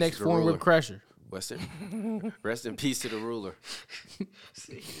 Rest in He the peace next to the foreign ruler. whip crasher. Rest in peace to the ruler.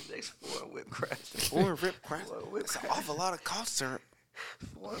 See, his next foreign whip crash. Foreign rip crash. Foreign whip It's an crash. awful lot of cost, sir.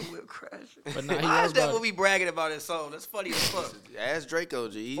 Foreign whip crash. But nah, he Why was is that about what we bragging about his song? That's funny as fuck. Ask Draco,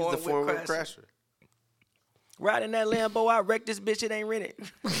 G. He's Foreign the foreign whip whip crasher. Riding that Lambo, I wrecked this bitch, it ain't rented.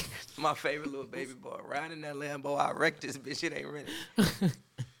 My favorite little baby boy. Riding that Lambo, I wrecked this bitch, it ain't rented.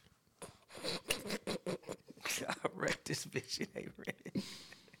 I wrecked this bitch, it ain't rented.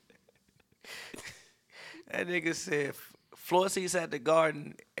 That nigga said, floor seats at the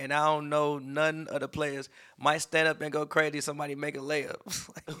Garden, and I don't know none of the players might stand up and go crazy. Somebody make a layup.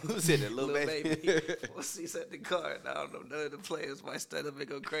 Who said that, Lil Baby? Floor seats at the Garden. I don't know none of the players might stand up and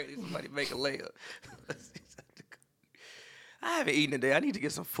go crazy. Somebody make a layup. Floor seats at the Garden. I haven't eaten today. I need to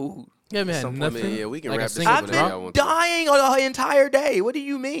get some food. You haven't had Some nothing. women, yeah, we can like a wrap this single up I've whenever drop? y'all been want to. dying on the entire day. What do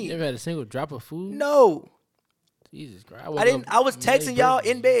you mean? You ever had a single drop of food? No, Jesus Christ. I didn't. I was texting y'all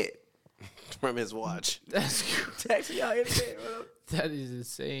in bed. From his watch. That's Texting y'all in bed, bro. that is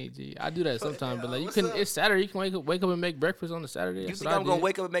insane, G. I do that sometimes, but like you what's can. up? It's Saturday. You can wake up and make breakfast on a Saturday. You That's think what I I'm gonna did.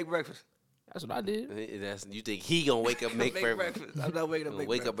 wake up and make breakfast? That's what I did. That's, you think he gonna wake up and make breakfast? I'm not waking up. Make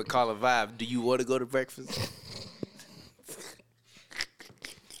Wake up breakfast. and call a vibe. Do you want to go to breakfast?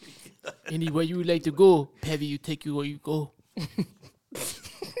 Anywhere you would like to go, Pevy, you take you where you go.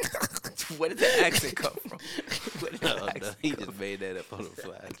 Where did the accent come from? Where did the No, accent he just made that up on the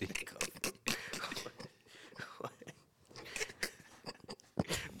fly.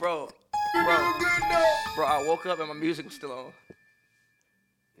 bro, I woke up and my music was still on.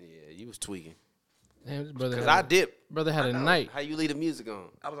 Yeah, you was tweaking. Damn, this brother Cause had I a- dipped. brother had a night. How you leave the music on?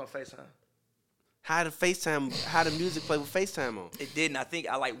 I was on FaceTime. How the FaceTime? How the music play with FaceTime on? It didn't. I think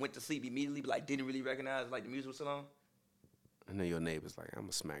I like went to sleep immediately, but like didn't really recognize like the music was still on. I know your neighbor's like, I'm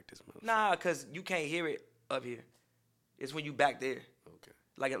gonna smack this motherfucker. Nah, cause you can't hear it up here. It's when you back there. Okay.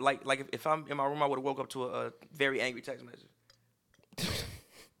 Like if I'm in my room, I would have woke up to a very angry text message.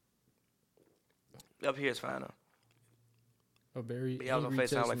 Up here it's fine though. A very But yeah, I was on angry FaceTime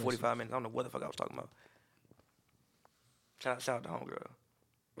text like message. 45 minutes. I don't know what the fuck I was talking about. Shout out to homegirl.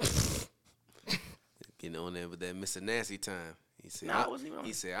 Getting on there with that Mr. Nasty time. He said, Nah, I wasn't even on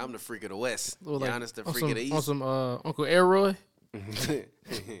he it. said, I'm the freak of the West. Or like Giannis the on freak of the On East. some Uncle Elroy on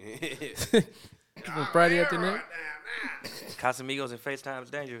Friday afternoon. Casamigos and FaceTime is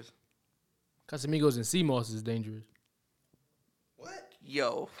dangerous. Casamigos and sea moss is dangerous.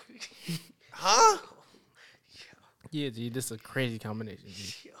 Yo. Huh? Yeah, G, this is a crazy combination.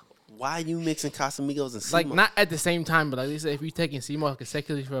 G. Why you mixing Casamigos and Like Simo? not at the same time, but like they say, if you're taking sea moss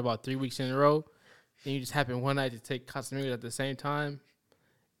consecutively for about 3 weeks in a row, then you just happen one night to take Casamigos at the same time.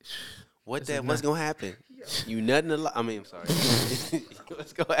 What's gonna happen? You nothing alive. I mean, I'm sorry.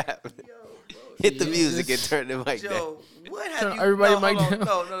 What's gonna happen? Hit the music and turn the mic down. Joe, what have you? Everybody no, mic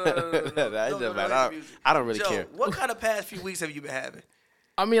hold on. down. No. I don't really Joe, care. what kind of past few weeks have you been having?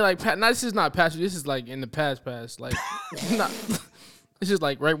 I mean, like, this is not past. This is like in the past. Like, not. It's just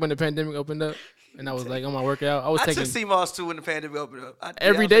like right when the pandemic opened up, and I was like on my workout. I took taking CMOS too when the pandemic opened up.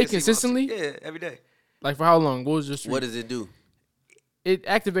 every I was day taking CMOS consistently. too. Yeah, every day. Like for how long? What was your streak? What does it do? It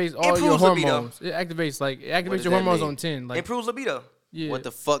activates all your Improves libido. hormones. It activates does your that hormones mean? on 10. Like Improves libido. yeah. What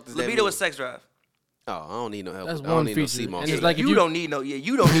the fuck does that Libido mean? is sex drive. Oh, I don't need no help. That's I don't one need feature. no CMOS. And for it's that. like if You you don't need no. Yeah,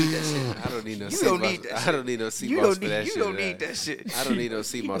 you don't need that shit. I don't need no You CMOS. don't need that I don't need no CMOS You don't for need. that You shit. don't need that shit. I don't need no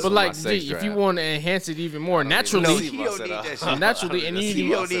CMOS but for like my sex G, if drive. you want to enhance it even more No, naturally, you don't need that shit. naturally, and You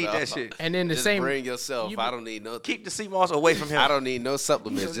don't need that shit. and then the Just same bring yourself. you- I don't need no. Keep the CMOS away from him. I don't need no You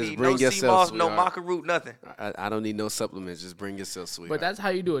supplements. don't Just need bring no yourself. CMOS, no sweetheart. maca root, nothing. I don't need no supplements. Just bring yourself, sweetheart. But that's how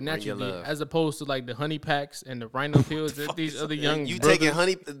you do it Bring your naturally, love. as opposed to like the honey packs and the rhino pills that these other young you brothers. taking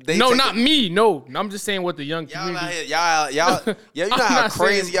honey? They No, taking- not me. No, I'm just saying what the young Y'all community. out here, y'all. You know I'm how not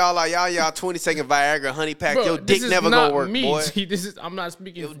crazy saying- y'all are. Y'all 20 second Viagra honey pack. Bro, Your this dick is never not gonna work, me. boy. See, I'm not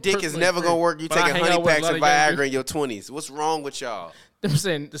speaking. Your dick is personally never for- gonna work. You but I taking hang honey out with a packs lot and of young Viagra people. in your 20s. What's wrong with y'all? I'm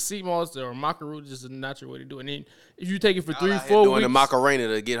saying the sea moss or maca root is just a natural way to do it. And then if you take it for Y'all 3 out here 4 doing weeks, the Macarena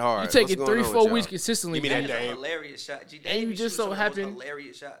to get hard. you take What's it going 3 on with 4 y'all? weeks consistently. Give me that That is a Dame. hilarious shot. G, And Dame you be just shooting so some of the most happen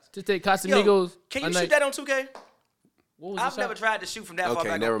hilarious shots. to take Yo, Casamigos. can a you night. shoot that on 2K? What was the I've never shot? tried to shoot from that far Okay,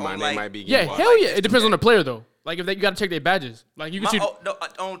 back. never on, mind. like, They might be Yeah, getting wild. hell yeah. It depends on the player though. Like if you got to check their badges. Like you can shoot.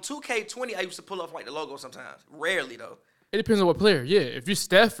 On 2K20, I used to pull off like the logo sometimes. Rarely though. It depends on what player. Yeah, if it's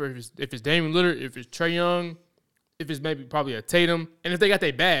Steph or if it's Damian Lillard, if it's Trae Young, if it's maybe probably a Tatum, and if they got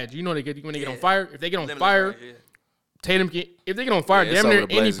their badge, you know they get when they get on fire. If they get on Limitless fire, range, yeah. Tatum can. If they get on fire, Yeah, it's damn near over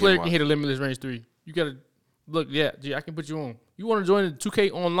the any Blazers player getting can hit a limitless range 3. You gotta look. Yeah, G, I can put you on. You want to join the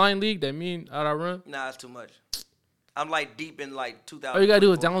 2K online league that me and I run? Nah, it's too much. I'm like deep in like 2000. All you gotta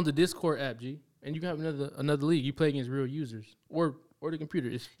do is download the Discord app, G, and you can have another league. You play against real users or the computer.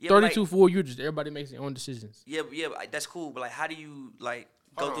 It's Yeah, but 32 full users. Everybody makes their own decisions. Yeah, but that's cool. But like, how do you like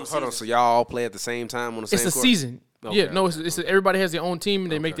go through Hold on. seasons? So y'all all play at the same time on the same It's a court? season. Okay, Yeah, no, okay, it's everybody has their own team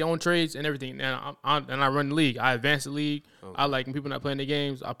and they make their own trades and everything. And I run the league. I advance the league. I like when people not playing their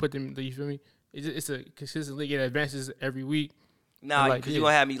games. I put them. You feel me? It's a consistent league. It advances every week. Nah, like, because yeah. you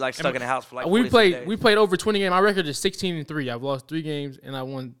gonna have me like stuck in the house for like. We 46 played. days. We played over 20 games. My record is 16-3. I've lost 3 games and I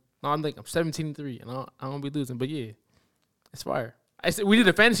won. No, I'm 17-3, and I don't be losing. But yeah, it's fire. I said we did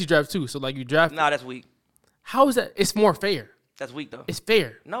a fantasy draft too. So like you draft. Nah, that's weak. How is that? It's more fair. That's weak though. It's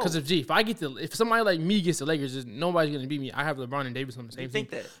fair. No. Because if somebody like me gets the Lakers, nobody's gonna beat me. I have LeBron and Davis on the same team. think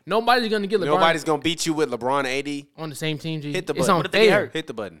that? Nobody's gonna get LeBron Nobody's gonna beat you with LeBron AD. on the same team. G. Hit the It's button. What if they get unfair. hurt? Hit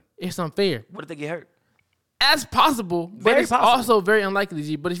the button. It's unfair. What if they get hurt? That's possible, but Very it's possible. also very unlikely.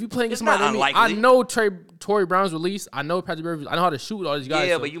 G. But if you play against It's not somebody like me, I unlikely. know Tory Brown's release. I know Patrick Beverly. I know how to shoot with all these guys.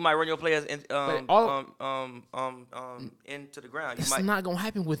 Yeah, so but you might run your players in, all- into the ground. You it's might. not gonna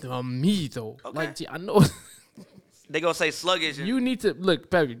happen with me though. Okay. Like, G, I know. They gonna say sluggish. And, You need to look,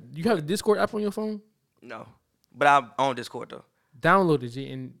 Patrick. You have a Discord app on your phone? no, but I'm on Discord though. Download it,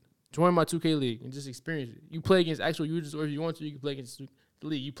 G, and join my 2K league and just experience it. You play against actual users, or if you want to, you can play against the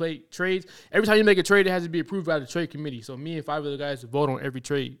league. You play trades. Every time you make a trade, it has to be approved by the trade committee. So me and 5 other guys vote on every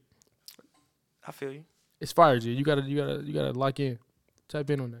trade. I feel you. It's fire, G. You gotta lock in. Type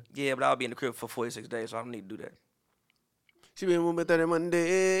in on that. Yeah, but I'll be in the crib for 46 days, so I don't need to do that. She been with me 30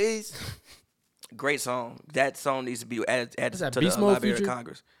 Mondays. Great song. That song needs to be added that to the Beast Mode Library of feature?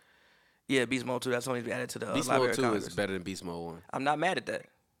 Congress. Yeah, Beast Mode 2. That song needs to be added to the Beast Library Mode of 2 Congress. is better than Beast Mode 1. I'm not mad at that.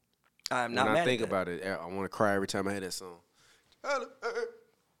 I'm not When mad I think at that. about it, I want to cry every time I hear that song. The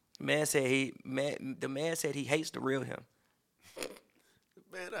man said he hates the real him.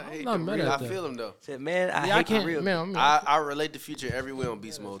 Man, I hate not the mad real. at I that. feel him though. Said, man, I Yeah, I hate the can't. real. Man, I mean, I relate to Future everywhere on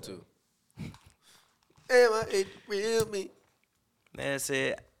Beast Mode 2. Am I hate the real me? Man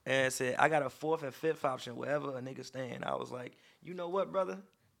said, I got a 4th and 5th option wherever a nigga stand. I was like, you know what, brother?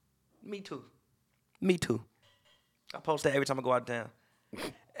 Me too. Me too. I post that every time I go out of town.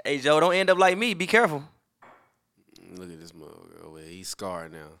 Hey, Joe, don't end up like me. Be careful. Look at this motherfucker over here. He's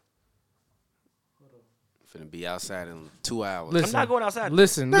scarred now. Finna be outside in 2 hours. listen, I'm not going outside.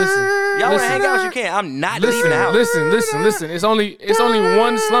 Listen. Y'all want to listen. hang out? You can. I'm not leaving the house. Listen. It's only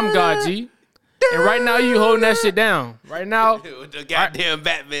one slum god, G. And right now you holding that shit down. Right now, With the goddamn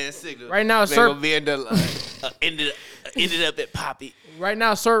Batman signal. Right now, Man sir- gonna be in the Ended up at Poppy. Right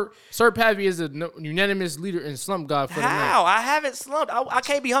now, Sir Pavy is a unanimous leader in slump god for the night. How? I haven't slumped. I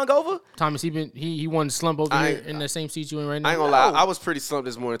can't be hungover. Thomas, he won the slump over here in the same seat you in right now. I ain't gonna lie, I was pretty slumped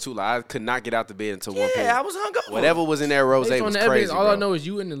this morning too. Like I could not get out the bed until 1 p.m. Yeah, I was hungover. Whatever was in that rose Based on was the crazy. evidence, all bro. I know is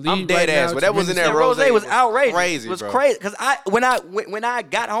you in the league. I'm dead right ass. now, Whatever was in that That rose was outrageous. Crazy, It was bro. crazy because when I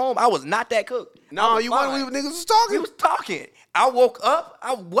got home, I was not that cooked. No, you fine. wasn't. We niggas was talking. We was talking. I woke up.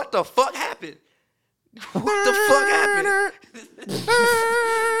 What the fuck happened? What the fuck happened?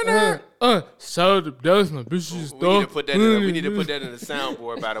 So that's my bitch's We need to put that. We need to put that in the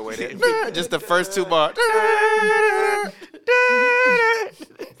soundboard. By the way, just the first 2 bars.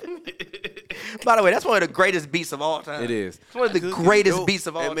 By the way, that's one of the greatest beats of all time. It is. It's one of the greatest beats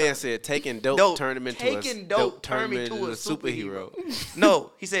of all That time. man said, "Taking dope, turn him into taking dope, turn me to a superhero."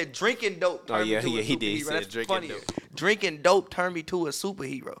 No, he said drinking dope. Oh, Turn yeah, me to a yeah, he did. He superhero. said That's drinking funnier. dope. Drinking dope turned me to a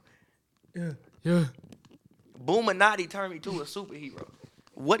superhero. Yeah. Boominati turned me to a superhero.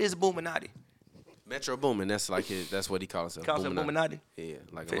 What is Boominati? Metro Boomin. That's like it. That's what he calls himself. Calls him Boominati? Yeah,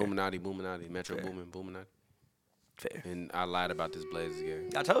 like Fair. Illuminati, Boominati, Metro Fair. Boomin, Boominati. Fair. And I lied about this Blazers game.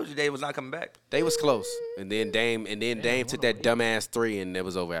 I told you Dave was not coming back. They was close, and then Dame took that dumbass 3, and it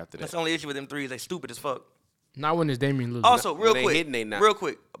was over after That's that. the only issue with them threes. They stupid as fuck. Not when it's Damian Lillard. Also, when real they quick, hitting, they not. real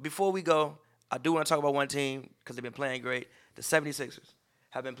quick, before we go, I do want to talk about one team because they've been playing great. The 76ers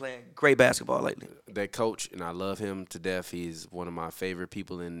have been playing great basketball lately. That coach, and I love him to death. He's one of my favorite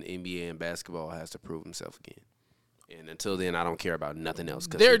people in NBA and basketball. Has to prove himself again. And until then, I don't care about nothing else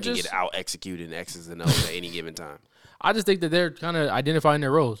because They're he can just- get out executed in X's and O's at any given time. I just think that they're kind of identifying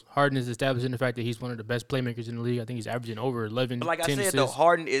their roles. Harden is establishing the fact that he's one of the best playmakers in the league. I think he's averaging over 11, But like I 10 said, assists. though,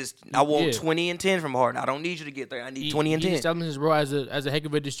 Harden is. I want Yeah. 20 and 10 from Harden. I don't need you to get there. I need 20 and He 10. establishes his role as a heck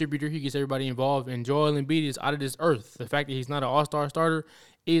of a distributor. He gets everybody involved. And Joel Embiid is out of this earth. The fact that he's not an all-star starter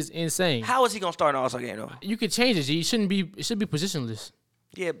is insane. How is he gonna start an All-Star game though? You could change it, G. It should be positionless.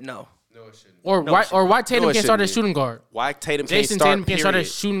 Yeah, no. No, it shouldn't. Or No, why it shouldn't. Tatum No, it can't start shouldn't as be. shooting guard. Why Tatum Jason can't start? Tatum can't start period.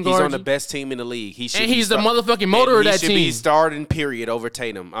 as shooting He's guard. on the best team in the league. He should. And be he's the start- motherfucking motor and of that He should be team. starting period over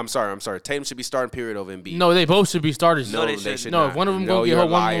Tatum. I'm sorry. Tatum should be starting period over Embiid. No, they both should be starters. No, they they should. should No, not. if one of them no, gonna get you're hoe, a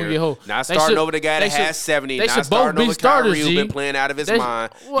one of them liar. gonna get hoe. Not They starting should- over the guy they that should- has 70. they Not should starting both be over starters, Kyrie, who's G. been playing out of his They should-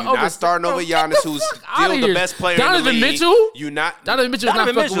 mind. Well, You're over- not starting bro, over get the Giannis, who's fuck outta still the here. best player Donovan in the league. Mitchell? You not. Donovan Mitchell's not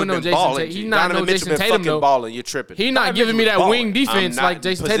Donovan fucking Mitchell's with no been Jason balling, Tatum. G. He's not Donovan no Mitchell Jason been Tatum fucking though. balling. You're tripping. He not Donovan giving me Mitchell's that balling. wing defense I'm like not-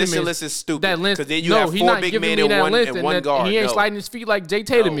 Jason Tatum positionless is. is stupid, That length. 'cause then you no, have he four not big giving men me and that one- length and and one that- guard. He ain't No. sliding his feet like Jay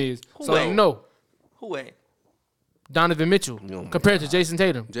Tatum No. is. Who So ain't? no, Who ain't? Donovan Mitchell compared to Jason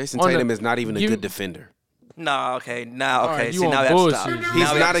Tatum. Jason On the- Tatum is not even a give- good defender. Nah, okay. Now, okay. right, you See, on now we have to stop. bullshit. Now He's we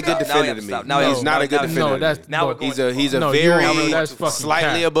have not to a good stop. Now we defender have to to me. stop. Now we have He's to not stop. a good Now we have to defender. No, to me. that's Now we're no. He's a No, very you are- that's fucking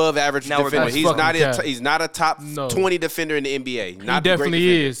slightly cap. above average Now we're defender. going- He's That's not fucking cap. he's not a top No. 20 defender in the NBA. He Not a great definitely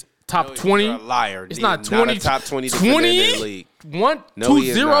defender. is top No, 20. You're a liar. It's He's not 20. a top 20 defender in the league. 1, No, 2, he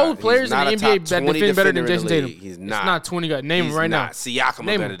is 0 not. players He's in not the a NBA top that 20 defend better than defender in Jason the Tatum. league. He's It's not. not 20 guys. Name He's him right not. now. Siakam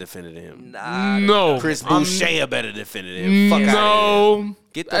Name a better him. defender than him. Nah, No. Chris I'm- Boucher a better defender than him. Fuck outta here. No.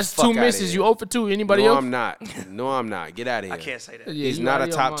 Get the That's fuck 2 outta misses. here. You 0 for 2. Anybody No, else? I'm not. No, I'm not. Get out of here. I can't say that. Yeah, He's you not a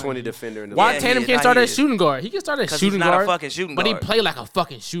already top on 20 mine. defender in the Why league. Tatum he can't is. start Nah, he as is. shooting guard? He can start as 'Cause he's shooting not a guard. fucking shooting But he guard. play like a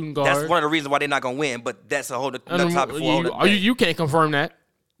fucking shooting guard. That's one of the reasons why they're not gonna win. But that's a whole another topic for all the you can't confirm that.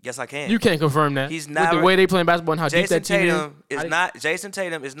 Yes, I can. You can't confirm that. He's with not- the way they playing basketball and how deep Jason that team Tatum is I- not. Jason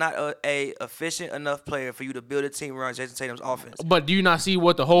Tatum is not a efficient enough player for you to build a team around Jason Tatum's offense. But do you not see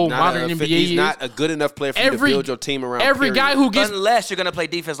what the whole modern NBA He's is? not a good enough player for you to build your team around. Every period. guy who gets Unless you're gonna play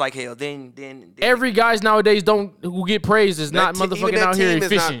defense like hell, then every guys nowadays who get praised is not That te- even motherfucking that out here team is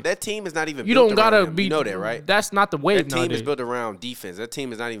efficient. Not, that team is not even. You built don't gotta around him. be. You know that, right? That's not the way That team nowadays. is built around defense. That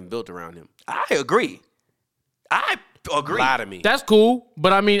team is not even built around him. I agree. I agree. Lie to me. That's cool,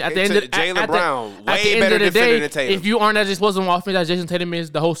 but I mean, at the end of Jaylen Brown, at way the end better of the defender day, than Tatum. if you aren't as explosive on offense as Jason Tatum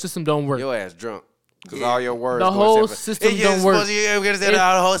is, the whole system don't work. Your ass drunk. Because all your words. The go whole separate. system You're don't work. supposed to- you're gonna say the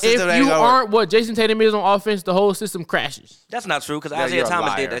whole system If ain't you gonna work. aren't what Jason Tatum is on offense, the whole system crashes. That's not true because Yeah, Isaiah you're a Thomas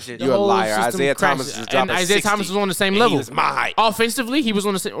liar. did that shit. The You're a whole liar. system Isaiah Thomas crashes. was dropping And Isaiah 60, Thomas was on the same and level. He was my height. Offensively, he was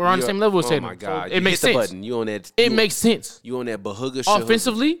on around the same level as Tatum. Oh my God! So it makes hit the sense. button. You on that? It makes sense. You on that bahooga shit.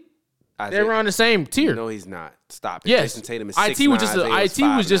 Offensively, they're on the same tier. No, he's not. Stop it. Yes, Jason Tatum is IT was 6'9", just Isaiah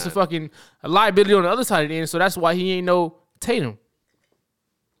IT was just a 5'9". fucking a liability on the other side of the end. So that's why he ain't no Tatum.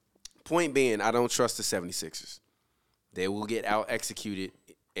 Point being, I don't trust the 76ers. They will get out executed,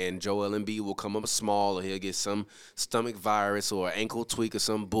 and Joel Embiid will come up small, or he'll get some stomach virus or ankle tweak or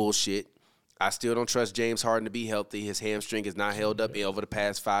some bullshit. I still don't trust James Harden to be healthy. His hamstring is not held up over the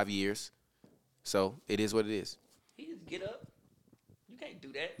past 5 years. So it is what it is. He just get up. You can't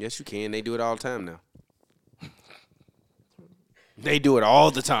do that. Yes, you can. They do it all the time now. They do it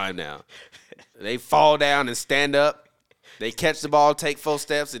all the time now. They fall down and stand up. They catch the ball, take 4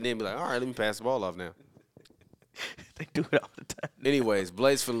 steps, and then be like, all right, let me pass the ball off now. They do it all the time. Anyways,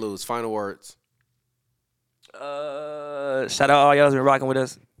 Blaze for Lose. Final words. Shout out all y'all that's been rocking with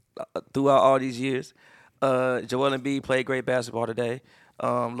us throughout all these years. Joel Embiid played great basketball today. I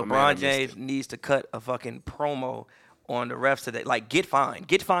LeBron missed James it. needs to cut a fucking promo on the refs today. Like, get fined.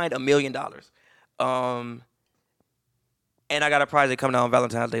 Get fined $1 million. And I got a project coming out on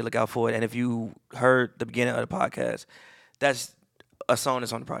Valentine's Day. Look out for it. And if you heard the beginning of the podcast, that's a song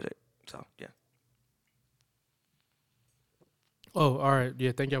that's on the project. So, yeah. Oh, all right.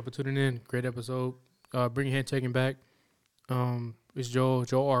 Yeah, thank y'all for tuning in. Great episode. Bring your hand checking back. It's Joel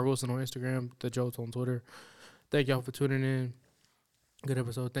R. Wilson on Instagram. The Joel's on Twitter. Thank y'all for tuning in. Good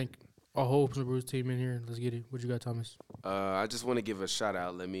episode. Thank our whole Hoops and Brews team in here. Let's get it. What you got, Thomas? I just want to give a shout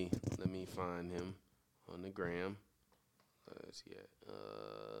out. Let me find him on the gram. Where's he at?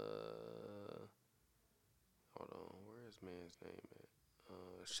 Hold on. Where's man's name at?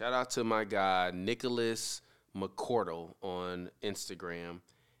 Shout out to my guy Nicholas McCordle on Instagram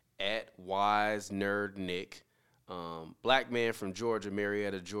at Wise Nerd Nick. Black man from Georgia,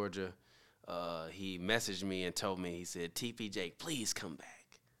 Marietta, Georgia. He messaged me and told me, he said, TPJ, please come back.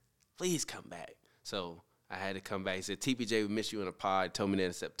 Please come back. So I had to come back. He said, TPJ, we miss you in a pod. Told me that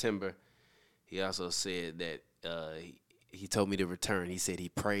in September. He also said that he told me to return. He said he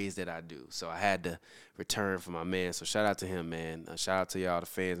prays that I do. So I had to return for my man. So shout out to him, man. Shout out to y'all, the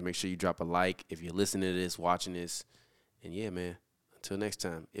fans. Make sure you drop a like if you're listening to this, watching this. And yeah, man, until next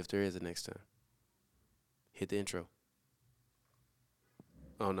time, if there is a next time, hit the intro.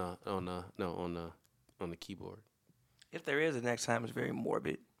 On the keyboard. If there is a next time, it's very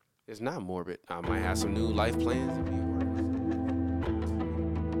morbid. It's not morbid. I might have some new life plans. You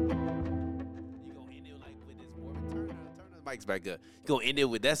gonna end it like with this morbid? Turn the mics back up. You gonna end it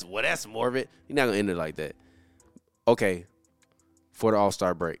with that's morbid. You're not gonna end it like that. Okay. For the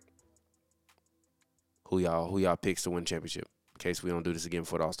All-Star break, who y'all picks to win championship? In case we don't do this again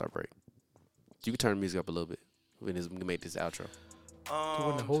for the All-Star break. You can turn the music up a little bit. We can make this outro. To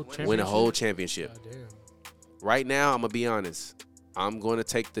win the whole championship? Win a whole championship. God damn. Right now, I'm gonna be honest. I'm going to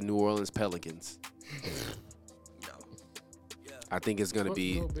take the New Orleans Pelicans. I think it's gonna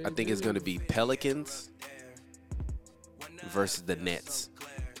be Pelicans versus the Nets,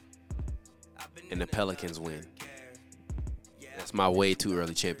 and the Pelicans win. That's my way too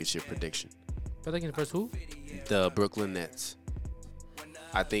early championship prediction. Pelicans versus who? The Brooklyn Nets.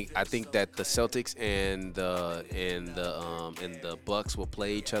 I think that the Celtics and the Bucks will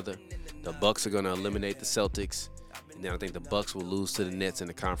play each other. The Bucks are going to eliminate the Celtics, and then I think the Bucks will lose to the Nets in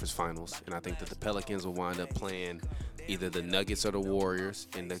the conference finals. And I think that the Pelicans will wind up playing either the Nuggets or the Warriors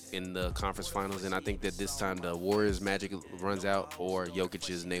in the conference finals. And I think that this time the Warriors' magic runs out, or Jokic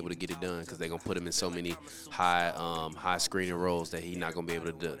isn't able to get it done because they're gonna put him in so many high screening roles that he's not gonna be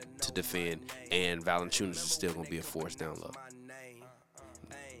able to defend. And Valanciunas is still gonna be a force down low.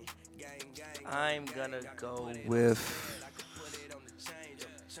 I'm gonna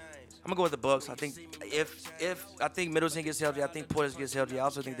go with the Bucks. I think if I think Middleton gets healthy, I think Portis gets healthy. I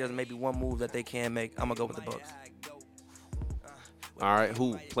also think there's maybe one move that they can make. I'm gonna go with the Bucks. All right,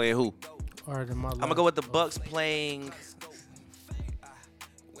 who playing who? All right, I'm gonna go with the Bucks playing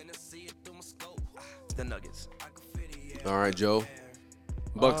the Nuggets. All right, Joe.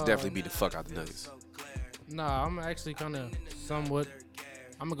 Bucks definitely beat the fuck out the Nuggets. Nah, I'm actually kind of somewhat.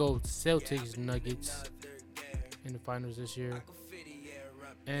 I'm gonna go Celtics Nuggets in the finals this year,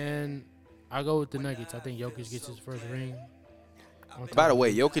 and I go with the Nuggets. I think Jokic gets his first ring. By the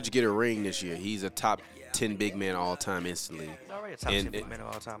way, Jokic get a ring this year. He's a top 10 big man all time instantly. He's already a top 10 big man of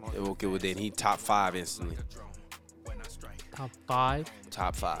all time. Okay, well then he top 5 instantly. Top 5.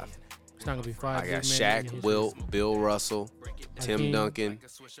 Top 5. It's not gonna be 5. I got big men in Shaq, history. Wilt, Bill Russell, Tim Hakeem. Duncan,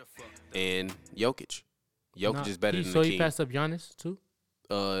 and Jokic. Jokic Nah, is better than So the he passed up Giannis too.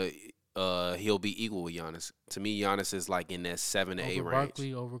 He'll be equal with Giannis. To me, Giannis is like in that 7 to 8 Over range.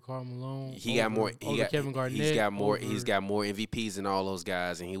 Barkley, over Karl Malone. He got more. Over Kevin Garnett. He's got more. over- He's got more MVPs than all those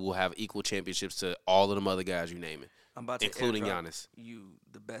guys, and he will have equal championships to all of them other guys you name it, I'm about to including airdrop Giannis. you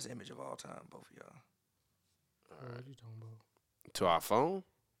the best image of all time, both of y'all. What are you talking about? To our phone.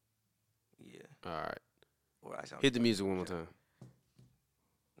 Yeah. All right. Or actually, Hit the music one more time.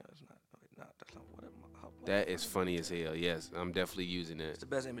 No, it's not. No, that's not what That is funny as hell. Yes, I'm definitely using It's that.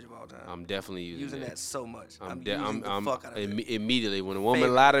 the best image of all time. I'm definitely using that so much. I'm using the fuck out of it. immediately when a woman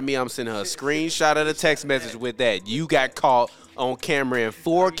Favorite. lied to me, I'm sending her a screenshot of the text message with that. You got caught on camera in I'm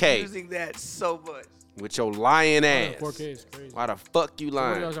 4K. using that so much. with your lying ass. 4K is crazy. Why the fuck you So what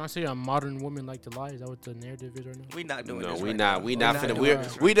lying? else? I say a modern woman like to lie. Is that what the narrative is right now? We not doing No, this. we right not. now. We not finna. doing We're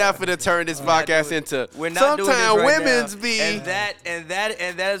this we not finna turn this podcast doing- into. We're not doing this Sometimes right women's now. be. And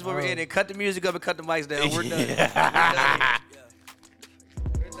that is where we're ending. Cut the music up and cut the mics down. We're done.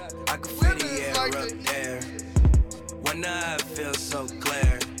 I can feel the air up there when I feel so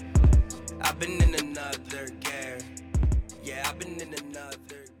clear. I've been in another gear. Yeah, I've been in another.